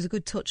know. And it was a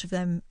good touch of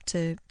them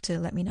to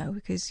let me know,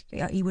 because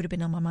he would have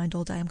been on my mind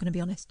all day, I'm going to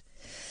be honest.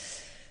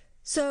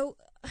 So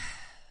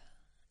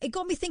it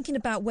got me thinking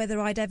about whether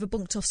I'd ever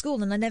bunked off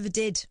school, and I never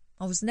did.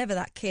 I was never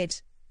that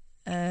kid.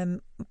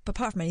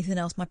 Apart from anything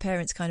else, my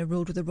parents kind of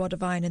ruled with a rod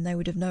of iron, and they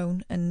would have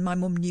known. And my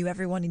mum knew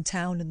everyone in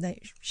town, and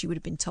she would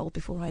have been told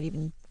before I'd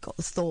even got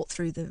the thought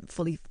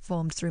fully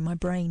formed through my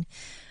brain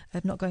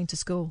of not going to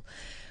school.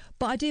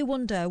 But I do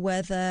wonder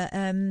whether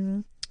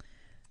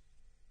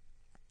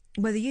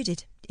you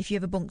did, if you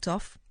ever bunked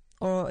off,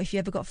 or if you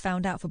ever got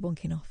found out for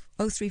bunking off.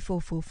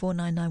 0344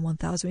 499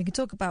 1000. We can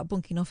talk about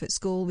bunking off at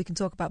school. We can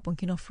talk about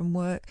bunking off from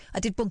work. I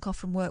did bunk off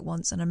from work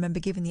once, and I remember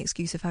giving the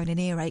excuse of having an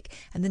earache.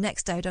 And the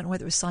next day, I don't know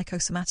whether it was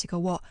psychosomatic or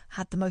what,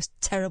 had the most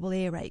terrible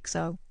earache.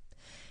 So,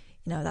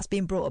 that's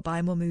being brought up by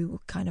a mum who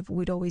kind of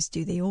would always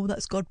do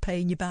that's God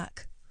paying you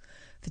back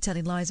for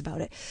telling lies about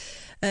it.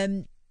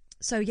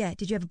 So, yeah,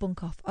 did you ever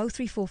bunk off?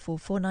 0344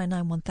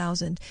 499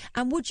 1000.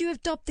 And would you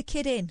have dobbed the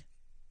kid in?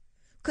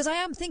 Because I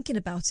am thinking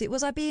about it.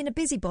 Was I being a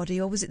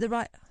busybody, or was it the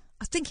right...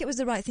 I think it was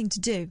the right thing to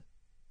do,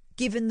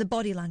 given the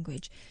body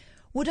language.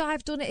 Would I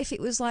have done it if it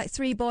was like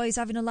three boys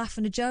having a laugh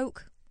and a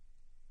joke?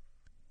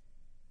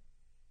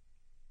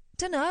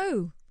 Don't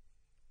know.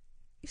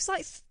 It's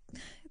like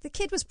the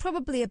kid was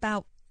probably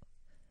about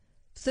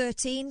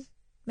 13,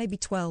 maybe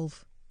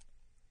 12.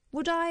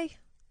 Would I?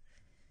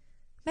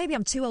 Maybe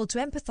I'm too old to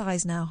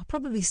empathise now. I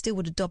probably still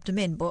would have dobbed him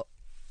in, but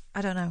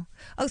I don't know.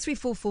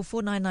 0344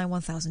 499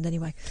 1000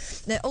 anyway.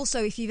 Now,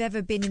 also, if you've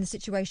ever been in a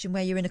situation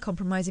where you're in a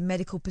compromising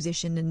medical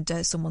position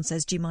and someone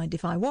says, do you mind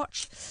if I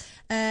watch?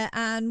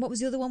 And what was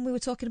the other one we were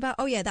talking about?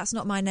 Oh, yeah, that's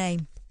not my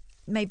name.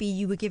 Maybe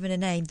you were given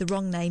the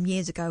wrong name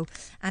years ago,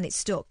 and it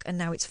stuck, and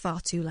now it's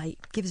far too late.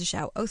 Give us a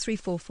shout.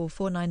 0344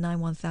 499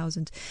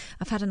 1000.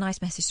 I've had a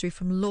nice message through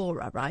from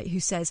Laura, right, who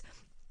says,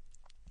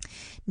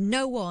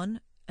 no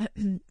one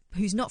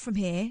who's not from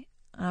here,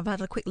 I've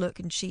had a quick look,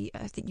 and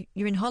I think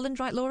you're in Holland,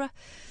 right, Laura?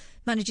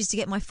 Manages to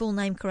get my full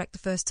name correct the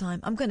first time.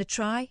 I'm going to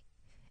try.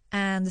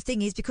 And the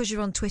thing is, because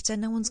you're on Twitter,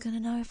 no one's going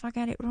to know if I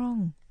get it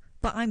wrong.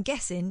 But I'm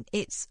guessing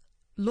it's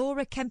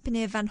Laura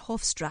Kempeneer van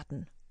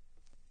Hofstraten.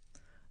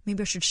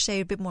 Maybe I should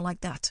say a bit more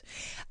like that.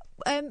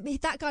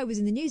 That guy was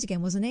in the news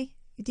again, wasn't he?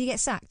 Did he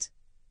get sacked?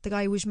 The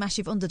guy who was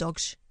massive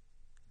underdogs.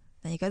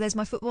 There you go, there's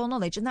my football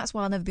knowledge, and that's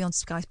why I'll never be on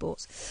Sky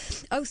Sports.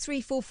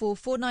 0344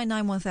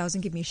 499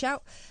 1000, give me a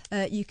shout.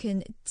 You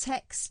can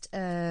text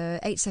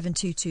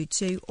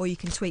 87222, or you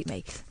can tweet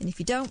me. And if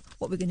you don't,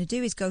 what we're going to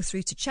do is go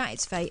through to Chat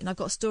It's Fate, and I've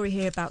got a story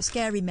here about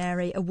Scary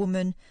Mary, a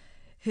woman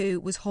who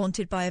was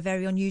haunted by a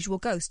very unusual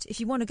ghost. If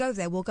you want to go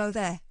there, we'll go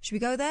there. Should we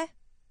go there?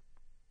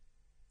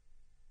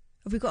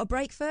 Have we got a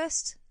break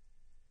first?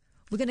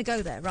 We're going to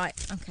go there, right.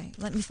 Okay,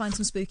 let me find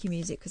some spooky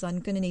music, because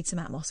I'm going to need some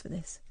Atmos for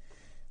this.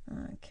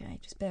 Okay,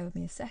 just bear with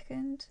me a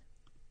second.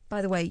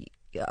 By the way,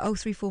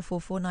 0344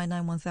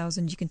 499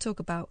 1000. You can talk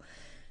about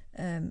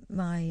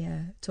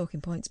my talking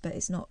points, but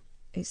it's not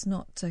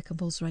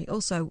compulsory.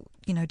 Also,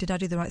 did I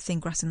do the right thing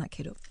grassing that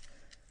kid up?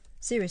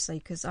 Seriously,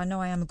 because I know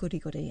I am a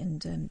goody,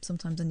 and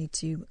sometimes I need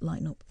to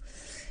lighten up.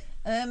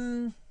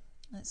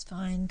 Let's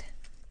find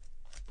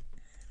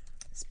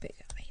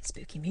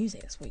spooky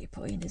music. That's what you're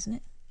putting, isn't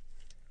it?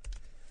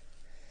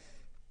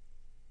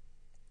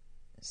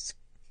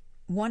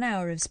 1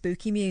 hour of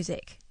spooky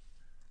music.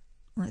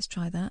 Let's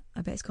try that.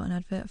 I bet it's got an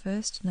advert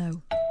first.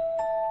 No.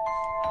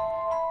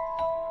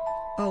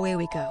 Oh, here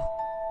we go.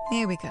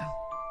 Here we go.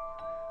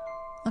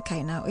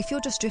 Okay, now, if you're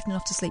just drifting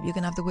off to sleep, you're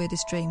going to have the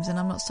weirdest dreams, and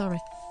I'm not sorry.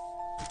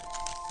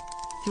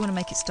 If you want to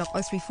make it stop,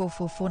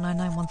 0344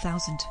 499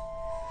 1000.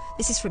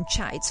 This is from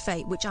Chat It's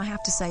Fate, which I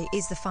have to say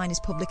is the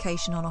finest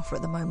publication on offer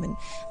at the moment,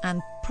 and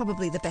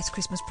probably the best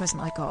Christmas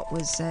present I got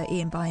was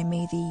Ian buying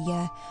me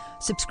the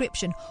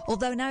subscription,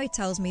 although now he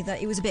tells me that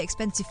it was a bit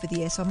expensive for the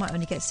year, so I might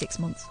only get 6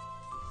 months.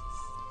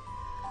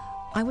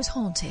 I was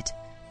haunted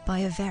by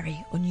a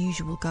very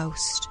unusual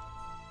ghost.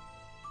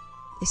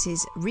 This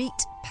is Reet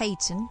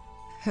Payton,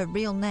 her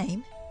real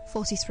name,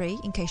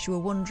 43, in case you were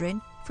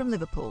wondering, from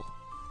Liverpool.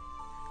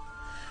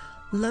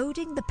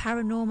 Loading the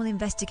paranormal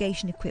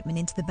investigation equipment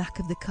into the back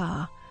of the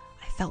car,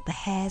 I felt the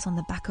hairs on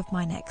the back of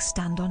my neck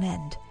stand on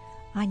end.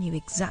 I knew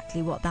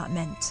exactly what that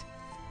meant.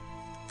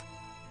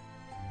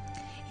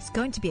 It's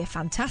going to be a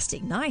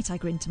fantastic night, I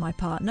grinned to my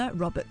partner,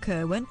 Robert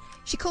Kerwin.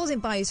 She calls him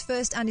by his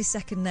first and his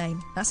second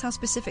name. That's how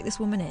specific this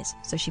woman is,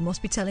 so she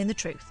must be telling the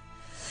truth.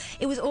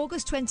 It was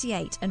August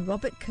 28, and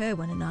Robert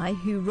Kerwin and I,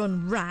 who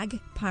run RAG,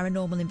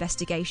 Paranormal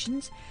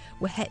Investigations,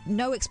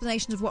 no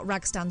explanation of what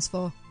RAG stands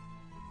for.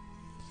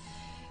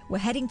 We're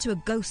heading to a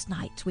ghost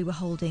night we were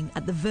holding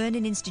at the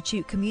Vernon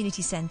Institute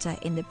Community Centre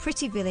in the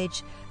pretty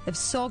village of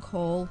Sog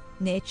Hall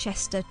near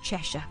Chester,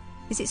 Cheshire.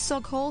 Is it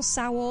Sog Hall?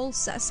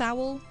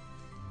 Sowell?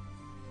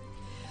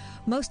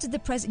 Most of the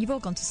present... You've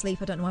all gone to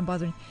sleep, I don't know why I'm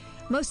bothering.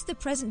 Most of the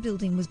present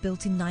building was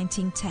built in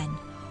 1910,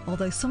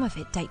 although some of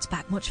it dates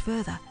back much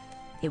further.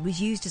 It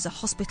was used as a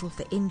hospital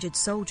for injured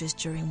soldiers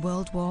during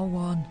World War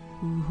I.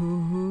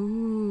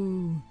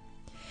 Ooh.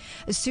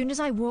 As soon as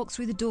I walked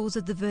through the doors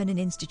of the Vernon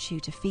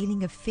Institute, a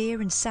feeling of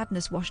fear and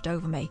sadness washed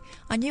over me.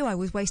 I knew I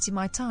was wasting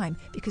my time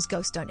because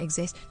ghosts don't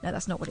exist. No,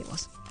 that's not what it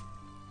was.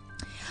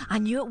 I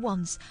knew at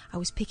once I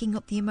was picking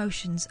up the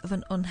emotions of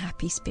an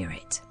unhappy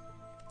spirit.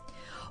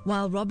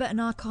 While Robert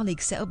and our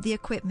colleagues set up the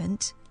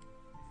equipment,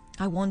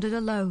 I wandered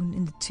alone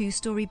in the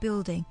 2-storey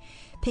building,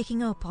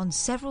 picking up on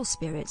several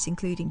spirits,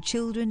 including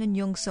children and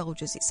young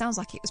soldiers. It sounds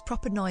like it was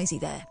proper noisy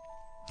there.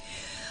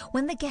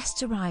 When the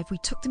guests arrived, we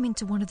took them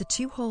into one of the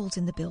 2 halls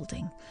in the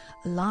building,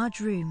 a large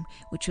room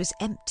which was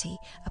empty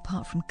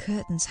apart from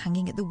curtains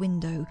hanging at the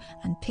window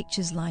and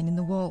pictures lining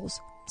the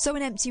walls. So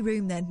an empty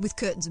room then, with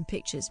curtains and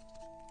pictures.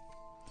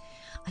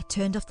 I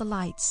turned off the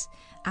lights,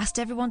 asked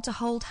everyone to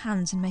hold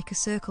hands and make a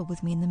circle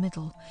with me in the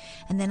middle,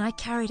 and then I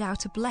carried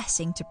out a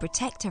blessing to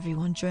protect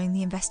everyone during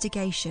the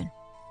investigation.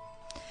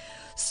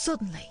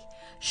 Suddenly,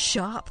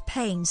 sharp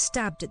pain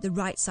stabbed at the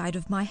right side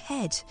of my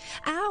head.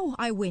 Ow!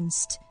 I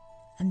winced.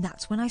 And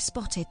that's when I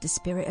spotted the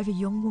spirit of a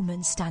young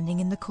woman standing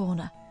in the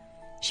corner.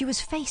 She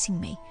was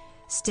facing me,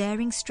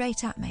 staring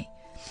straight at me.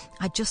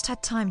 I just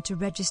had time to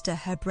register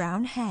her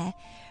brown hair,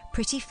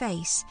 pretty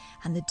face,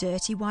 and the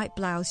dirty white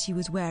blouse she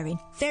was wearing.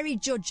 Very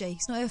judgy.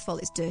 It's not her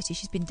fault it's dirty.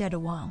 She's been dead a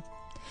while.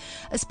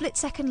 A split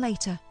second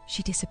later,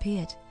 she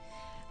disappeared.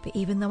 But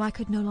even though I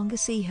could no longer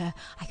see her,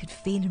 I could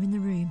feel her in the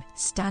room,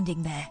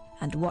 standing there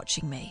and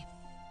watching me.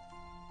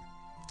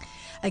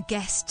 A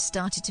guest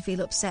started to feel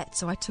upset,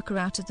 so I took her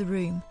out of the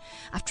room.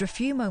 After a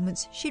few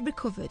moments, she'd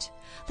recovered.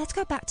 Let's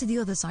go back to the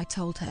others, I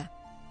told her.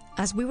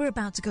 As we were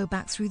about to go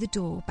back through the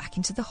door, back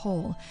into the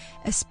hall,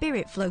 a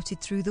spirit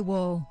floated through the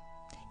wall.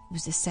 It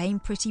was the same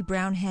pretty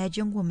brown-haired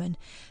young woman,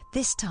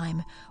 this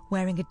time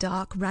wearing a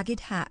dark,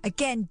 ragged hat.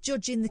 Again,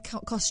 judging the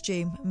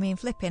costume. I mean,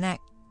 flipping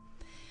heck.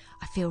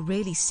 I feel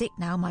really sick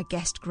now, my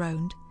guest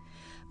groaned.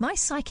 My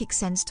psychic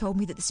sense told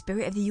me that the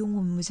spirit of the young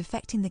woman was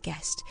affecting the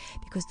guest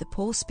because the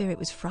poor spirit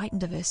was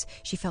frightened of us.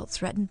 She felt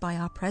threatened by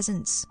our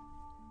presence.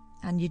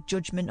 And your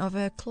judgment of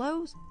her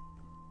clothes?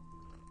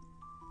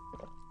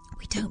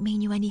 We don't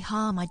mean you any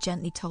harm, I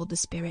gently told the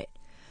spirit.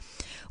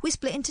 We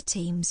split into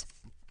teams.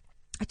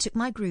 I took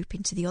my group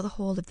into the other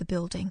hall of the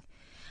building.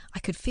 I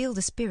could feel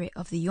the spirit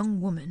of the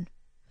young woman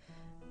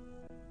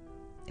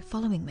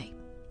following me.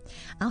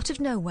 Out of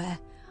nowhere,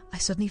 I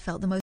suddenly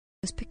felt the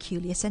most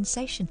peculiar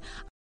sensation.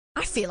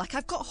 I feel like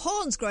I've got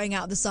horns growing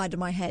out the side of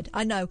my head.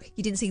 I know,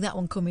 you didn't see that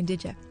one coming,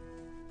 did you?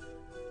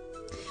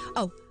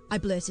 Oh, I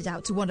blurted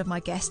out to one of my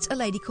guests, a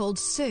lady called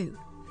Sue.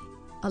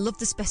 I love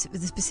the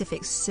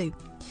specific Sue.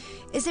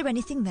 Is there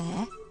anything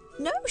there?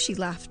 No, she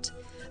laughed.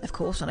 Of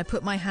course, when I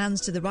put my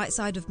hands to the right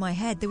side of my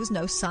head, there was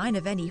no sign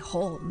of any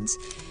horns.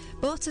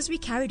 But as we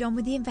carried on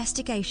with the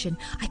investigation,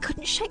 I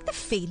couldn't shake the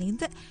feeling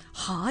that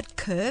hard,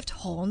 curved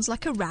horns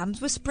like a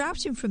ram's were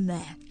sprouting from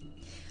there.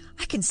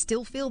 I can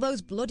still feel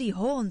those bloody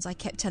horns, I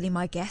kept telling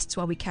my guests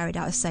while we carried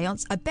out a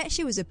séance. I bet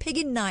she was a pig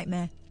in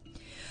nightmare.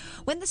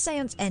 When the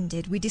séance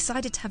ended, we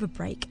decided to have a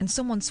break and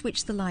someone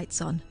switched the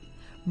lights on.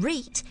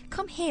 "Reet,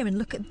 come here and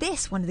look at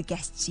this," one of the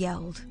guests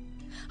yelled.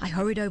 I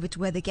hurried over to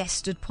where the guest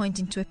stood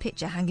pointing to a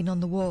picture hanging on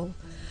the wall.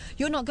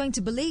 "You're not going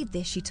to believe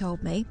this," she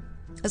told me.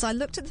 As I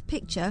looked at the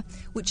picture,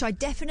 which I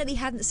definitely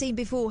hadn't seen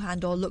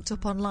beforehand or looked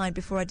up online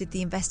before I did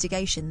the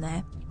investigation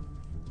there,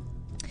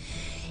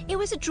 it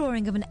was a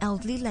drawing of an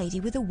elderly lady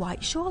with a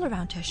white shawl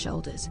around her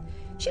shoulders.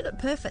 She looked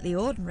perfectly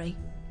ordinary,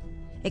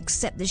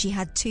 except that she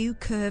had 2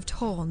 curved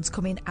horns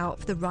coming out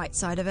of the right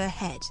side of her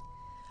head.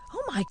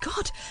 "Oh my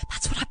God,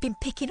 that's what I've been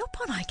picking up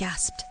on," I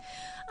gasped.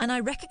 And I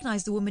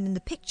recognised the woman in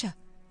the picture.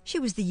 She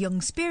was the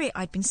young spirit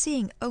I'd been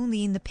seeing,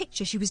 only in the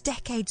picture she was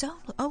decades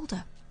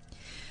older.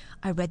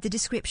 I read the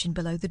description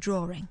below the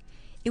drawing.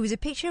 It was a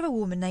picture of a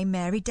woman named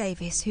Mary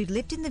Davis who'd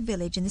lived in the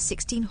village in the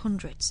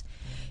 1600s.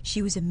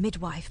 She was a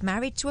midwife,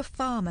 married to a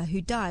farmer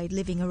who died,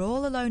 leaving her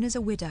all alone as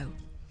a widow.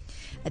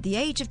 At the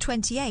age of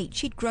 28,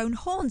 she'd grown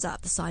horns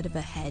out the side of her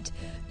head,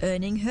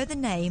 earning her the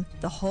name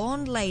the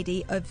Horned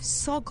Lady of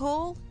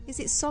Soghall. Is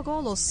it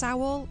Soghall or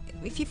Sowall?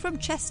 If you're from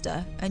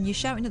Chester and you're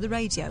shouting at the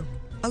radio,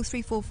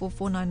 0344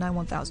 499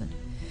 1000.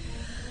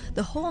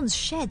 The horns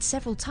shed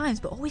several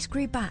times but always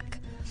grew back.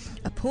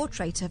 A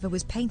portrait of her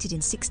was painted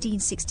in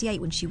 1668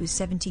 when she was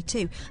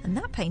 72, and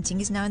that painting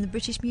is now in the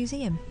British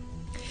Museum.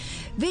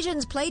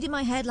 Visions played in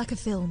my head like a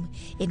film.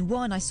 In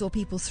one, I saw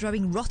people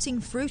throwing rotting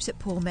fruit at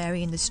poor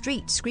Mary in the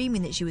street,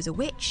 screaming that she was a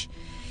witch.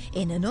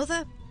 In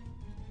another,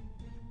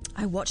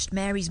 I watched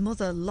Mary's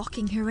mother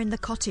locking her in the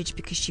cottage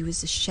because she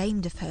was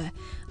ashamed of her.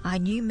 I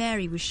knew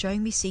Mary was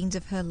showing me scenes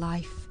of her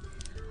life.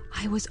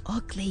 I was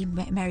ugly,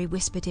 Mary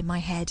whispered in my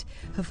head,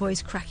 her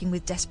voice cracking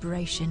with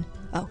desperation.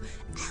 Oh,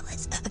 I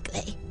was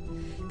ugly.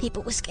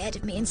 People were scared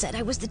of me and said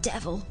I was the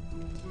devil.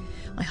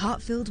 My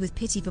heart filled with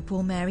pity for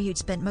poor Mary, who'd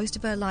spent most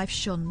of her life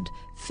shunned,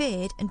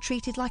 feared and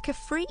treated like a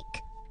freak.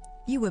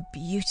 "You were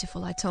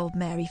beautiful," I told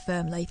Mary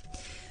firmly.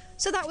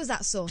 So that was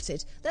that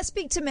sorted. Let's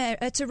speak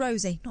to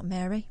Rosie, not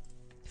Mary.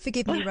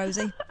 Forgive me,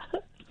 Rosie.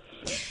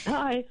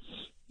 Hi.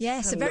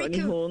 Yes, a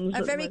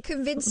very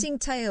convincing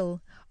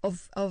tale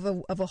of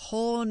a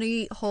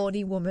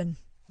horny woman.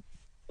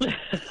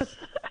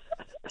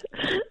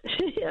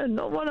 Yeah,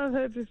 not one I've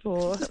heard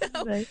before.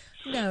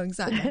 No,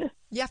 exactly.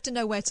 You have to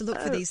know where to look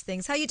for these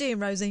things. How you doing,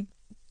 Rosie?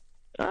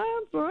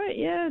 I'm right,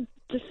 yeah.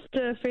 Just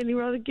feeling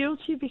rather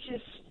guilty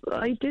because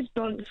I did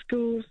bunk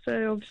school,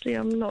 so obviously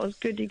I'm not as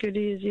goody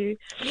as you.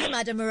 You,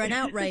 madam, are an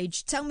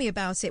outrage. Tell me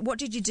about it. What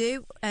did you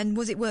do, and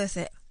was it worth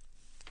it?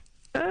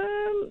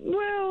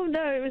 Well,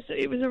 no,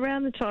 it was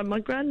around the time my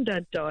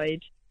granddad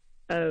died.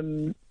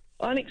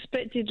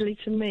 Unexpectedly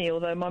to me,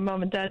 although my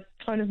mum and dad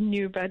kind of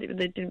knew about it, but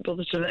they didn't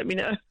bother to let me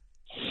know.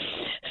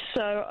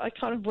 So I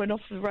kind of went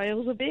off the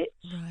rails a bit.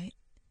 Right.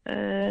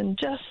 And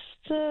just,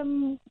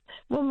 well,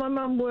 my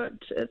mum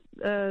worked at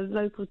a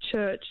local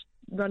church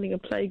running a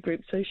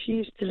playgroup, so she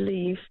used to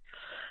leave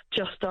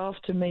just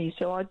after me.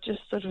 So I'd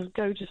just sort of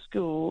go to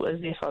school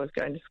as if I was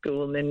going to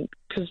school, and then,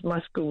 because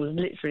my school was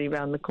literally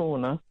around the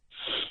corner,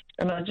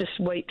 and I'd just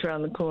wait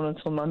around the corner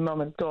until my mum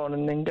had gone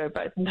and then go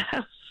back to the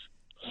house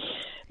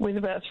with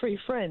about 3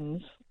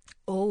 friends.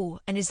 Oh,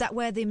 and is that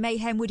where the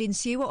mayhem would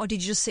ensue, or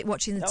did you just sit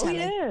watching the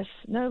telly? Oh, yes.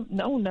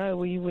 No,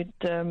 we would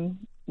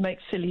make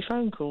silly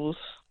phone calls.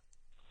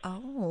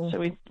 Oh. So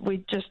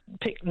we'd just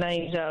pick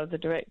names out of the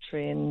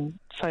directory and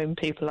phone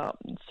people up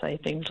and say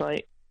things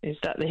like, "Is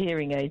that the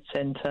hearing aid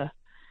centre?"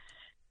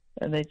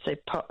 And they'd say,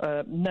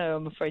 "No,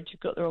 I'm afraid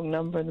you've got the wrong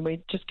number," and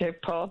we'd just go,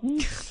 "Pardon?"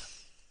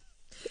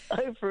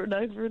 over and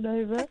over and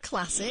over. A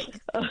classic.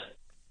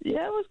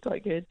 Yeah, it was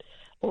quite good.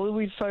 Or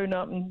we'd phone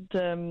up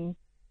and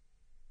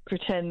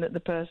pretend that the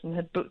person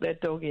had booked their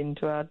dog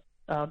into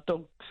our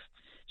dog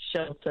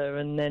shelter,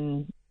 and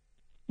then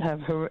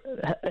have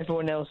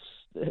everyone else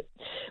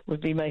would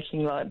be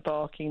making like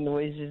barking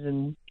noises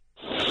and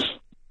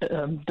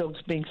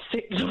dogs being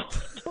sick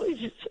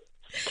noises,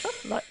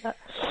 stuff like that.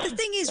 The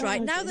thing is,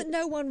 right, now that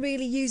no one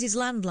really uses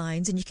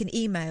landlines and you can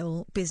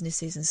email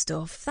businesses and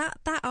stuff, that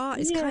art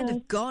is kind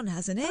of gone,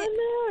 hasn't it? I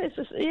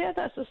know.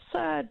 That's a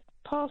sad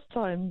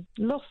pastime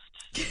lost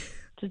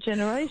to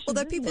generations.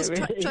 Although people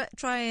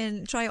try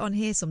it on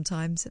here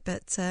sometimes,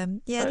 but they're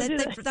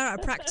out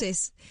of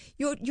practice.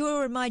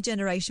 You're in my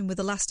generation with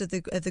the last of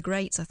the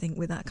greats, I think,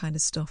 with that kind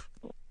of stuff.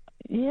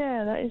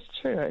 Yeah, that is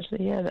true,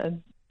 actually. Yeah,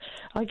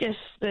 I guess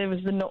there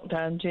was the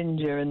knockdown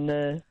ginger and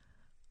the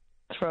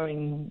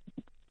throwing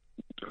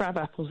crab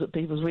apples at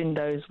people's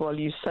windows while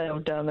you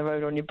sailed down the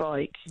road on your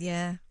bike.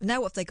 Yeah.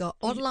 Now what have they got?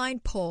 Online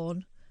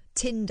porn,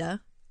 Tinder.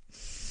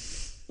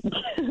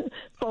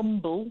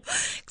 Bumble.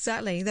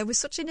 Exactly. There was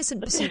such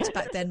innocent pursuits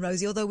back then,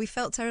 Rosie, although we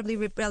felt terribly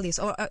rebellious.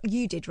 Or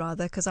you did,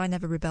 rather, because I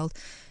never rebelled.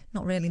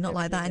 Not really, not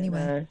like that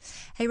anyway. No.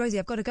 Hey, Rosie,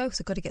 I've got to go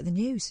because I've got to get the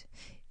news.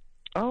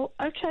 Oh,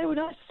 okay. Well,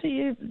 nice to see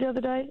you the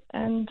other day.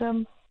 And,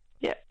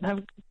 have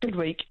a good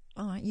week.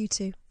 All right, you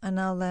too. And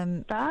I'll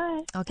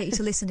bye. I'll get you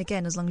to listen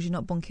again as long as you're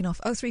not bunking off.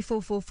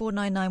 0344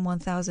 499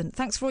 1000.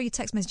 Thanks for all your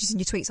text messages and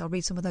your tweets. I'll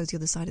read some of those the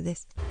other side of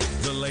this.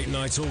 The Late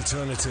Night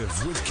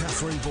Alternative with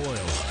Katherine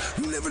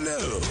Boyle. You never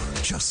know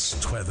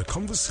just where the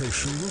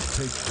conversation will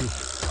take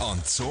you. On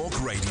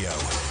Talk Radio.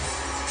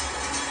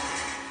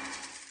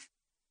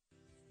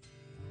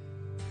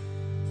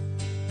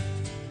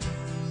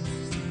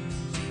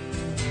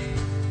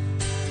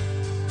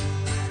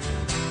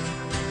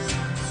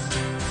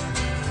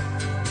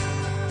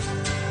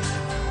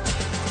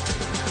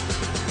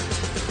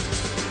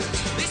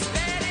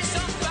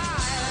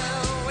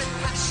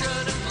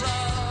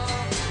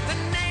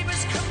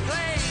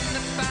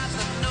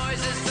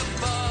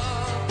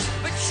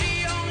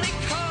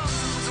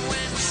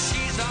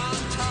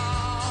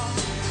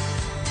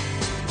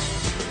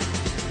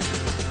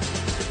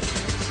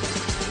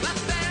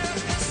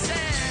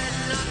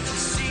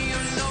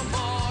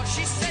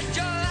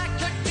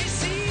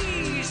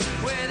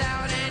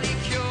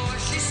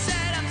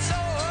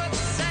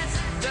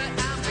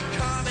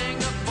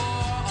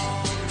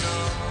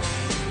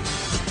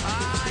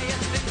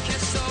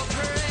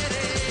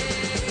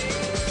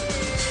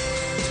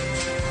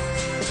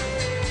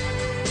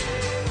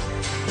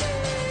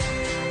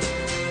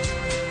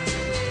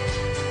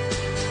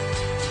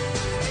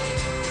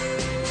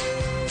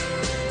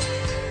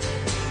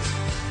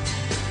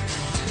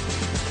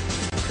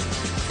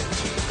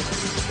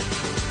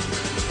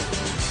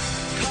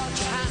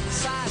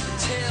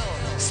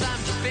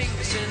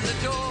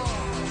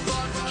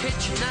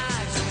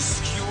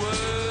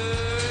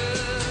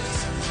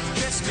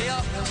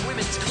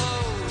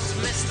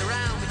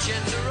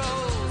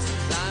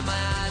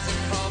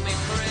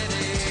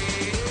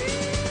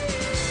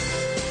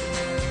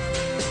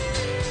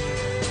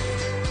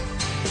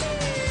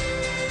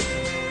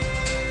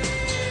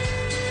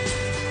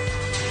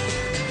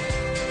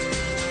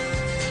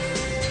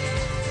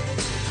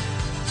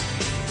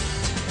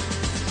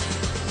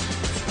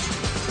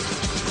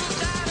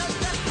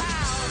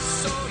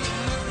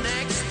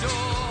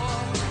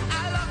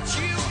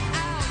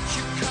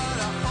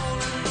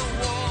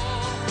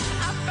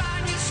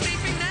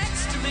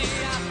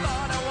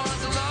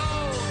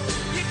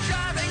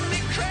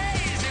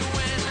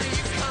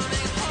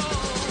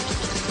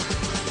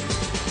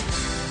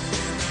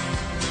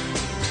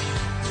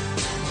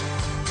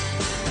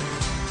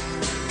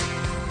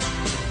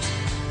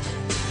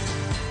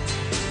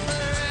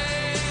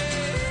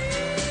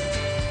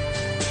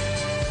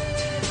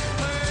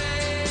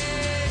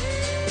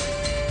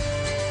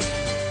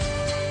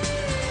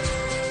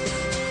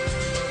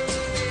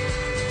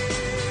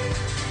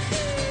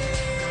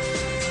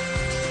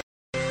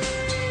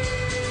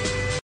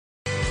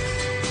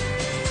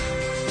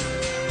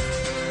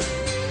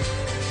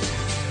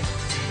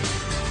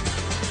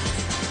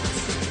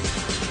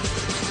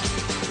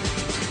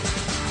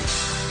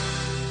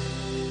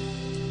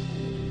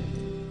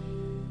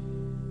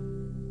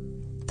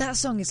 That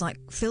song is like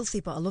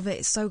filthy, but I love it.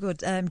 It's so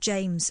good.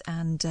 James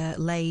and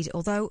Laid.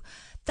 Although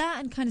that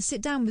and Kind of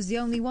Sit Down was the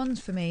only ones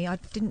for me. I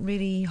didn't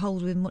really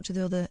hold with much of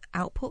the other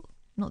output.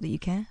 Not that you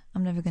care.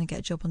 I'm never going to get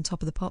a job on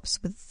Top of the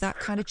Pops with that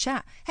kind of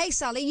chat. Hey,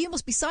 Sally, you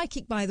must be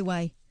psychic, by the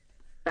way.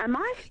 Am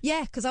I?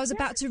 Yeah, because I was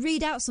about to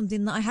read out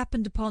something that I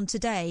happened upon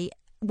today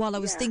while I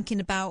was thinking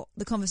about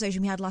the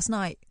conversation we had last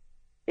night.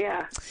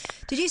 Yeah.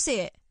 Did you see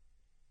it?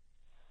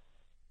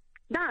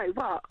 No,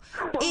 what?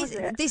 What was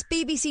it? This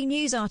BBC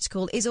News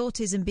article, Is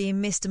Autism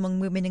Being Missed Among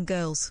Women and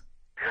Girls?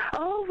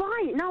 Oh,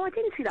 right. No, I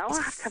didn't see that. I'll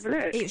have to have a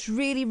look. It's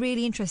really,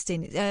 really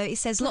interesting. It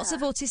says lots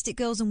of autistic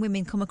girls and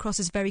women come across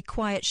as very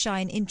quiet, shy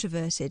and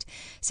introverted,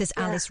 says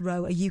Alice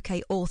Rowe, a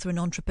UK author and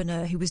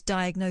entrepreneur who was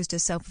diagnosed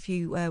herself a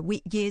few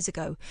years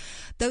ago.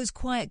 Those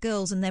quiet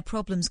girls and their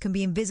problems can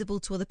be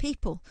invisible to other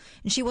people.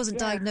 And she wasn't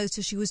diagnosed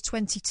till she was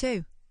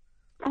 22.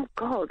 Oh,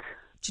 God.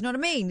 Do you know what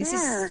I mean?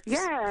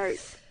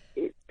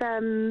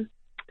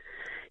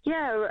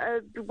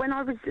 When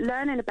I was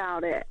learning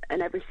about it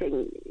and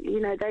everything,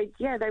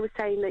 they were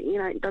saying that,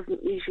 it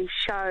doesn't usually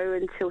show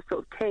until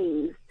sort of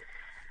teens.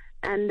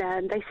 And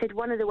they said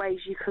one of the ways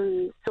you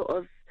can sort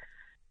of,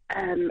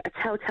 a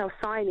telltale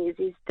sign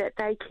is that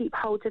they keep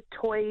hold of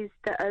toys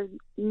that are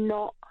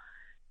not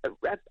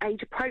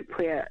age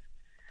appropriate.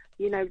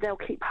 They'll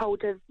keep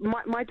hold of...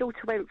 My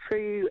daughter went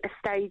through a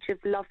stage of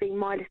loving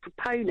My Little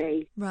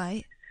Pony.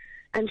 Right.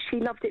 And she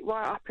loved it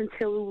right up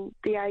until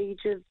the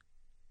age of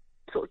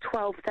sort of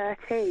 12,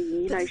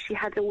 13. You know, she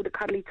had all the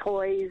cuddly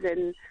toys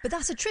and... But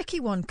that's a tricky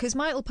one, because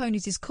My Little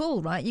Ponies is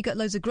cool, right? You get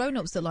loads of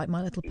grown-ups that like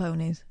My Little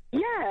Ponies.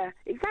 Yeah,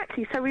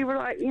 exactly. So we were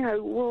like, you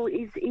know, well,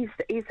 is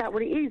that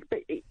what it is? But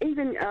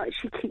even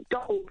she kept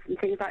dolls and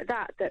things like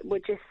that were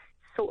just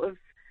sort of...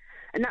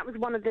 And that was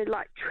one of the,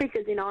 like,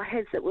 triggers in our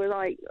heads that were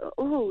like,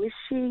 oh, is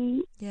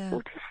she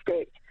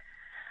autistic?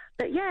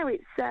 But yeah,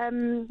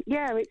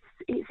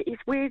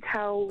 it's weird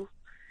how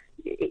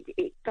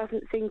it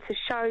doesn't seem to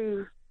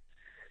show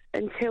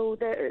until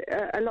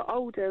they're a lot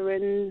older,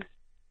 and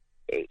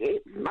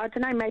I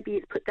don't know, maybe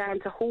it's put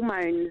down to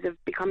hormones of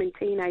becoming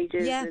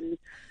teenagers. Yeah. And,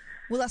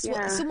 well, that's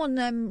what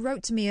someone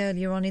wrote to me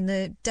earlier on in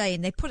the day,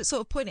 and they put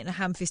it in a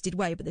ham-fisted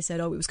way, but they said,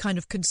 it was kind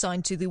of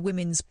consigned to the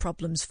women's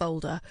problems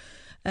folder.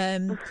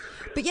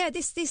 But yeah,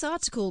 this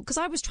article, because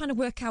I was trying to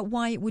work out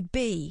why it would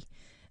be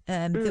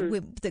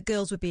that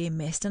girls were being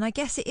missed, and I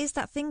guess it is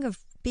that thing of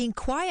being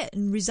quiet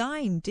and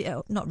resigned,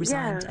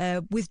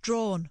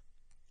 withdrawn.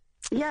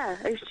 Yeah,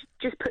 it's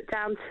just put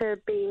down to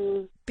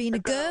being a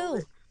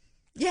girl.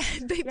 Yeah,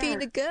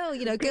 being a girl.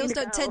 You know, girls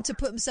don't tend to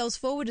put themselves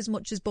forward as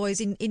much as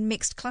boys in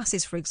mixed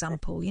classes, for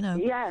example, you know.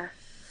 Yeah.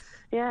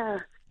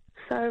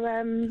 So,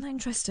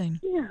 interesting.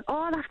 Yeah,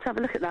 I'll have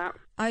a look at that.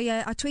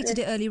 I tweeted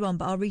it earlier on,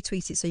 but I'll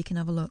retweet it so you can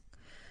have a look.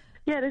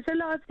 Yeah, there's a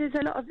lot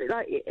of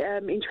like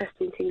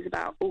interesting things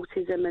about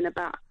autism and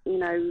about, you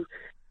know,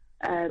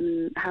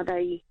 how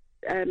they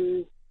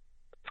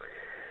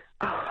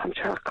I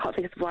can't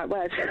think of the right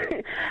word.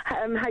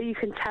 How you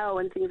can tell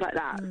and things like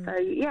that. So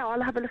yeah,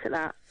 I'll have a look at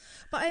that.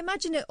 But I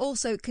imagine it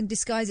also can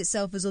disguise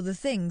itself as other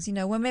things. You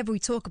know, whenever we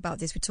talk about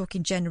this, we're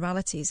talking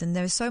generalities, and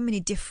there are so many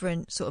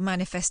different sort of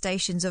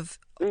manifestations of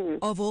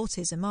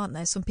autism, aren't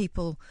there? Some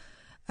people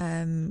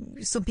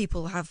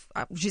have.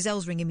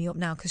 Giselle's ringing me up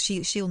now because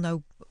she'll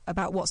know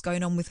about what's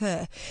going on with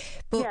her.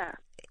 But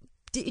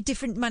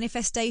different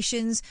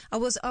manifestations. I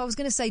was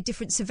going to say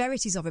different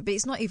severities of it, but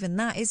it's not even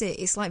that, is it?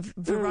 It's like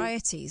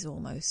varieties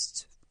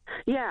almost.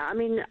 Yeah, I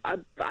mean, I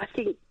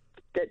think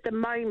that at the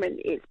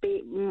moment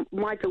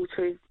my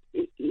daughter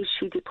is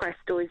she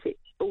depressed or is it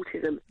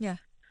autism? Yeah,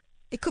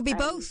 it could be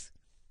both.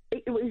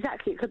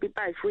 Exactly, it could be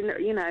both.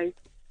 You know,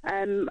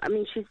 I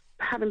mean, she's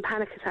having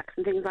panic attacks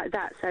and things like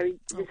that, so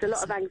there's a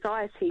lot of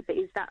anxiety. But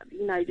is that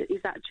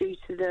due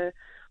to the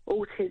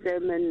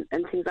autism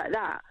and things like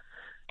that?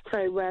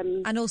 So,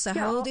 and also,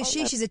 how old is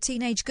she? She's a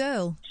teenage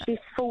girl. She's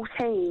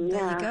 14.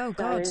 There you go.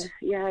 God.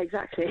 Yeah,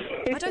 exactly.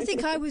 I don't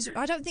think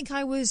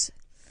I was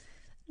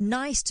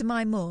nice to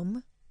my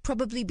mum.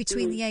 Probably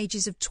between the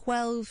ages of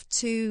 12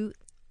 to,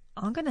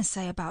 I'm going to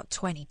say about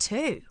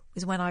 22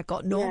 is when I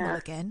got normal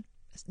again.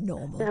 It's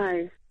normal.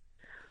 No.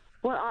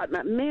 Well,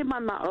 me and my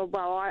mum.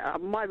 Well,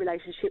 my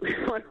relationship with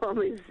my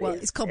mum is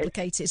it's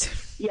complicated.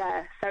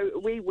 Yeah. So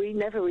we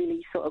never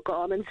really sort of got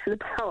on until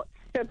about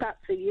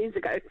 2 years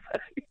ago.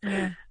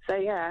 So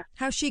yeah.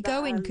 How's she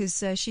going?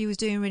 Because she was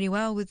doing really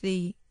well with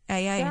the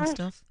AA and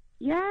stuff.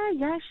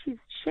 Yeah, she's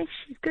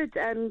good.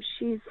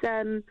 She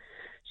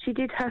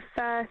did her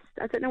first.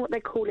 I don't know what they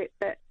call it,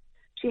 but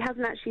she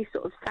hasn't actually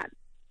sort of sat.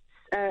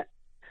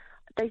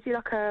 They do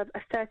like a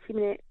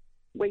 30-minute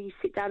where you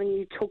sit down and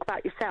you talk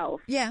about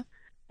yourself. Yeah.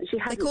 And she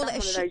hasn't done one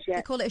of those yet.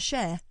 They call it a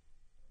share.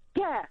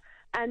 Yeah,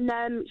 and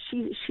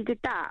she did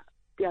that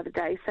the other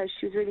day, so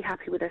she was really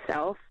happy with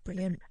herself.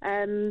 Brilliant.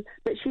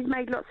 But she's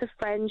made lots of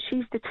friends.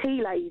 She's the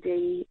tea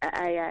lady at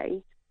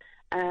AA.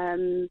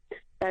 So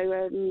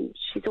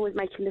she's always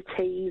making the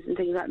teas and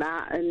things like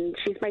that, and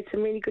she's made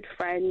some really good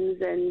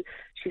friends, and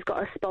she's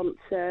got a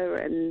sponsor,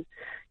 and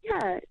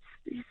yeah,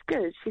 it's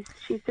good.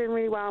 She's doing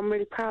really well. I'm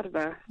really proud of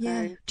her.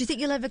 Yeah. So. Do you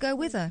think you'll ever go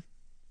with her?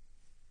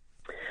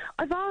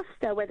 I've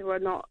asked her whether or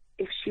not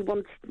if she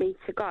wanted me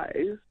to go.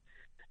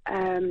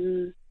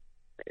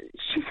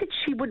 She said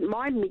she wouldn't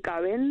mind me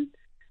going.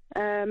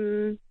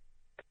 I'm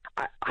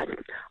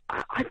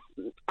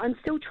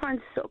still trying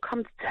to sort of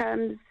come to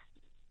terms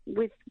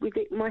with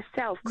it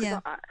myself,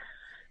 because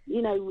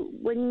you know,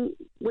 when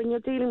you're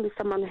dealing with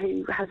someone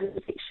who has an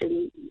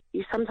addiction,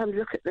 you sometimes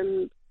look at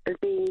them as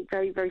being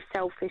very, very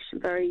selfish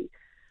and very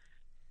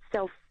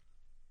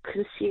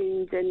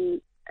self-consumed,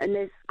 and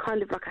there's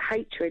kind of like a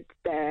hatred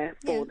there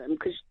for them,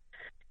 because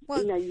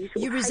you know, you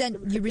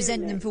resent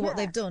them for what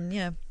they've done.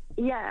 Yeah.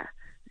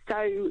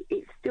 So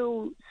it's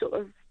still sort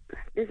of,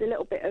 there's a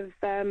little bit of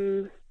I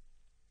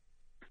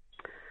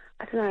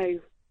don't know,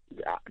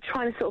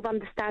 trying to sort of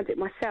understand it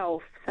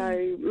myself.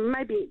 So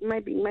maybe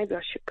I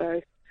should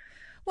go.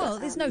 Well,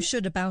 there's no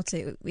should about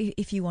it.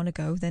 If you want to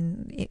go,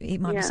 then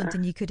it might be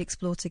something you could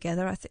explore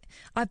together.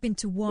 I've been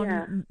to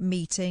one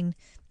meeting,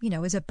 you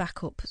know, as a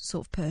backup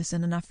sort of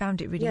person, and I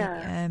found it really.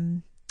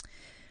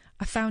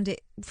 I found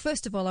it,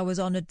 first of all, I was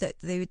honoured that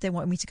they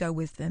wanted me to go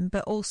with them,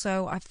 but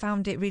also I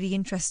found it really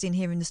interesting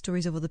hearing the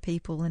stories of other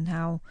people and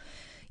how,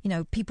 you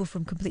know, people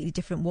from completely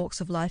different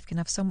walks of life can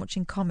have so much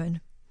in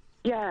common.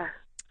 Yeah,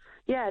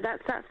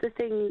 that's the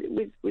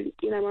thing with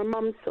you know, my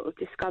mum sort of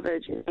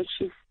discovered, you know,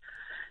 she's,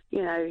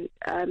 you know,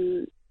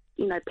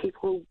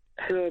 people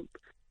who are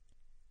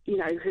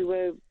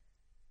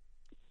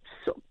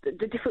sort of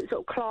the different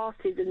sort of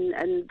classes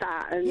and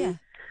that, and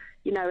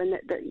you know, and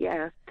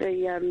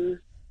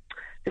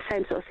the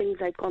same sort of things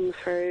they've gone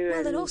through.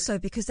 Well, and also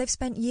because they've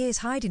spent years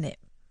hiding it.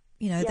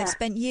 You know, they've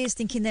spent years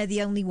thinking they're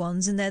the only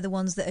ones, and they're the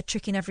ones that are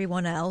tricking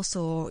everyone else,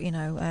 or, you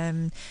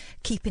know,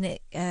 keeping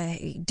it,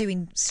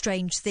 doing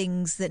strange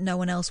things that no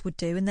one else would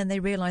do, and then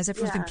they realise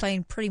everyone's been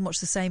playing pretty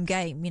much the same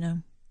game, you know.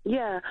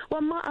 Yeah.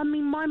 Well,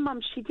 my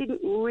mum, she didn't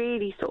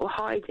really sort of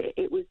hide it.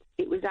 It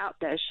was out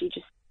there.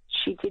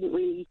 She didn't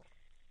really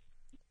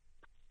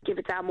give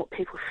a damn what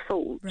people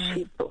thought. Right.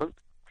 She sort of,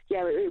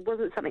 it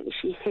wasn't something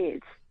she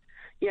hid.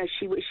 You know,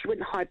 she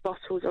wouldn't hide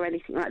bottles or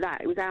anything like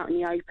that. It was out in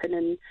the open,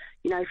 and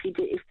you know, if you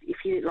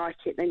didn't like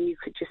it, then you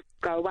could just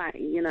go away.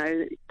 You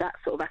know, that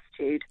sort of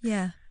attitude.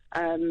 Yeah.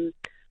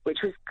 Which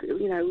was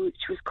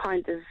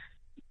kind of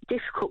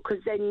difficult,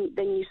 because then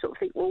you sort of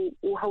think, well,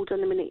 hold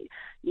on a minute,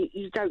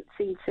 you don't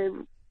seem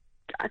to,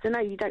 I don't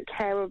know, you don't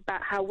care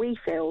about how we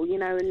feel, you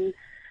know, and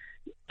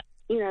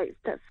you know,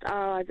 that's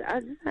I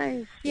don't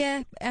know.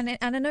 Yeah, and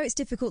I know it's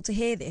difficult to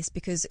hear this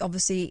because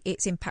obviously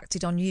it's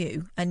impacted on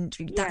you, and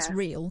that's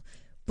real.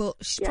 But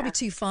she's probably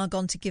too far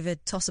gone to give a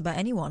toss about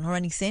anyone or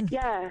anything.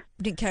 Yeah.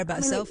 Didn't care about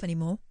herself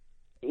anymore.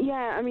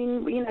 Yeah, I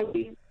mean, you know,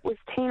 we was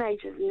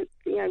teenagers and,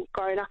 you know,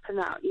 growing up and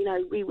that, you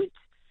know, we would,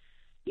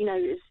 you know,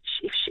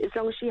 as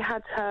long as she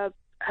had her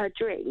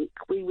drink,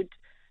 we would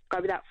go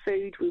without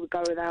food, we would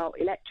go without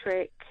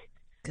electric.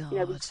 God. You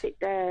know, we'd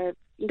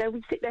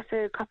sit there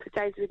for a couple of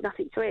days with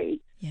nothing to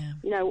eat. Yeah.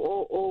 You know,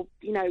 or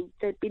you know,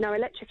 there'd be no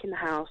electric in the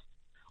house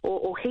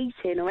or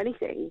heating or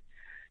anything.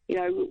 You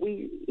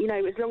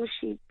know, as long as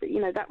she, you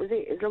know, that was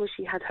it. As long as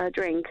she had her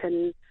drink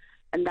and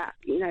that,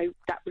 you know,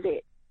 that was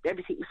it.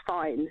 Everything was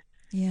fine.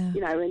 Yeah. You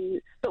know,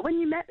 but when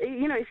you met,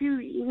 you know, if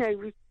you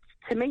know,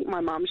 to meet my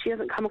mum, she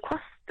doesn't come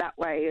across that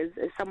way as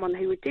someone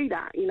who would do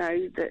that. You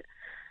know, that,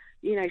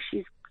 you know,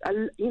 she's a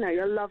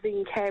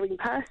loving, caring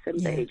person,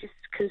 but it just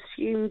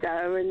consumed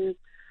her, and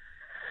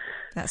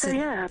that's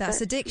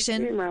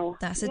addiction.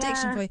 That's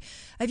addiction for you.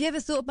 Have you ever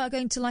thought about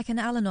going to like an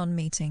Al-Anon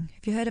meeting?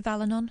 Have you heard of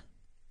Al-Anon?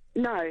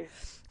 No.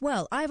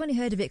 Well, I've only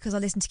heard of it because I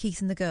listen to Keith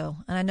and the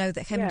Girl, and I know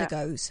that Hemda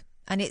goes,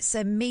 and it's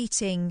a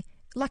meeting,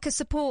 like a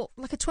support,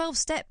 like a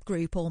 12-step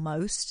group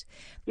almost,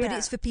 but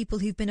it's for people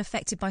who've been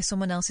affected by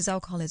someone else's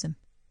alcoholism.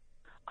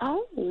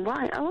 Oh,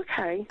 right. Oh,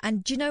 okay.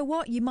 And do you know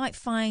what? You might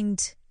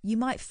find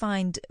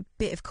a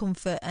bit of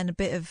comfort and a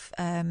bit of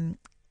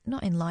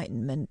not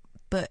enlightenment,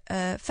 but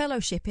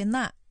fellowship in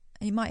that,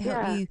 and it might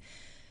help you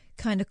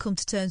kind of come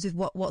to terms with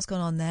what's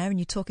gone on there, and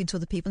you're talking to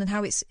other people and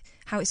how it's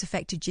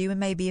affected you and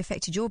maybe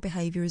affected your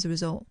behaviour as a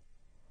result.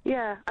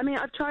 Yeah, I mean,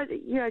 I've tried,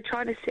 you know,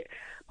 trying to sit.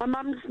 My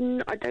mum's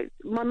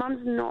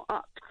not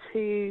up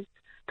to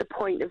the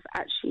point of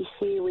actually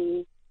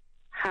hearing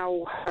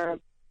how her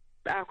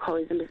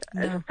alcoholism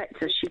has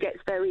affected her. She gets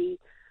very,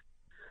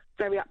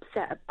 very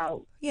upset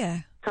about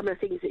some of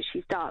the things that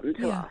she's done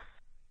to us.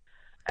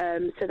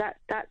 So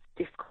that's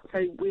difficult.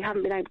 So we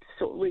haven't been able to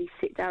sort of really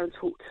sit down and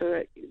talk to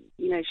her.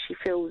 You know, she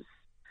feels,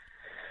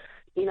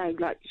 you know,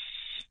 like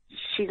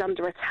she's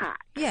under attack.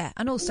 Yeah,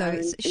 and also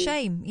it's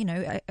shame. You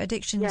know,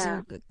 addiction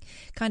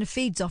kind of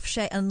feeds off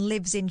shame and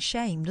lives in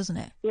shame, doesn't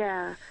it?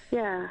 Yeah,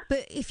 yeah.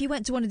 But if you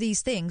went to one of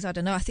these things, I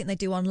don't know, I think they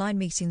do online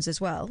meetings as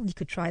well. You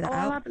could try that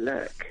out. I'll have a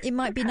look. It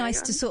might be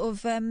nice to sort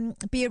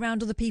of be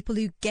around other people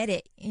who get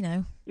it, you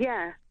know.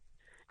 Yeah,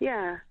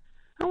 yeah.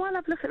 Oh, I'll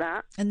have a look at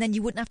that. And then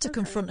you wouldn't have to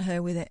confront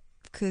her with it,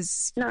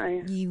 because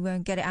you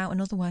won't get it out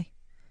another way.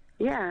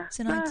 Yeah,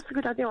 so that's a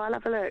good idea. I'll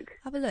have a look.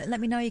 Have a look. Let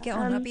me know how you get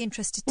on. I'd be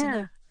interested to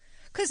know.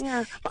 Because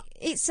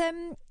it's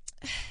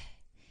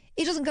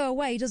it doesn't go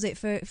away, does it,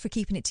 for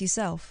keeping it to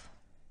yourself?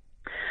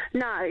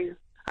 No,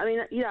 I mean,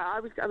 I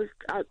was going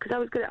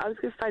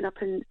to phone up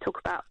and talk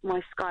about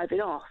my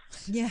skiving off.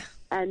 Yeah,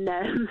 and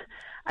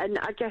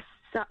I guess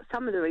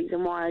some of the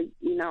reason why,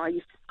 you know, I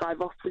used to skive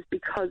off was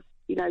because,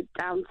 you know,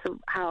 down to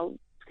how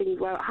things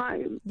were at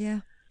home. Yeah,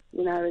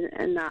 you know,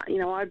 and that, you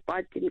know, I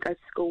didn't go to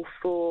school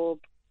for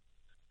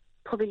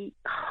probably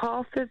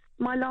half of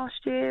my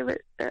last year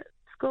at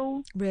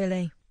school.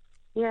 Really?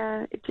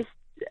 Yeah, it just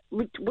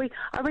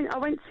I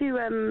went to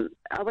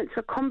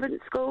a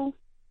convent school.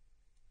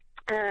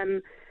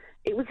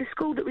 It was a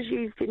school that was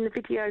used in the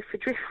video for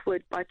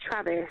Driftwood by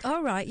Travis.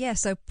 Oh right, yeah.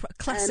 So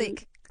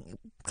classic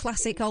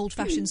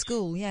old-fashioned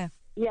school. Yeah.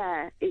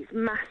 Yeah, it's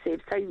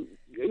massive. So,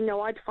 you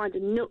know, I'd find a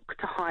nook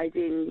to hide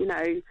in. You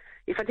know,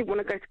 if I didn't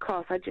want to go to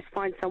class, I'd just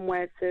find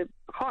somewhere to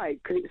hide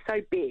because it was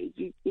so big.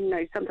 You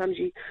know, sometimes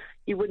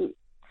you wouldn't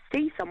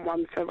see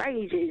someone for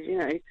ages. You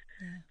know,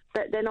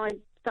 but then a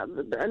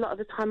lot of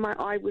the time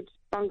I would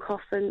bunk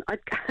off and I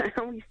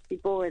used to be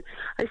boring.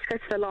 I used to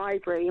go to the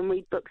library and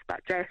read books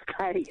about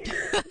JFK.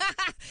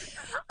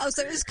 Oh,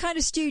 so it was kind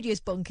of studious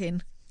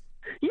bunking.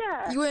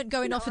 Yeah. You weren't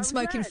going off and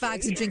smoking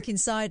fags and drinking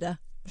cider.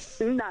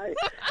 No,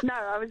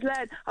 I was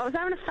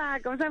having a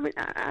fag. I was having,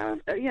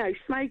 you know,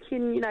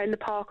 smoking, you know, in the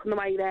park on the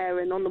way there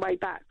and on the way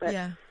back. But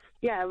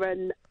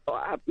and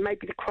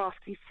maybe the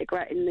crafty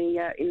cigarette in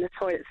the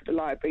toilets of the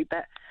library.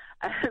 But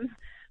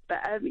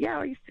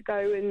I used to go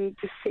and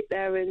just sit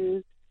there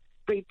and,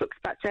 read books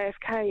about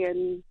JFK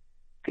and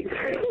things.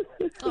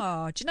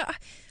 Oh, do you know,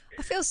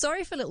 I feel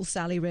sorry for little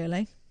Sally,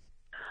 really.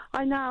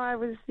 I know, I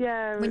was,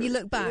 yeah. When you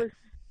look back?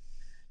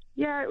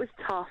 It was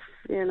tough,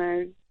 you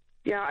know.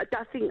 Yeah, I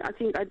think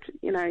I'd,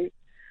 you know,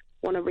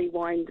 want to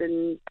rewind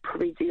and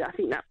probably do that. I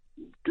think I'd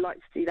like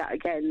to do that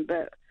again,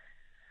 but,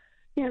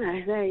 you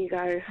know, there you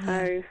go. Yeah.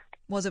 So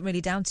wasn't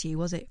really down to you,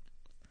 was it?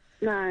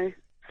 No.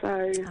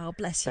 So. Oh,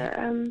 bless you.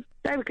 But,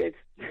 they were good.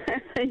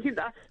 There's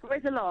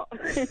a lot.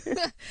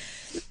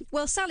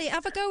 Well, Sally,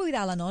 have a go with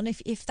Al-Anon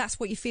if that's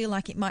what you feel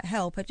like it might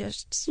help. I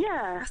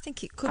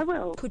think it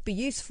could be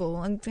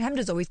useful, and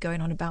Hemda's always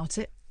going on about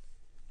it.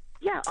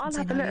 Yeah, I'll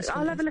have a look.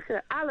 I'll have a look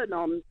at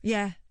Al-Anon.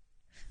 Yeah.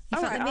 In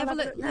fact, let me have a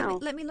look now.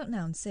 Let me look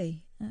now and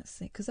see. That's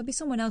it, because there'll be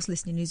someone else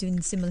listening who's in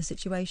a similar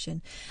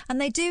situation,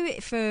 and they do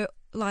it for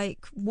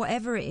like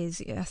whatever it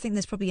is. I think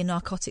there's probably a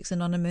Narcotics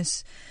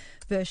Anonymous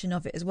version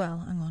of it as well.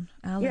 Hang on,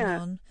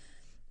 Al-Anon. Yeah.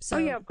 So,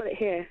 I've got it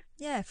here.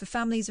 Yeah, for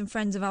families and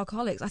friends of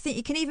alcoholics. I think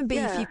it can even be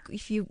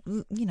if you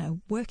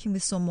working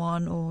with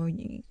someone, or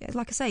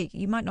like I say,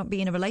 you might not be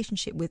in a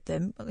relationship with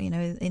them, you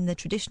know, in the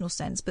traditional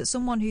sense, but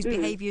someone whose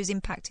behaviour is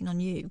impacting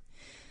on you.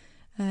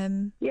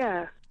 I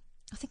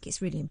think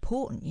it's really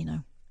important, you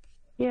know.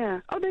 Yeah.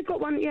 Oh, they've got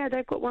one. Yeah,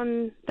 they've got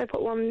one. They've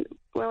got one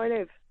where I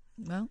live.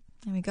 Well,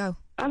 there we go.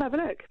 I'll have a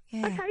look.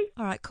 Yeah. Okay.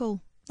 All right. Cool.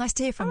 Nice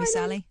to hear from you,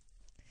 Sally.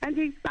 And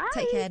you, bye.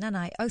 Take care,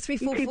 night.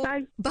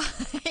 0344 bye.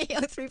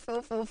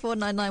 0344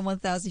 499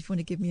 1000 if you want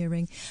to give me a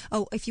ring.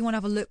 Oh, if you want to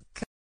have a look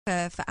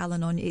for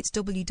Al-Anon, it's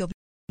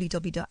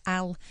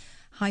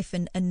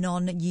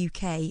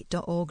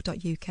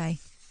www.al-anonuk.org.uk.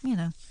 You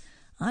know,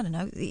 I don't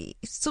know.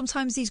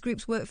 Sometimes these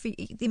groups work for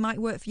you. They might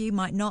work for you,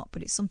 might not,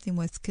 but it's something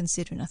worth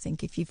considering, I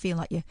think, if you feel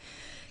like you're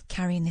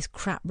carrying this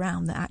crap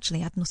round that actually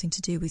had nothing to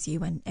do with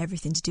you and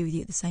everything to do with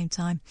you at the same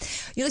time.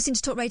 You're listening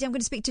to Talk Radio. I'm going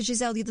to speak to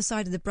Giselle the other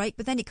side of the break,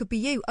 but then it could be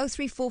you.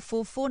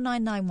 0344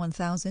 499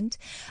 1000.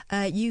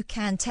 You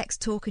can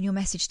text Talk and your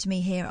message to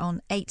me here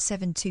on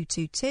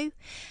 87222,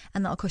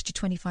 and that'll cost you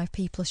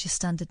 25p plus your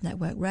standard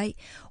network rate.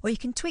 Or you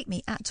can tweet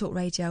me at Talk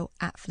Radio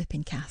at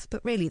Flipping Kath.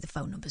 But really, the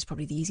phone number is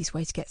probably the easiest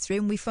way to get through,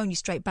 and we phone you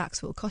straight back,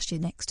 so it'll cost you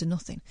next to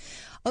nothing.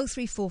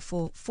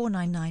 0344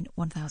 499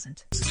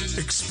 1000.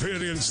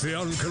 Experience the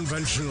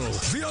unconventional,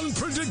 the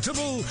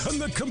unpredictable,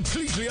 and the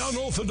completely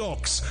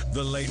unorthodox.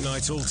 The Late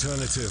Night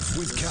Alternative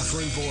with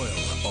Katherine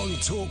Boyle on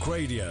Talk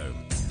Radio.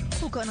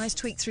 Oh, got a nice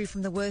tweet through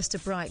from the worst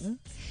of Brighton.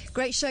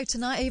 Great show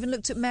tonight. I even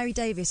looked at Mary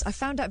Davis. I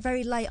found out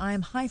very late I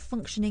am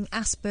high-functioning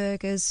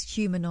Asperger's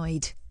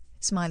humanoid.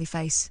 Smiley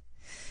face.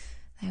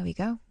 There we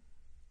go.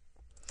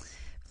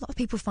 A lot of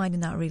people finding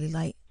that really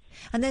late.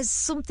 And there's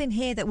something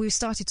here that we've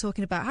started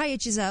talking about. Hiya,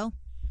 Giselle.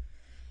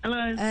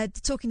 Hello.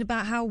 Talking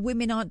about how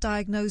women aren't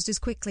diagnosed as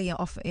quickly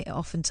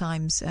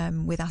oftentimes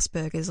with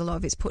Asperger's. A lot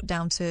of it's put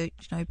down to,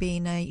 you know,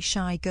 being a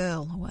shy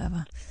girl or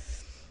whatever.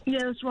 Yeah,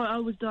 that's right. I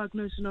was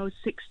diagnosed when I was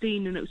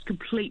 16 and it was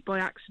complete by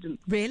accident.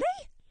 Really?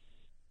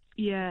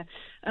 Yeah.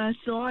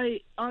 So I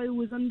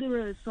was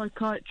under a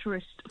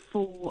psychiatrist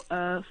for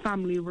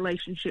family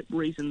relationship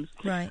reasons.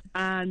 Right.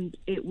 And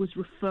it was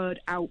referred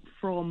out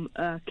from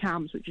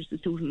CAMS, which is the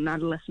Children and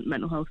Adolescent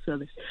Mental Health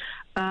Service.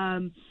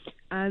 And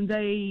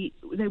the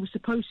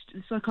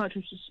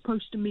psychiatrist was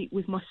supposed to meet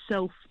with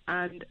myself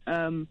and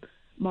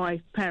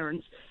my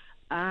parents,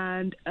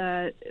 and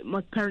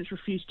my parents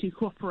refused to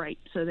cooperate,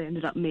 so they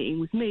ended up meeting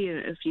with me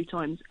a few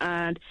times,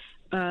 and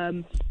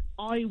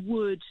I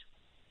would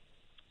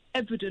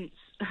evidence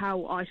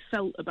how I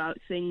felt about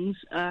things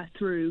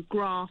through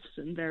graphs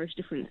and various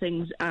different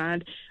things,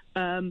 and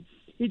the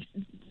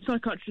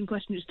psychiatrist in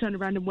question just turned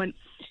around and went,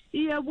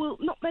 yeah, well,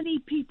 not many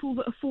people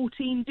that are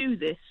 14 do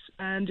this,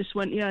 and just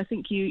went, yeah, I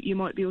think you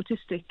might be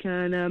autistic,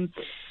 and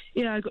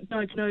I got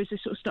diagnosed. I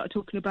sort of started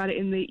talking about it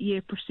in the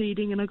year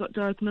preceding, and I got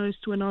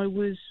diagnosed when I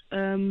was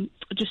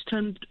just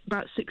turned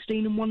about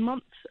 16 and 1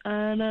 month,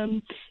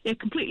 and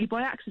completely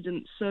by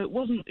accident. So it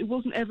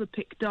wasn't ever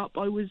picked up.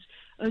 I was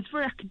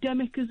very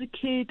academic as a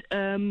kid.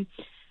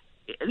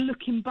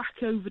 Looking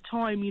back over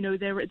time, you know,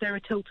 there are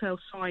telltale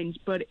signs,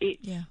 but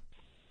it's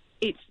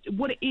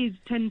what it is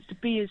tends to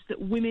be is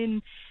that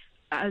women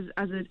as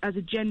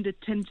a gender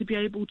tend to be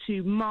able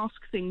to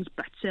mask things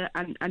better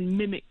and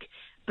mimic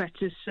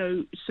better,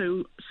 so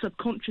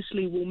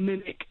subconsciously will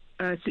mimic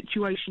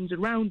situations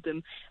around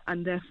them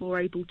and therefore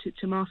able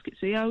to mask it.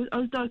 So yeah, I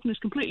was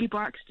diagnosed completely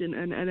by accident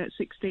and at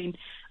 16,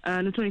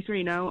 and I'm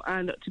 23 now,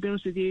 and to be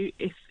honest with you,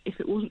 if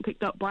it wasn't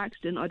picked up by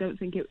accident, I don't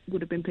think it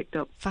would have been picked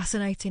up.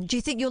 Fascinating. Do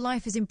you think your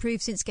life has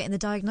improved since getting the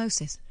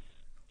diagnosis?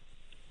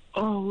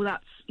 Oh,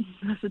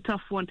 that's a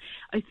tough one.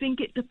 I think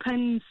it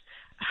depends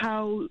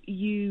how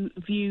you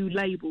view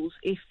labels.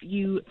 If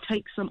you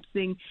take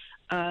something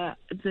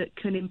that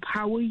can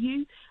empower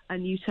you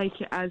and you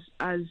take it as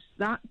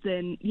that,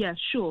 then yeah,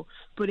 sure.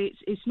 But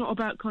it's not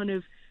about kind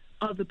of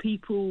other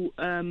people,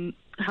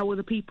 how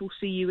other people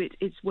see you.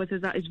 It's whether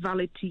that is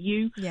valid to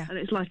you. Yeah. And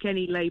it's like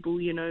any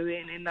label, you know,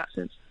 in that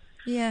sense.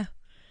 Yeah.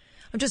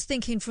 I'm just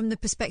thinking from the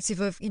perspective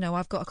of, you know,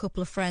 I've got a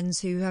couple of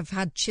friends who have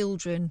had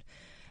children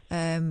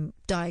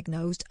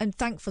diagnosed, and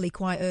thankfully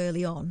quite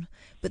early on,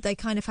 but they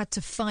kind of had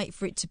to fight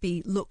for it to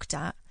be looked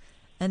at.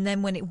 And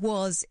then when it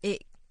was,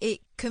 it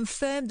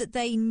confirmed that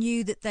they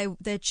knew that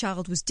their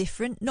child was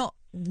different.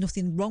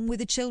 Nothing wrong with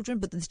the children,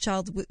 but the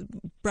child's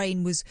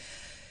brain was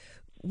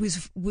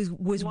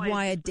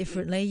wired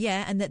differently.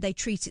 Yeah, and that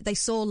they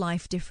saw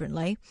life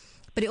differently.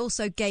 But it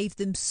also gave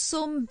them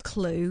some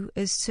clue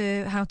as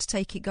to how to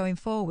take it going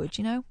forward.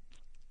 You know.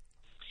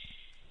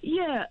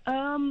 Yeah,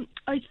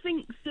 I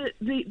think that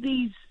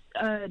these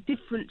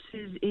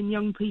differences in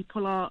young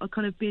people are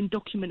kind of being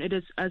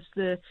documented as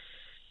the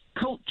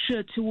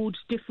culture towards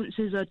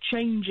differences are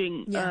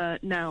changing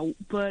now.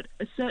 But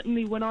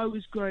certainly when I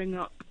was growing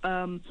up,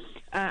 and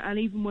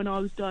even when I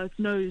was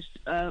diagnosed,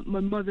 my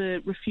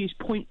mother refused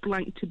point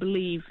blank to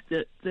believe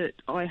that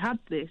I had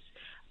this,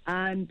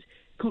 and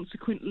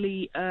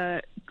consequently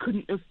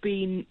couldn't have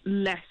been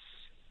less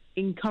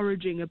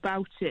encouraging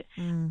about it.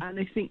 And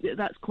I think that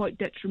that's quite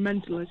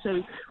detrimental. And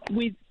so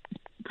with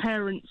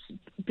parents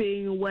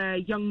being aware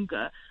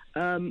younger,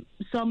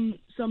 some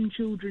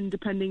children,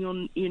 depending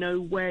on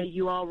where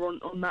you are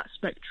on that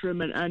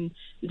spectrum and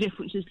the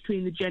differences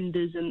between the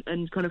genders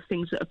and kind of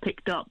things that are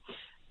picked up,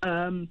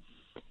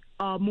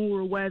 are more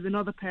aware than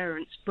other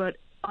parents. But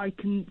I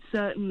can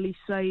certainly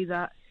say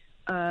that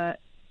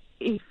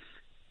if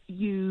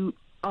you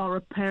are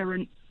a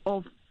parent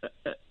of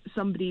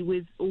somebody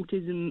with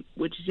autism,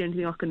 which is the only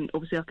thing I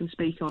can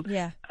speak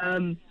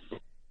on,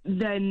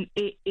 then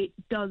it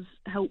does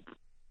help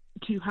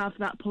to have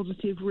that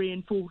positive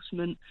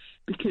reinforcement,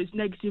 because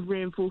negative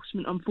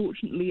reinforcement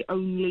unfortunately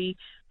only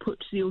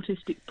puts the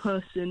autistic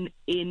person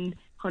in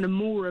kind of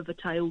more of a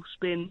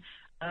tailspin,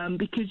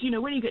 because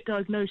when you get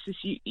diagnosis,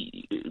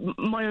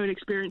 my own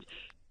experience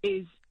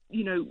is,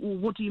 well,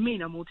 what do you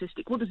mean I'm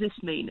autistic? What does this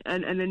mean?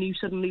 And then you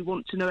suddenly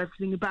want to know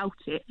everything about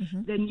it.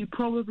 Then you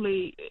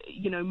probably,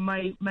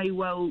 may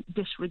well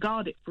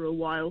disregard it for a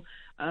while.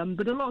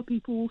 But a lot of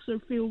people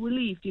also feel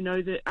relieved,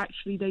 that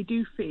actually they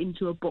do fit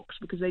into a box,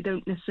 because they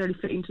don't necessarily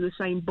fit into the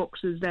same box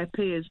as their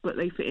peers, but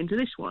they fit into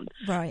this one.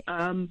 Right.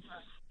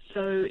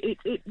 So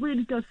it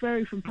really does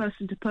vary from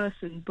person to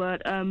person.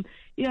 But, I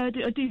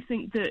do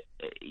think that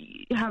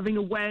having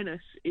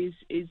awareness is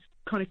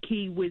kind of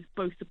key with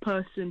both the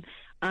person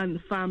and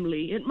the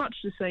family, and much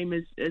the same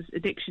as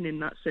addiction in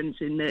that sense,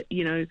 in that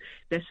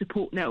there's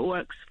support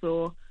networks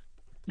for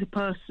the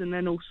person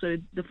and also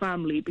the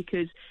family,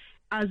 because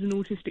as an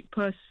autistic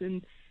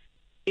person,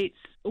 it's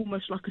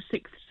almost like a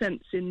sixth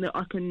sense in that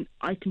I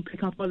can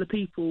pick up other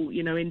people,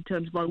 in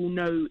terms of I will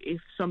know if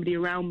somebody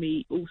around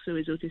me also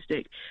is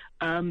autistic,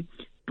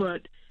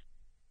 but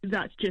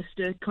that's just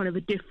a kind of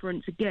a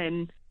difference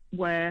again,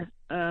 where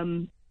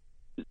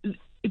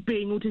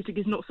being autistic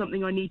is not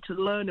something I need to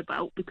learn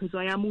about because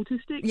I am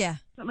autistic. Yeah.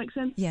 Does that make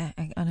sense? Yeah,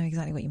 I know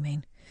exactly what you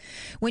mean.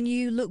 When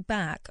you look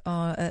back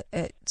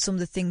at some of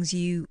the things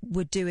you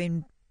were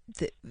doing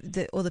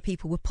that other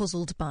people were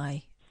puzzled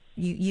by,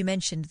 you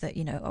mentioned that,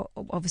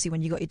 obviously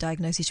when you got your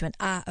diagnosis, you went,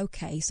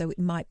 okay, so it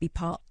might be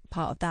part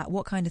of that.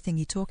 What kind of thing are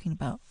you talking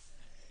about?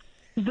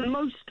 The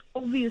most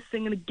obvious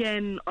thing, and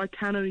again, I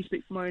can only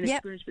speak from my own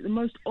experience, but the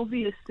most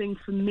obvious thing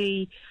for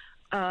me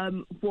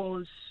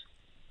was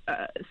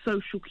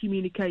social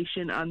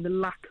communication and the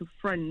lack of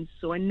friends.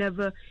 So I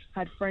never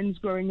had friends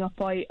growing up.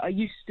 I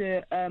used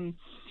to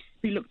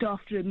be looked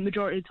after the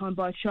majority of the time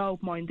by a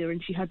childminder,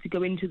 and she had to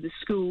go into the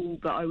school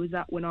that I was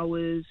at when I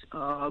was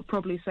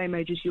probably the same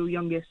age as your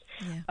youngest,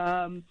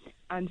 and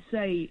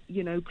say,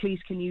 please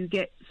can you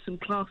get some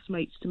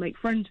classmates to make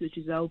friends with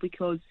Giselle,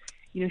 because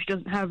she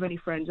doesn't have any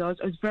friends. I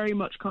was very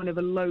much kind of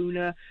a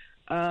loner,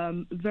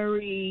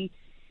 very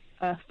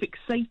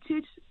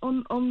fixated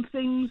on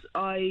things.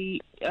 I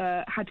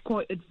had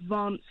quite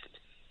advanced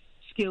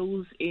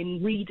skills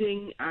in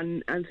reading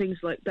and things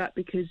like that,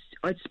 because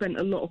I'd spent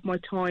a lot of my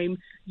time,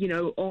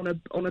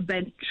 on a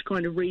bench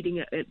kind of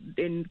reading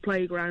in the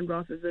playground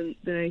rather than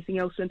anything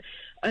else.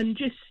 And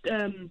just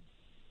there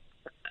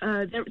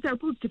are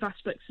positive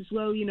aspects as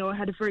well. I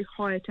had a very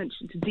high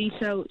attention to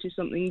detail, which is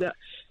something that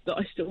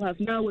I still have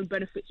now and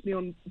benefits me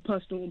on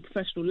personal and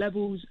professional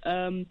levels.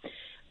 And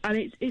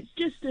it's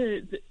just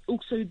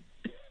also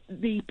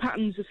the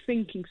patterns of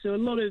thinking. So a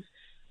lot of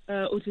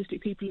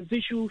autistic people are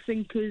visual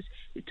thinkers.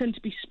 It tend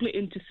to be split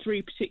into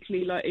three,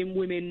 particularly like in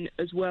women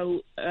as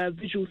well: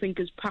 visual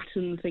thinkers,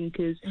 pattern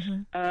thinkers,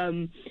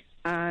 and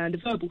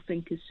verbal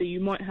thinkers. So you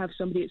might have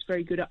somebody that's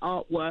very good at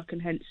artwork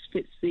and hence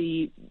fits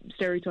the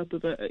stereotype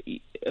of an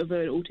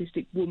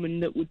autistic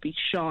woman that would be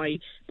shy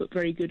but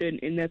very good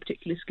in their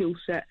particular skill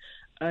set.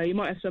 You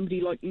might have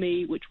somebody like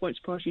me, which won't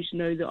surprise you to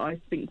know that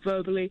I think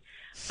verbally,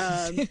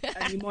 and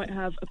you might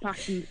have a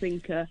pattern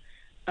thinker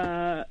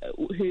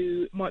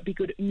who might be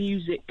good at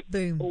music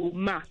or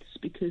maths,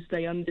 because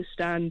they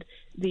understand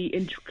the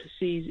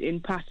intricacies in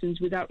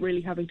patterns without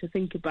really having to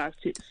think about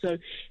it. So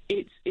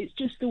it's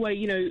just the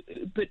way,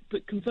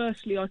 but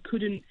conversely, I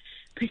couldn't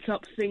pick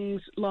up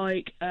things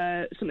like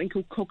something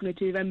called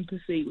cognitive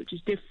empathy, which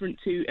is different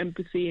to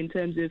empathy in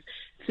terms of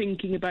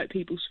thinking about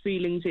people's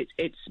feelings.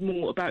 It's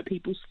more about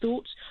people's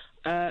thoughts.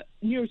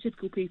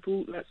 neurotypical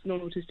people, that's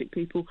non-autistic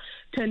people,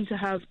 tend to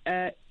have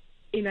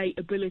innate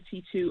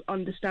ability to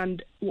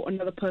understand what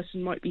another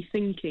person might be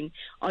thinking.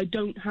 I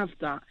don't have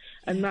that,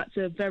 and that's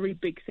a very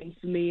big thing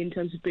for me in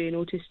terms of being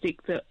autistic,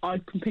 that I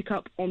can pick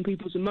up on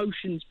people's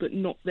emotions but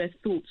not their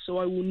thoughts. So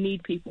I will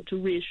need people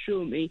to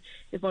reassure me.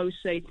 If I was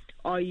say,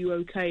 "Are you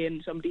okay?"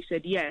 and somebody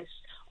said yes,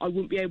 I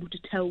wouldn't be able to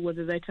tell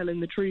whether they're telling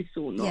the truth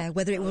or not. Yeah,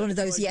 whether it was one of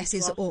those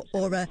yeses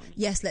or a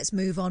yes, let's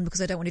move on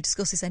because I don't want to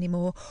discuss this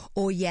anymore,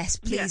 or yes,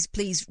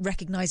 please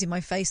recognise in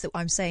my face that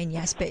I'm saying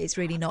yes, but it's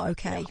really not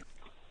okay.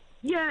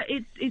 Yeah,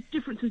 it's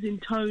differences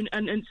in tone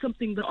and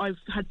something that I've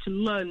had to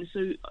learn.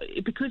 So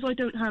because I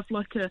don't have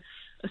like a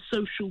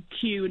social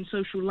cue and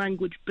social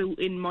language built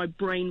in my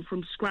brain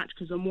from scratch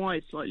because I'm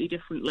wired slightly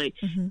differently,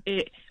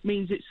 it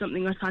means it's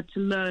something I've had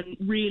to learn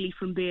really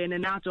from being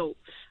an adult.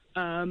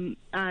 And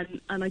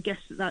I guess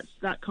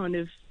that kind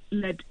of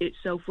led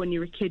itself when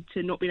you're a kid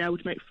to not being able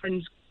to make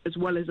friends as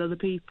well as other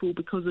people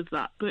because of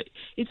that. But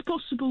it's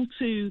possible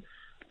to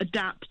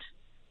adapt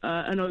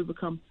and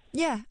overcome.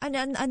 Yeah,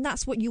 and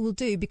that's what you will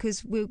do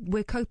because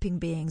we're coping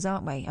beings,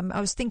 aren't we?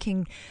 I've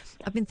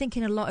been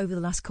thinking a lot over the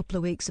last couple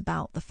of weeks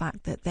about the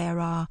fact that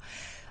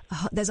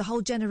there's a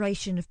whole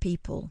generation of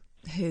people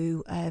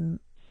who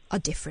are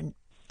different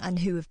and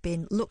who have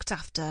been looked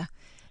after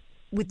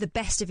with the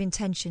best of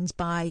intentions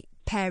by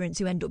parents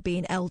who end up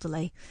being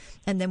elderly,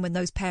 and then when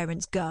those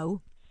parents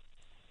go,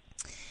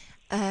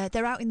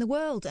 they're out in the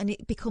world, and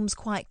it becomes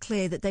quite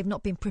clear that they've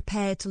not been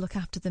prepared to look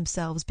after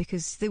themselves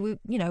because they were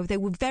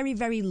very,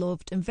 very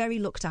loved and very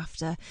looked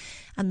after,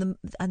 and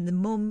the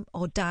mum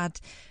or dad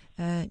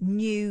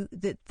knew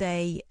that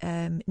they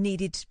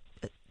needed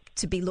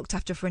to be looked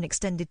after for an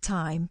extended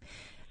time,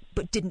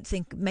 but didn't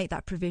make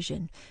that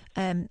provision,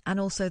 and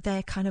also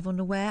they're kind of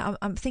unaware.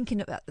 I'm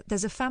thinking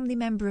there's a family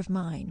member of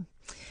mine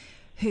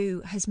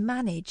who has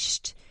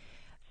managed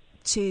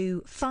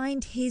to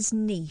find his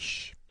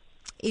niche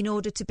in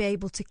order to be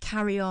able to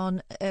carry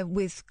on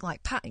with,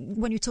 like,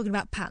 when you're talking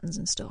about patterns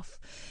and stuff.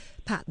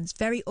 Patterns,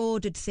 very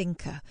ordered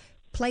thinker,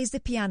 plays the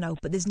piano,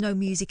 but there's no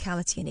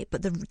musicality in it,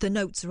 but the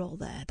notes are all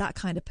there, that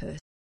kind of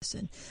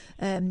person.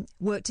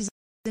 Worked as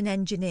an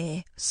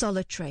engineer,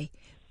 solitary,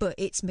 but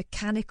it's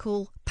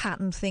mechanical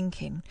pattern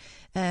thinking,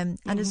 and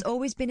has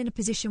always been in a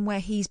position where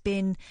he's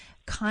been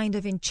kind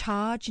of in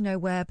charge,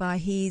 whereby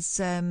he's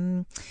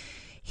the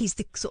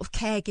sort of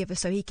caregiver,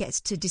 so he gets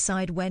to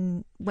decide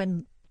when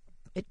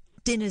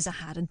dinners are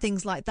had and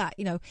things like that,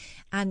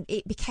 and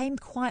it became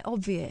quite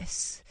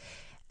obvious.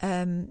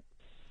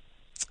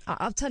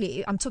 I'll tell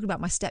you, I'm talking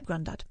about my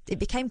step-granddad. It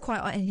became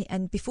quite...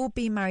 And before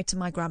being married to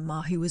my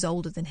grandma, who was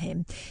older than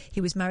him, he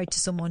was married to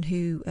someone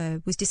who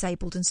was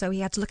disabled, and so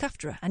he had to look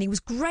after her. And he was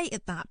great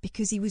at that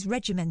because he was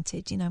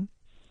regimented,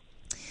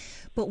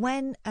 But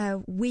when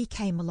we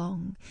came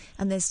along,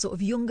 and there's sort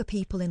of younger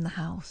people in the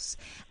house,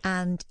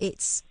 and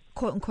it's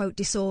quote-unquote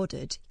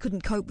disordered, he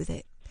couldn't cope with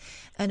it.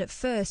 And at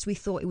first we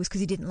thought it was because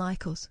he didn't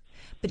like us.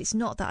 But it's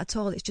not that at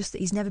all. It's just that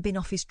he's never been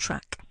off his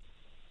track.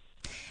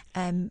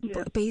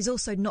 But he's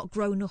also not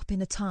grown up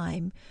in a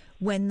time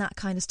when that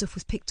kind of stuff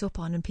was picked up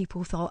on and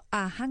people thought,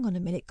 hang on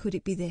a minute, could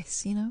it be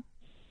this,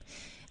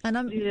 And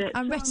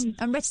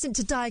I'm reticent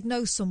to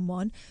diagnose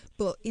someone,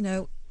 but,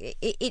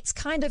 it's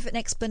kind of an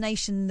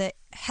explanation that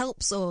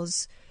helps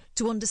us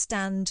to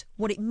understand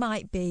what it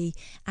might be,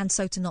 and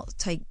so to not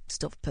take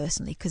stuff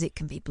personally, because it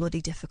can be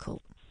bloody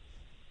difficult.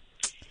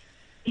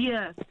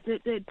 Yeah,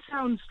 it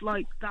sounds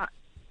like that.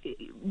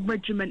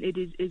 Regimented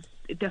is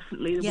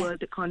definitely the word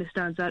that kind of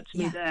stands out to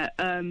me there.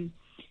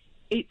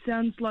 It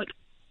sounds like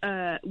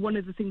one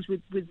of the things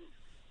with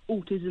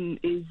autism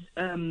is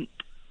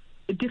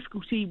a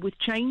difficulty with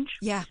change.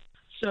 Yeah.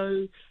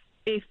 So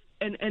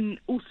and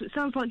also it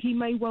sounds like he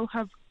may well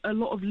have a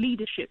lot of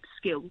leadership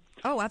skill.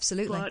 Oh,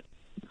 absolutely.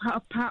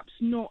 But perhaps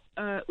not,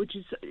 which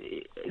is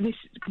this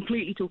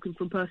completely talking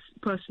from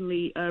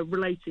personally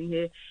relating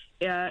here.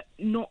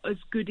 Not as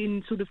good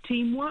in sort of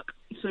teamwork,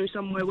 so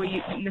somewhere where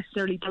you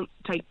necessarily don't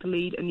take the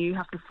lead and you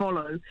have to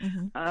follow.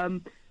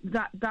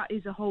 That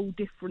is a whole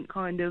different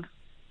kind of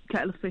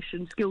kettle of fish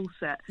and skill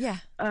set. Yeah.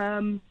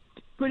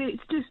 But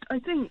it's just, I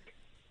think,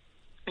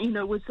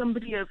 with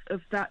somebody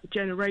of that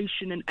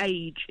generation and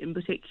age in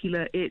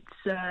particular, it's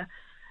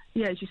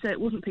as you say, it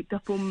wasn't picked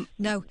up on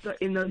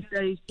in those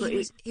days. But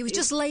he was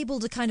just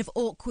labelled a kind of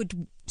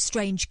awkward,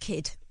 strange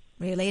kid.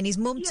 Really, and his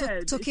mum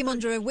took him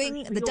under her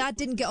wing. The dad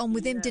didn't get on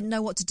with him, didn't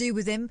know what to do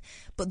with him,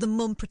 but the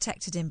mum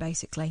protected him,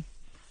 basically.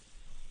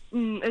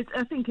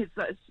 I think it's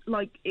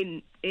like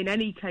in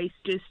any case,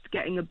 just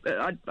getting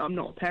I'm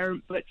not a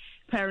parent, but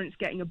parents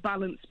getting a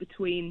balance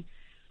between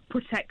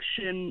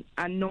protection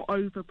and not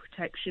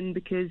overprotection,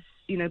 because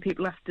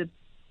people have to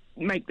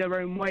make their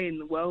own way in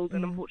the world,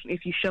 and unfortunately,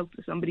 if you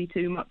shelter somebody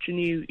too much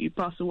and you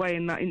pass away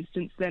in that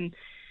instance, then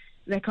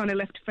they're kind of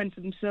left to fend for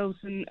themselves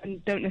and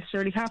don't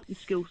necessarily have the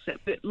skill set.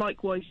 But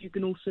likewise, you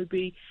can also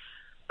be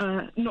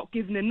not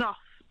given enough,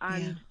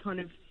 and kind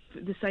of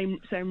the same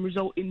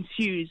result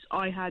ensues.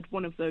 I had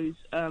one of those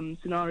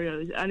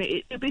scenarios, and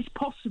it's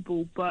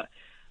possible, but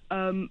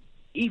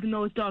even though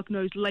I was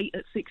diagnosed late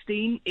at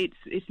 16,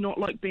 it's not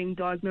like being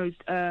diagnosed,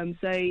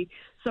 say,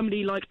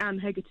 somebody like Anne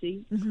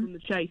Hegarty from The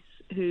Chase,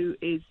 who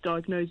is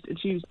diagnosed, and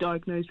she was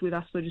diagnosed with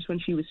Asperger's when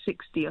she was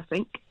 60, I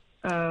think,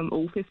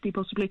 or 50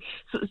 possibly,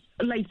 so it's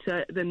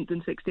later than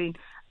 16.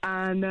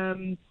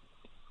 And,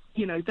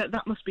 you know,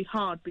 that must be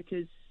hard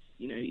because,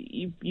 you know,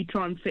 you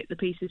try and fit the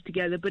pieces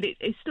together, but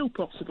it's still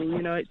possible,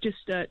 you know. It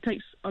just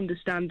takes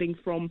understanding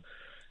from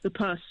the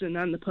person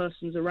and the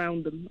persons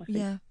around them, I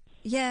think.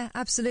 Yeah,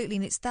 absolutely.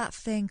 And it's that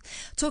thing.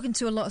 Talking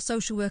to a lot of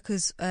social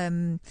workers,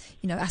 you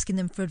know, asking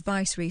them for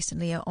advice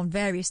recently on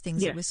various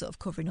things that we're sort of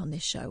covering on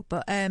this show.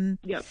 But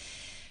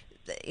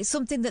it's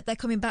something that they're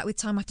coming back with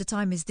time after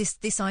time is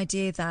this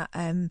idea that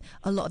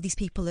a lot of these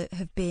people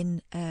have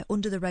been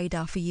under the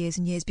radar for years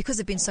and years because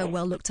they've been so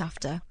well looked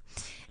after.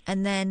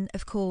 And then,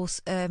 of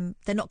course, they're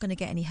not going to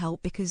get any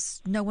help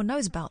because no one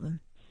knows about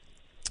them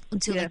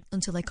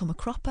until they come a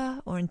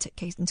cropper, or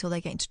until they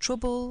get into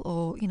trouble,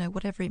 or, you know,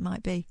 whatever it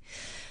might be.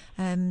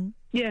 And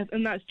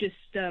that's just,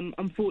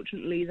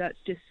 unfortunately, that's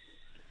just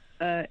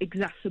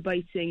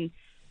exacerbating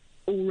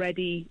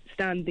already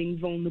standing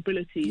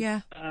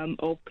vulnerabilities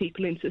of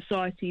people in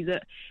society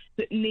that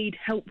need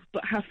help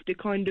but have to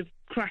kind of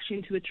crash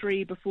into a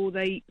tree before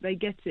they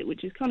get it,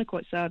 which is kind of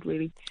quite sad,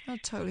 really. Oh,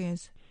 it totally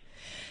is.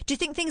 Do you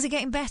think things are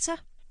getting better?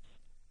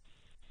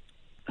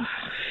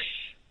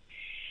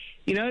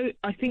 You know,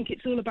 I think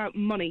it's all about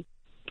money.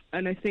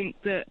 And I think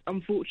that,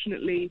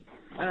 unfortunately,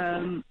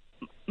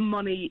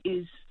 money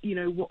is, you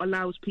know, what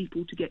allows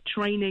people to get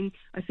training.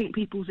 I think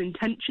people's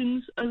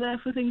intentions are there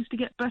for things to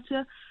get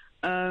better.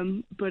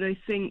 But I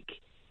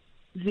think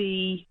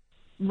the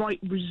right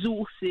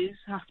resources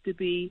have to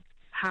be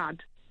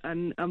had.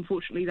 And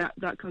unfortunately,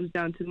 that comes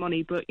down to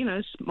money. But, you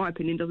know, my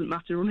opinion doesn't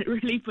matter on it,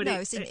 really. But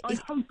I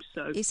hope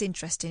so. It's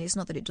interesting. It's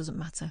not that it doesn't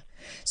matter.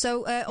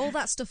 So all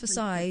that stuff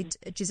aside,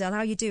 Giselle, how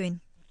are you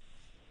doing?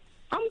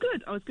 I'm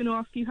good. I was going to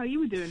ask you how you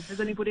were doing.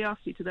 Has anybody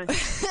asked you today?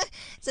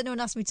 Has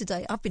anyone asked me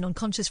today? I've been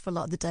unconscious for a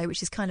lot of the day,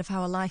 which is kind of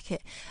how I like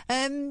it.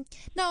 No,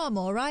 I'm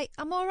all right.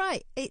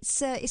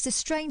 It's a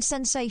strange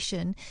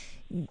sensation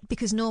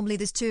because normally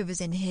there's two of us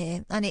in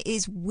here, and it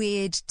is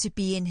weird to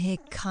be in here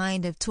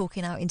kind of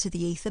talking out into the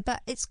ether,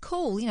 but it's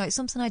cool. You know, it's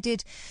something I've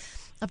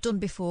done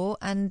before,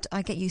 and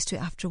I get used to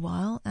it after a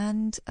while,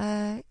 and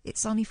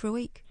it's only for a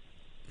week.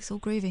 It's all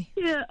groovy.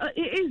 Yeah,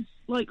 it is.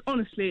 Like,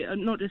 honestly,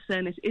 I'm not just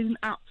saying this, it is an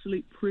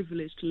absolute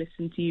privilege to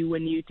listen to you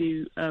when you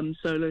do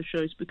solo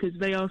shows, because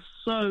they are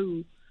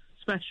so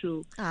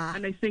special.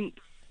 And I think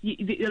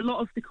a lot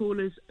of the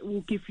callers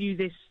will give you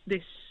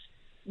this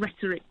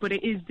rhetoric, but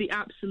it is the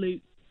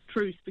absolute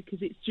truth,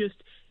 because it's just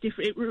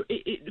different.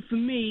 For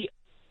me,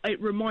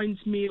 it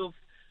reminds me of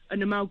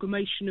an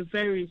amalgamation of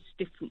various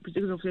different,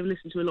 because obviously I've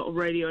listened to a lot of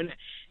radio, and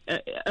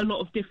a lot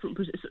of different,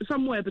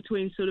 somewhere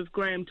between sort of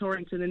Graham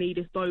Torrington and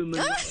Edith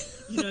Bowman.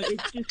 You know,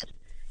 it's just...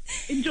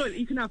 Enjoy it.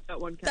 You can have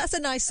that one, Kath. That's a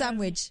nice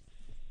sandwich.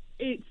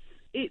 It's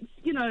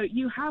you know,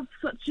 you have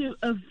such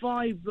a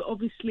vibe, but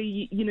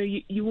obviously you know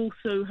you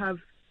also have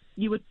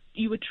you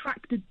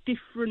attract a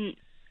different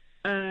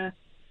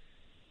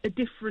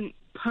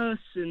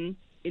person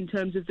in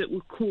terms of that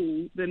will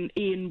call than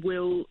Ian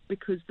will,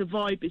 because the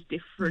vibe is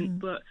different,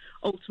 but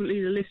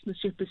ultimately the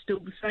listenership is still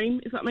the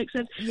same, if that makes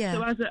sense. Yeah.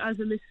 So as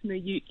a listener,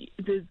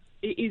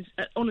 it is,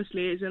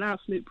 honestly, it's an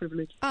absolute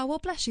privilege. Oh, well,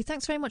 bless you.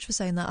 Thanks very much for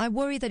saying that. I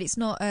worry that it's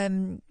not,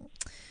 that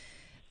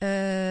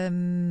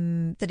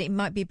it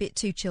might be a bit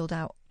too chilled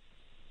out.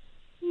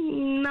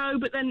 No,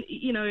 but then,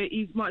 you know,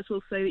 you might as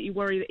well say that you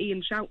worry that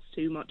Ian shouts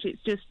too much.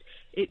 It's just,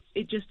 it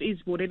just is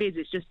what it is.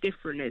 It's just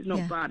different. It's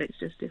not bad. It's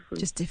just different.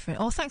 Just different.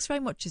 Oh, thanks very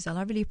much, Giselle.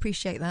 I really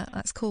appreciate that.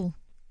 That's cool.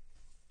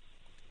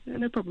 Yeah,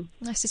 no problem.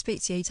 Nice to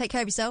speak to you. Take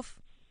care of yourself.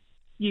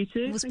 You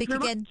too. We'll speak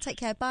again. Take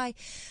care. Bye.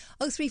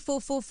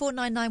 0344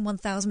 499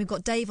 1000. We've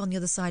got Dave on the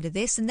other side of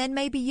this, and then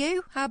maybe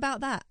you. How about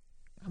that?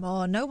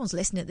 Oh, no one's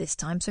listening at this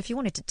time, so if you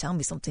wanted to tell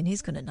me something,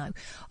 he's going to know.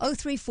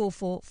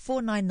 0344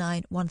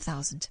 499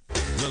 1000.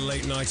 The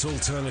Late Night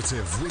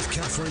Alternative with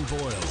Katherine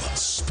Boyle.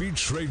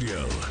 Speech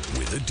radio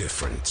with a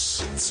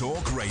difference.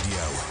 Talk Radio.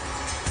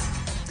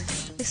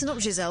 Listen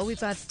up, Giselle. We've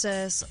had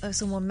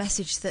someone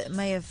message that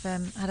may have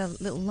had a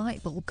little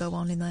light bulb go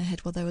on in their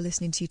head while they were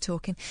listening to you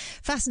talking.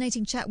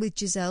 Fascinating chat with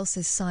Giselle,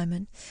 says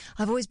Simon.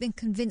 I've always been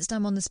convinced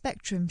I'm on the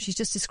spectrum. She's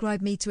just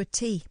described me to a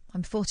T.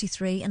 I'm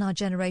 43, and our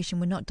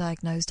generation were not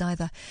diagnosed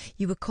either.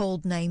 You were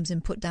called names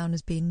and put down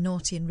as being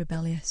naughty and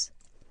rebellious.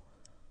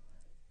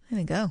 There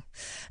we go.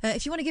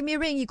 If you want to give me a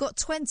ring, you've got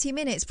 20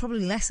 minutes,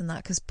 probably less than that,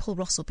 because Paul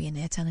Ross will be in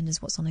here telling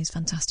us what's on his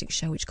fantastic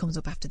show, which comes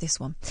up after this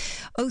one.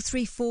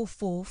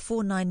 0344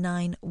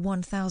 499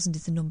 1000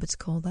 is the number to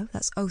call, though.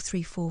 That's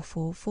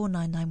 0344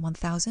 499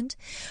 1000.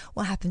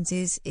 What happens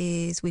is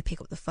we pick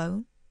up the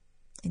phone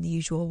in the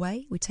usual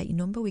way. We take your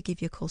number, we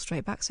give you a call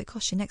straight back, so it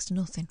costs you next to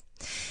nothing.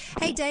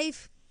 Hey,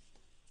 Dave.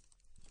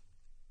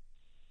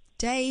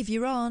 Dave,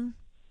 you're on.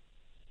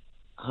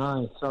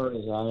 Hi,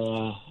 sorry,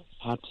 I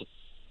had to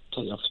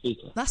take you off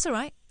speaker. That's all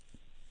right.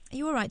 Are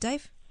you all right,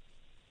 Dave?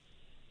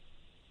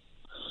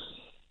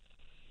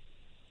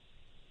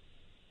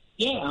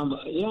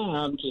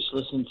 I'm just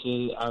listening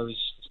to. I was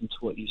listening to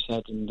what you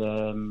said,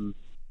 and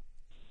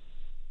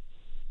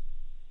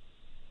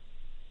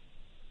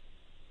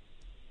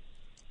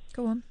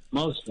go on.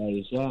 Most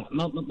days, yeah.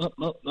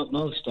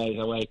 Most days,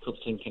 I wake up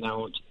thinking I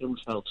want to kill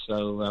myself.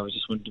 So I was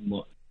just wondering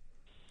what.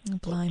 Oh,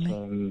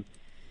 blimey!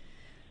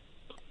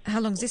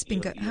 How long's this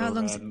been? How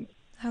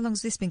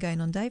long's this been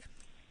going on, Dave?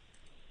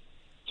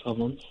 12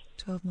 months.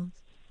 12 months.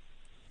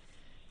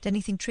 Did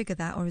anything trigger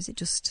that, or is it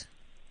just?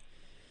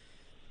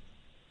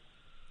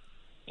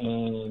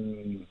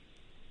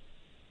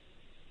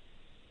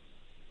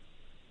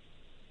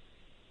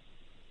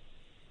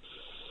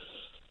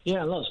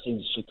 Yeah, lots of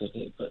things triggered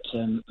it, but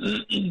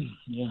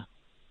yeah,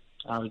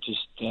 I was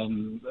just I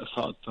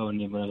thought I'd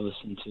phone in when I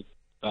listened to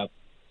what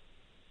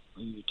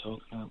you were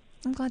talking about.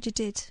 I'm glad you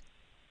did.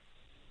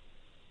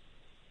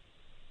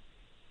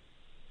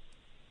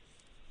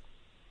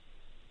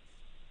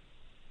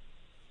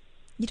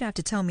 You don't have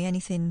to tell me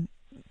anything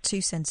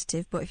too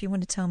sensitive, but if you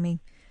want to tell me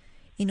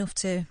enough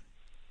to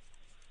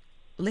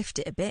lift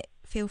it a bit,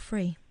 feel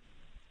free.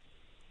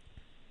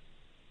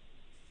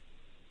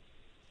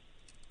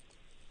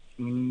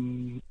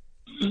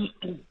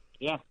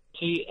 Yeah,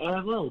 2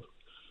 years.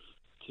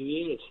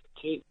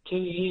 2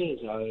 years.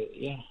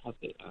 I've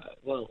been,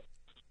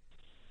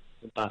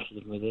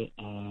 battling with it.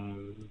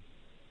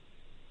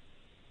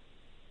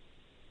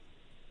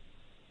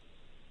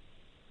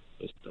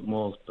 It's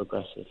more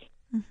progressive.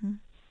 Mm-hmm.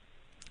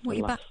 What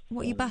are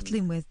you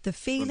battling with? The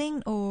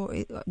feeling, or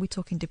are we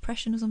talking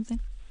depression or something?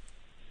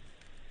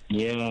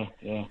 Yeah.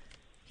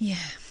 Yeah.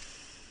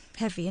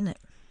 Heavy, isn't it?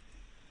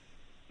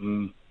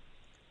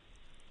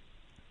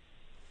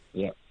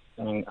 Yeah.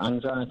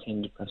 Anxiety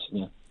and depression,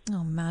 yeah.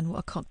 Oh, man, what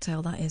a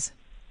cocktail that is.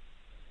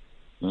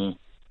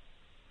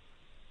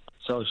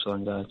 Social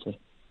anxiety.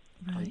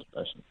 Right. And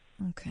depression.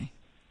 Okay.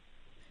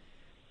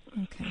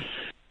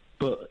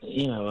 But,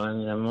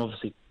 I'm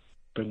obviously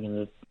bringing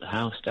the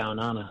house down,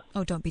 aren't I?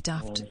 Oh, don't be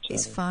daft.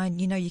 It's fine.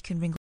 You know you can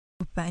ring up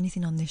about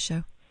anything on this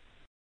show.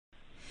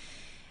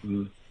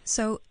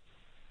 So,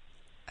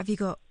 have you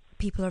got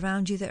people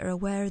around you that are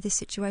aware of this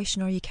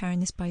situation, or are you carrying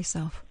this by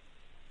yourself?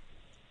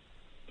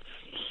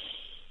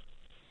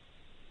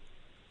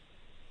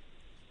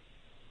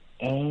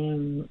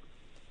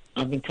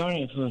 I've been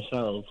carrying it for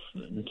myself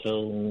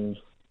until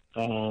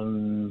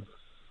about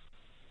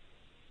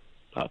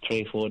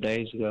 3 or 4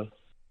 days ago.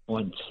 I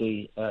went to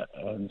see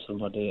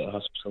somebody at the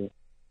hospital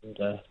and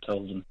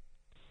told them.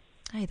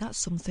 Hey, that's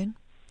something.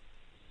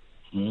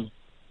 And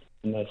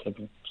they said,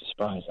 I'm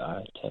surprised that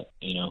I,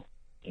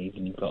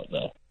 even got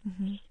there.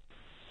 Mm-hmm.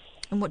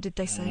 And what did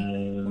they say?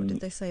 What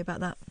did they say about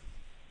that?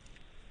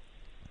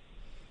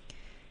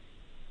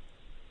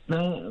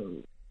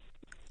 No,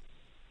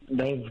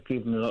 they've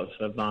given me lots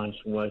of advice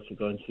on where to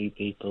go and see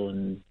people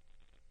and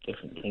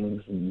different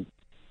things, and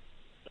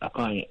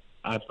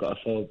I've got a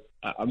phobia.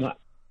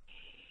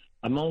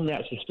 I'm only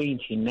actually speaking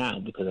to you now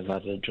because I've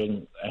had a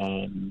drink,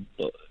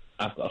 but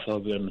I've got a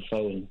phobia on the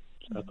phone,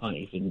 so I can't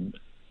even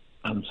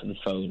answer the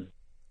phone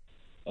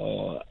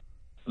or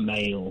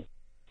mail.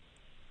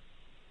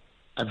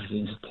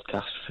 Everything's a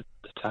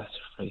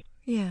catastrophe.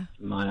 Yeah.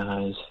 In my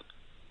eyes.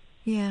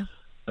 Yeah.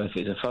 But if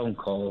it's a phone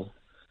call,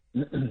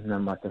 no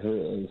matter who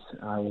it is,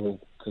 I will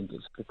think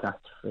it's a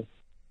catastrophe.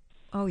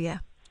 Oh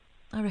yeah,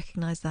 I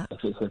recognise that.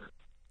 If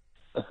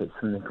it's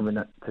something coming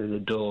up through the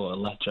door, a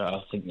letter,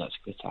 I think that's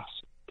a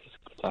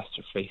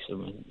catastrophe.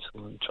 Someone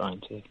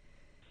trying to.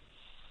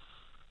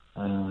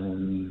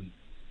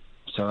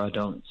 So I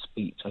don't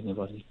speak to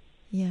anybody.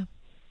 Yeah.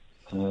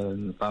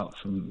 Apart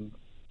from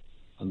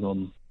a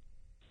mum,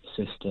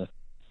 sister,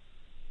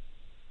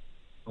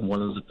 and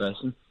one other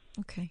person.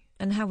 Okay.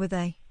 And how were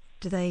they?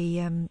 Do they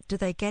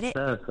get it?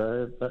 They're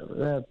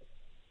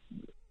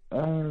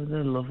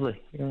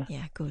lovely. Yeah.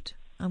 Yeah, good.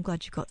 I'm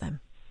glad you got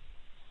them.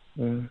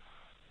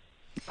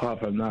 Apart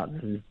from that,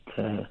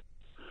 I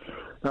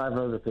have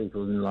other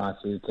people in life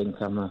who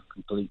think I'm a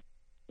complete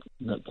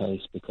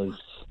nutcase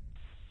because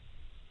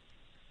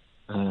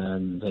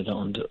they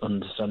don't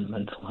understand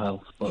mental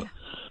health. But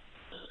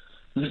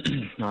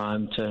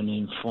I'm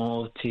turning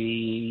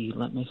 40.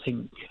 Let me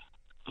think.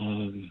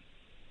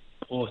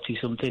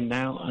 40-something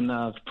now, and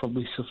I've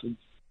probably suffered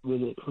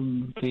with it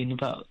from being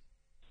about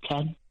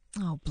 10.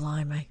 Oh,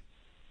 blimey.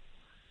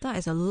 That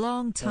is a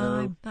long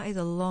time. That is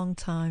a long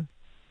time.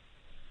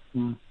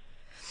 I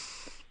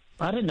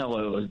didn't know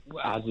what it was.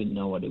 I didn't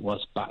know what it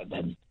was back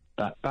then.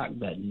 Back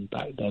then,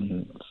 I've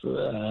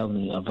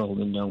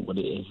only known what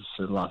it is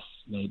for the last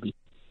maybe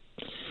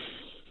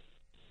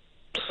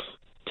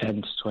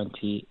 10 to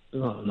 20,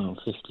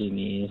 15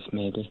 years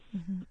maybe.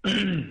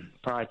 Mm-hmm.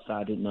 Prior to that,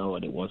 I didn't know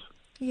what it was.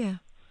 Yeah.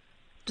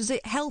 Does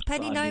it help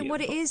any knowing what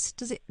it is?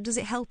 Does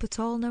it help at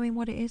all knowing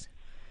what it is?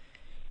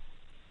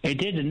 It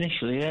did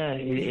initially, yeah.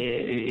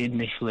 It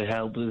initially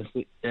helped with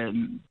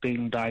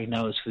being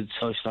diagnosed with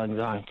social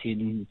anxiety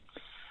and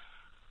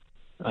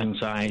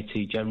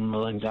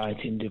general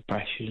anxiety and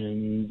depression,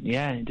 and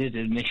yeah, it did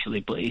initially,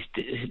 but it's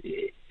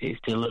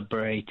still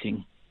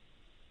liberating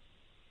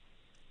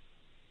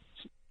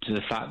to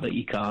the fact that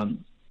you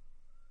can't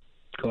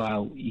go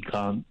out, you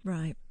can't.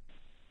 Right.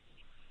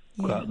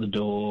 Go out the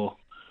door.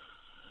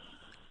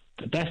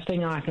 The best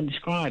thing I can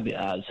describe it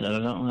as, and I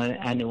don't know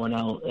anyone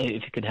else,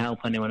 if it could help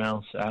anyone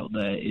else out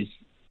there, is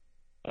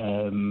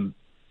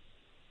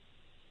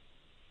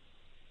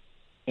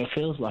it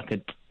feels like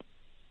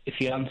if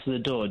you answer the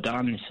door, a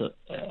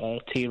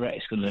T-Rex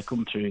is going to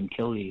come through and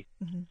kill you.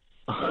 Mm-hmm.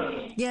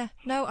 Yeah,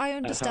 no, I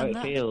understand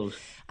That's how it feels.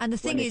 And the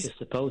thing is, it's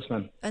just a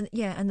postman. And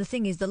the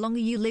thing is, the longer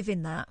you live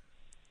in that,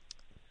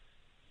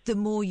 the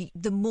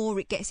more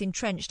it gets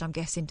entrenched. I'm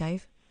guessing,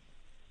 Dave.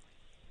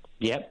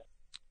 Yep,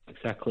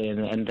 exactly,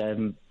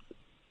 and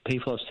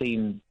people I've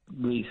seen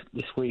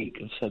this week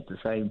have said the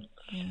same.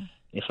 Yeah.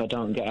 If I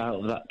don't get out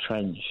of that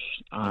trench,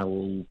 I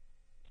will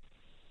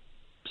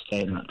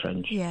stay in that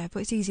trench. Yeah,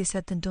 but it's easier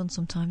said than done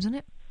sometimes, isn't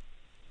it?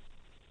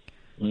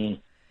 Mm.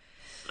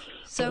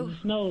 So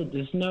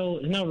there's no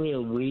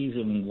real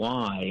reason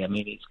why. I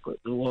mean, it's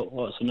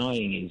what's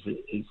annoying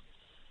is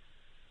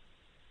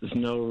there's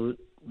no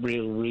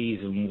real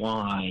reason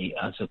why,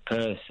 as a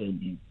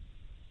person,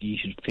 you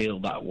should feel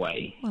that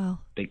way. Well,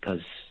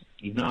 because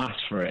you've not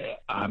asked for it.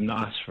 I've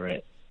not asked for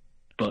it,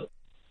 but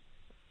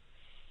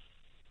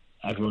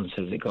everyone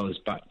says it goes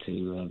back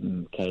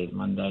to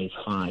caveman days,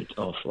 fight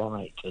or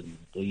flight, and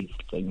these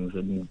things.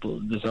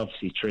 But there's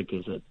obviously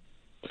triggers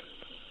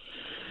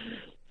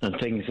and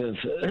things have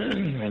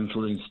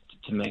influenced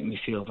to make me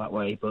feel that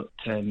way. But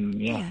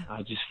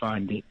I just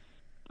find it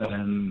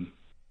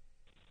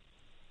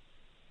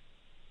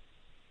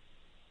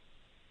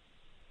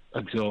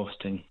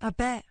exhausting. I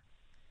bet.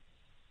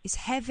 It's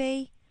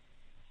heavy.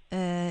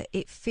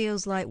 It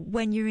feels like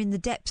when you're in the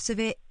depths of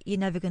it, you're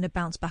never going to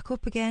bounce back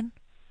up again.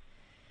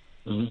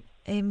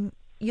 Mm-hmm.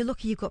 You're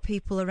lucky you've got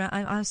people around.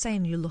 I'm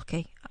saying you're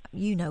lucky.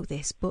 You know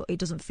this, but it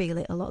doesn't feel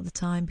it a lot of the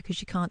time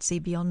because you can't see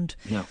beyond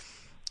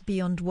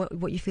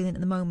what you're feeling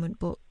at the moment.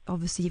 But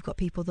obviously you've got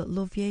people that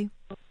love you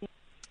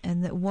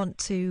and that want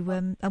to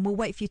and will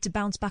wait for you to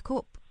bounce back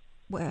up,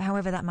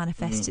 however that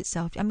manifests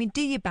itself. I mean,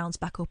 do you bounce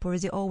back up or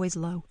is it always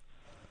low?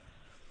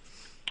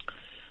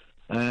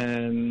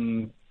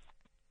 I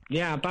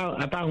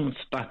bounce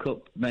back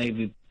up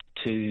maybe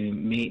to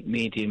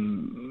medium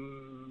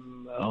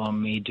or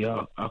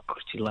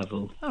mediocrity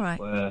level. All right.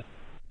 Where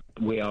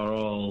we are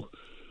all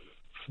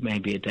for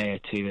maybe a day or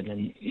two, and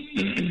then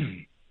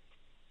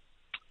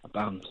I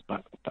bounce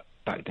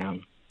back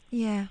down.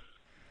 Yeah.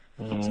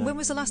 So when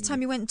was the last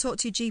time you went and talked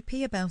to your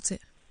GP about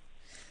it?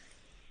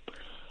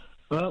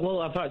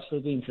 Well, I've actually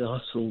been to the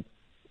hospital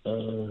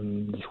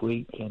this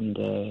week, and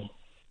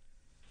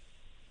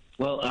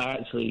I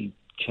actually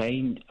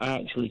changed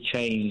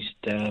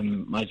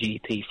my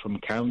GP from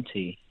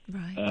county.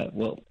 Right.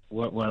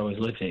 Where I was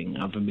living,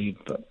 I've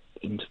moved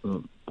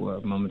into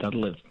where Mum and Dad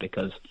lived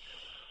because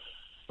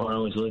where I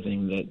was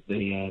living,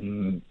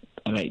 the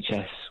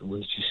NHS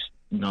was just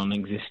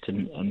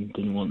non-existent and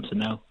didn't want to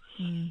know.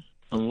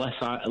 Unless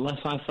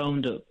I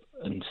phoned up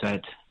and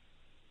said,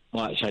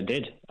 well, actually I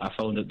did. I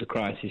phoned up the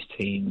crisis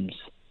teams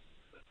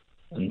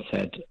and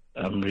said,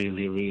 I'm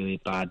really,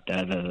 really bad,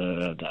 da da da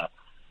da da.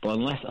 But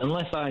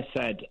unless I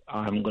said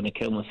I'm going to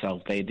kill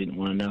myself, they didn't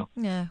want to know.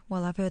 Yeah,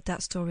 well, I've heard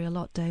that story a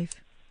lot, Dave.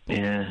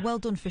 Yeah. Well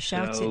done for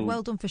shouting.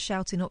 Well done for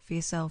shouting up for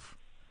yourself.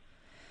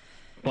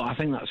 But I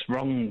think that's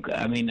wrong.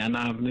 I mean, and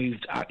I've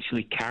moved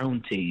actually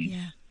counties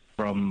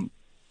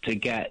to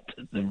get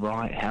the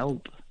right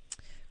help.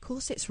 Of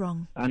course, it's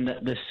wrong. And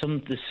there's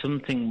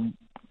something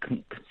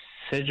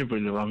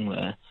considerably wrong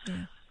there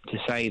to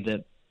say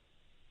that.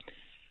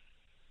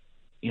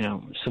 You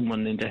know,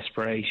 someone in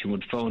desperation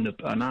would phone up,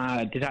 and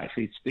I did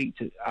actually speak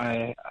to.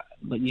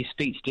 When you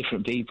speak to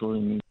different people,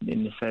 and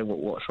they say,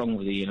 "What's wrong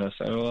with you?" You know, I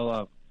say, "Well,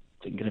 I'm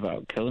thinking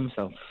about killing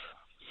myself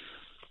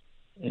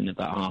in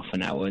about half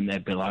an hour," and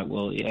they'd be like,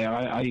 "Well,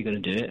 yeah, are you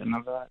going to do it?" And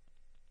I'm like,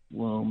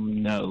 "Well,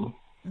 no."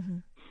 Mm-hmm.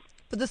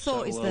 But the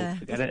thought is there.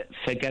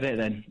 Forget it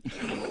then.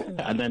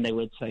 And then they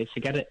would say,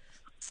 "Forget it."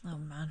 Oh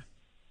man,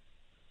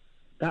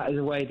 that is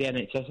the way the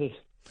NHS is.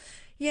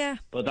 Yeah.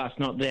 But that's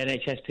not the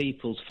NHS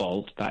people's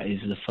fault. That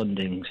is the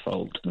funding's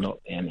fault,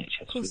 not the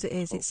NHS. Of course it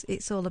is.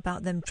 It's all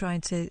about them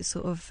trying to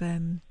sort of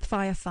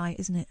firefight,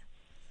 isn't it?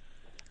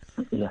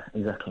 Yeah,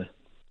 exactly.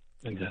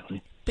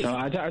 But so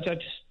I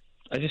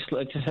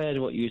just heard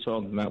what you were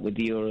talking about with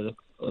your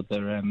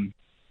other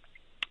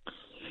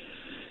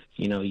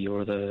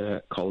your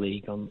other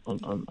colleague on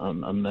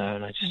there,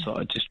 and I just thought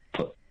I'd just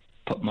put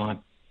my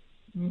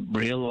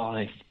real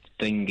life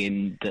thing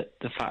in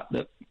the fact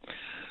that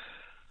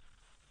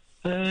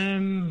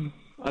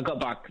I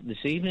got back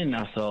this evening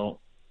and I thought,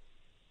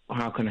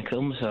 how can I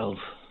kill myself?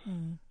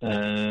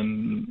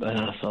 And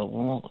I thought,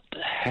 what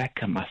the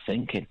heck am I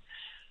thinking?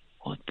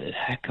 What the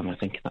heck am I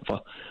thinking that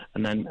for?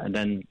 And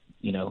then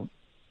you know,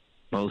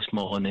 most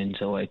mornings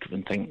I wake up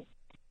and think.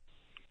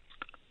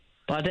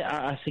 But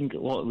I think,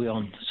 what are we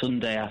on?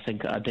 Sunday, I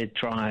think I did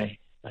try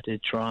to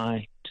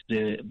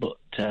do it, but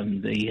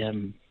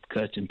the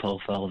curtain pole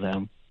fell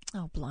down.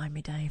 Oh,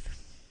 blimey, Dave.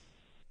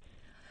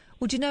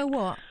 Well, do you know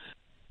what?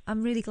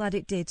 I'm really glad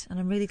it did, and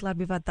I'm really glad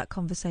we've had that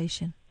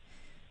conversation.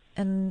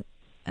 And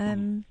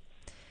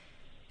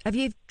Have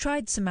you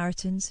tried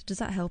Samaritans? Does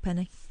that help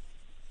any?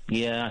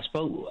 Yeah, I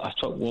spoke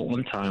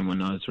one time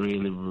when I was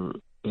really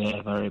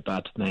very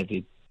bad,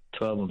 maybe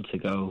 12 months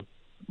ago,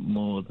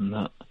 more than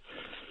that.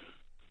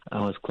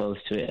 I was close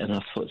to it, and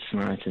I put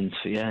Samaritans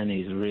for and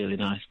he's a really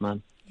nice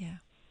man. Yeah.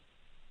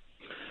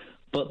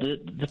 But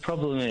the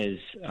problem is,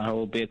 I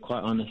will be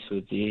quite honest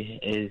with you,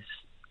 is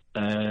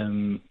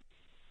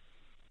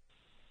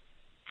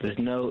there's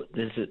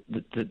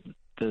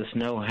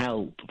no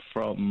help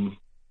from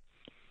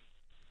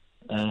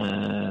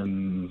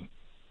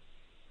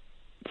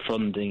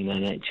funding the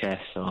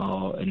NHS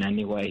or in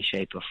any way,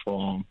 shape or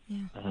form.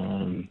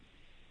 Yeah.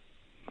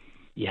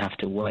 You have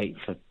to wait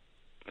for.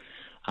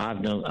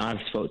 I've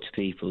spoke to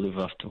people who've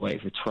have to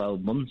wait for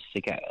 12 months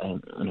to get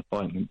an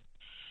appointment.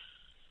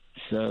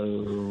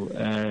 So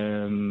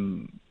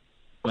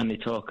when they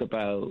talk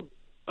about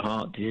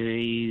heart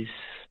disease,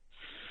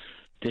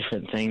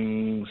 different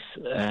things,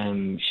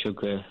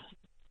 sugar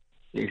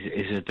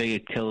is a bigger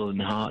killer than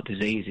heart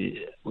disease,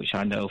 which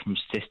I know from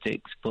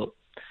statistics. But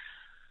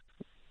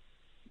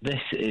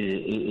this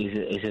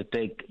is a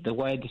big. The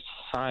way the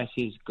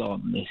society's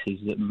gone, this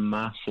is a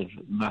massive,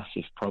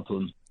 massive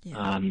problem,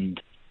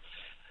 and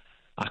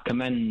I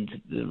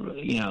commend the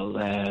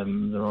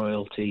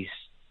royalties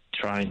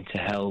trying to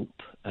help,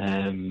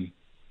 and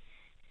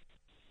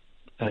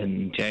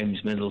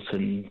James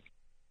Middleton,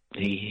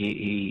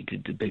 he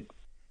did the big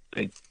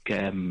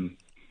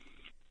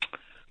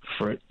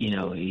for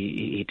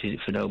he did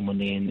it for no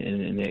money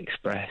in the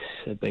Express,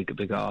 a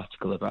big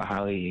article about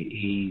how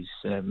he's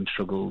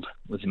struggled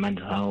with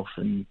mental health,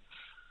 and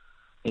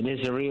it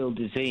is a real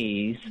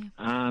disease.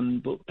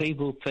 But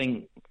people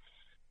think,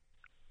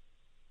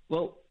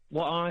 well,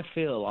 what I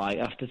feel like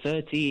after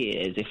 30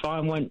 years, if I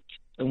went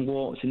and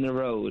walked in the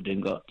road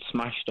and got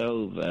smashed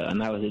over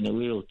and I was in a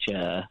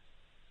wheelchair,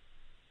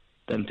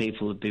 then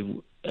people would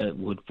be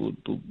would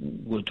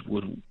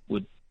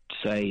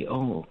say,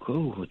 "Oh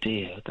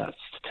dear, that's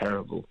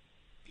terrible."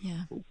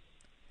 Yeah.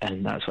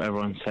 And that's what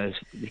everyone says.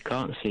 They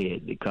can't see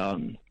it. They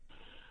can't.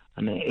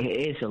 And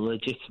it is a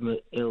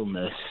legitimate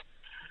illness.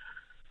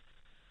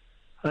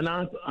 And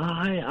I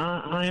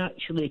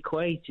actually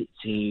equate it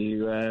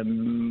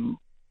to.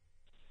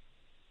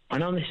 I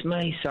know this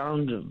may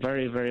sound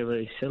very, very,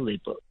 very silly,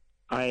 but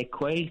I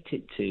equate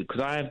it to, because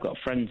I have got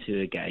friends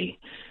who are gay.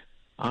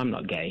 I'm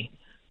not gay,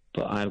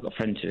 but I've got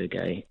friends who are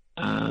gay,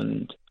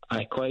 and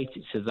I equate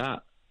it to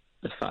that.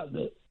 The fact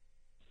that,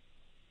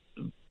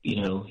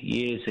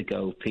 years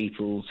ago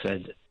people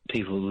said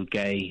people who were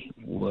gay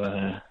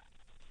were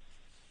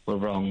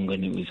wrong,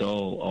 and it was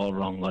all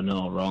wrong and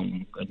all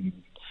wrong, and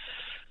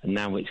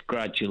now it's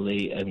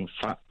gradually and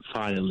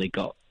finally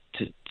got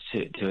to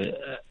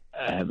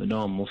a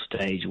normal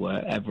stage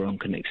where everyone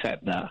can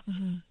accept that.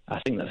 Mm-hmm. I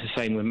think that's the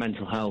same with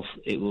mental health.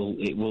 It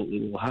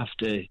will have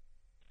to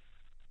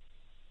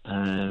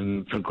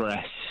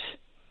progress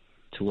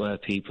to where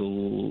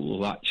people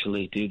will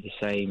actually do the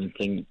same and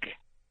think.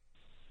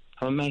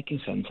 Am I making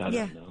sense? I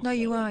don't know. No,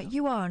 you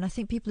are, and I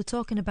think people are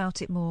talking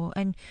about it more,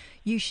 and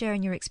you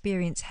sharing your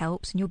experience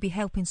helps, and you'll be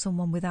helping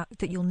someone that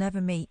you'll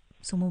never meet.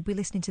 Someone will be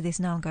listening to this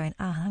now and going,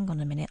 hang on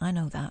a minute, I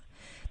know that.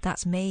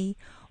 That's me,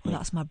 or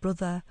that's my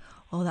brother,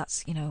 or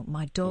that's,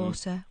 my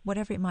daughter,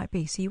 whatever it might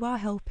be. So you are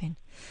helping.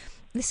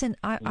 Listen,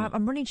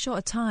 I'm running short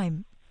of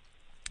time,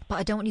 but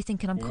I don't want you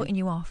thinking I'm cutting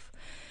you off.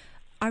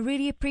 I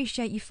really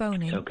appreciate you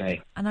phoning.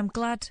 Okay. And I'm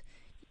glad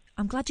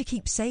you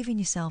keep saving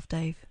yourself,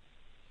 Dave.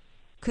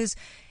 Because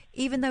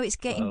even though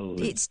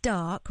it's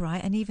dark,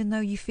 right, and even though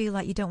you feel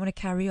like you don't want to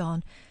carry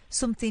on,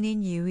 something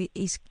in you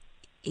is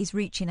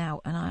reaching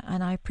out,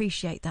 and I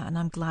appreciate that, and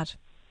I'm glad.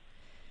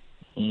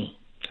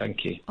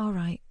 Thank you. All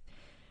right.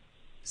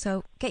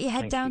 So get your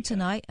head down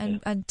tonight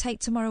and take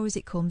tomorrow as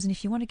it comes, and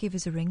if you want to give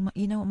us a ring,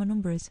 you know what my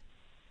number is.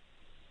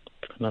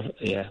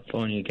 Yeah,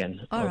 phone you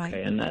again. All right.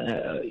 And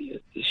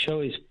the show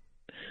is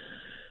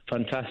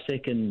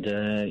fantastic, and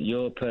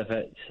you're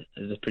perfect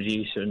as a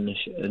producer and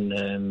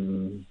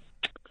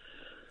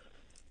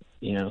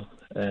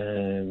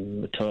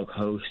a talk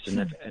host and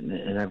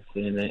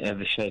everything in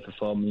every shape or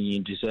form. You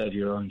deserve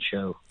your own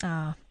show.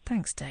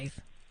 Thanks, Dave.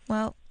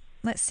 Well,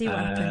 let's see what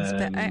happens.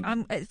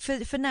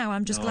 But for now,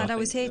 I'm just glad I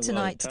was here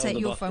tonight to take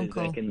your phone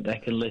call. They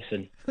can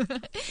listen.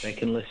 They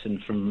can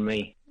listen from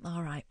me.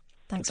 All right.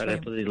 Thanks very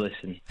much.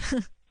 Listen.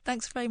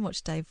 Thanks very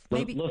much, Dave.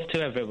 Love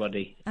to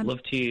everybody.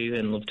 Love to you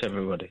and love to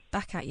everybody.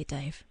 Back at you,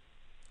 Dave.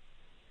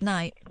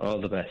 Night.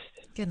 All the best.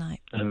 Good night.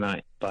 Good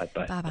night. Bye.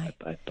 Bye.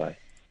 Bye.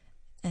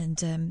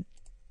 And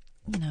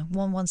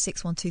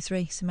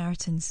 116123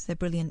 Samaritans. They're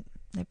brilliant.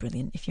 They're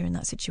brilliant. If you're in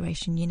that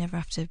situation, you never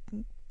have to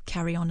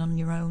carry on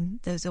your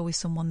own. There's always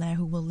someone there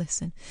who will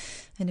listen.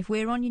 And if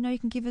we're on, you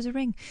can give us a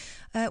ring.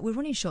 We're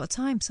running short of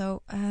time,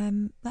 so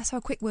let's have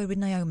a quick word with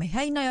Naomi.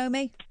 Hey,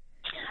 Naomi.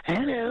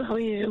 Hello, how are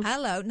you?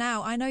 Hello.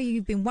 Now, I know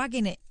you've been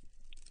wagging it.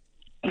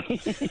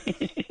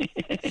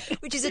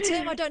 Which is a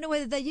term I don't know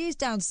whether they use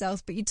down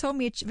south, but you told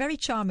me a very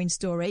charming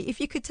story.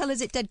 If you could tell us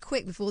it dead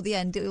quick before the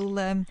end, it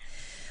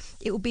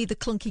will be the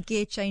clunky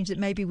gear change that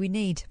maybe we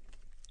need.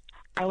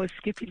 I was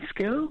skipping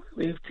school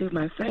with two of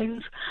my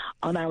friends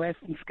on our way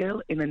from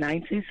school in the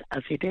 90s,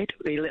 as you did,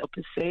 really up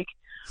as sick,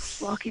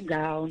 walking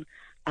down,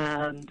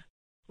 and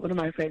one of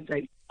my friends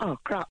said, "Oh,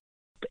 crap,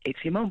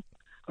 it's your mum."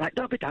 I'm like,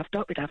 don't be daft,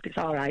 it's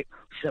all right.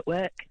 She's at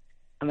work.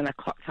 And then I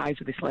clocked eyes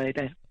with this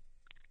lady,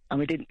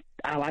 and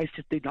our eyes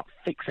just did not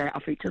fixate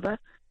off each other,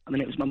 and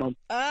then it was my mum.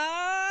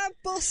 Ah,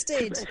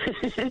 busted.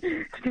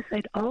 She just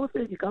said, "Oh,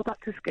 then you go back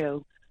to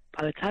school."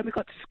 By the time we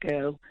got to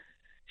school,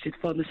 she'd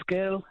phoned the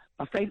school,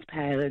 my friend's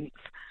parents,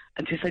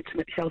 and she said to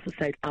me, she also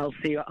said, "I'll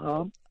see you at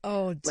home."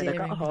 Oh, dear.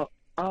 When I got home,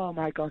 oh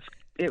my gosh,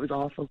 it was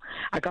awful.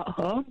 I got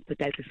home, the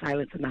deadly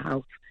silence in the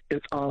house. It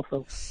was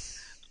awful.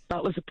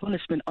 That was a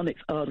punishment on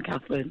its own,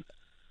 Catherine.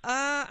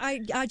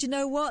 Do you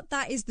know what?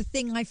 That is the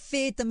thing I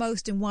feared the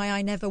most and why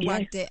I never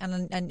wagged it.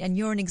 And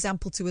you're an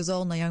example to us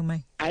all,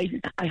 Naomi. I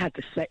had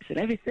the sweats and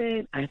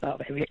everything. I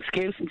thought of every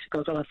excuse, and she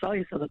goes, "Well, I saw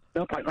you, so there's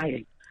no point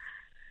lying."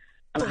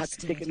 And I had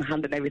to stick in my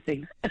hand and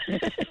everything.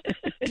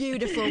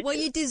 Beautiful. Well,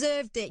 you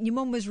deserved it. Your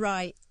mum was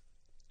right.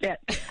 Yeah.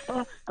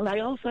 Oh, and I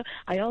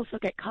also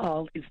get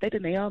called, instead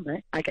of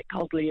Naomi, I get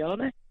called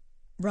Leonie.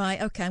 Right,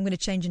 OK, I'm going to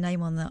change your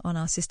name on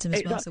our system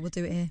as well, so we'll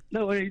do it here.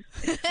 No worries.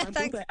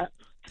 Thanks.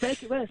 To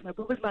make it worse, my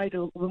brother's married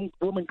a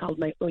woman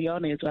called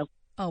Leonie as well.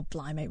 Oh,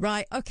 blimey.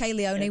 Right, OK,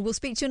 Leonie, we'll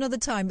speak to you another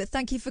time, but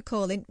thank you for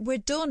calling. We're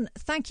done.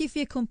 Thank you for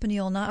your company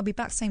all night. I'll be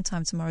back same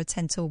time tomorrow,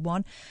 10 till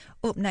 1.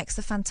 Up next,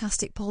 the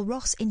fantastic Paul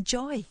Ross.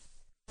 Enjoy.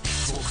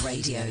 Talk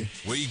Radio.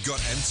 We got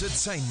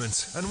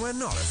entertainment, and we're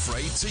not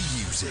afraid to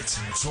use it.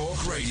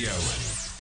 Talk Radio.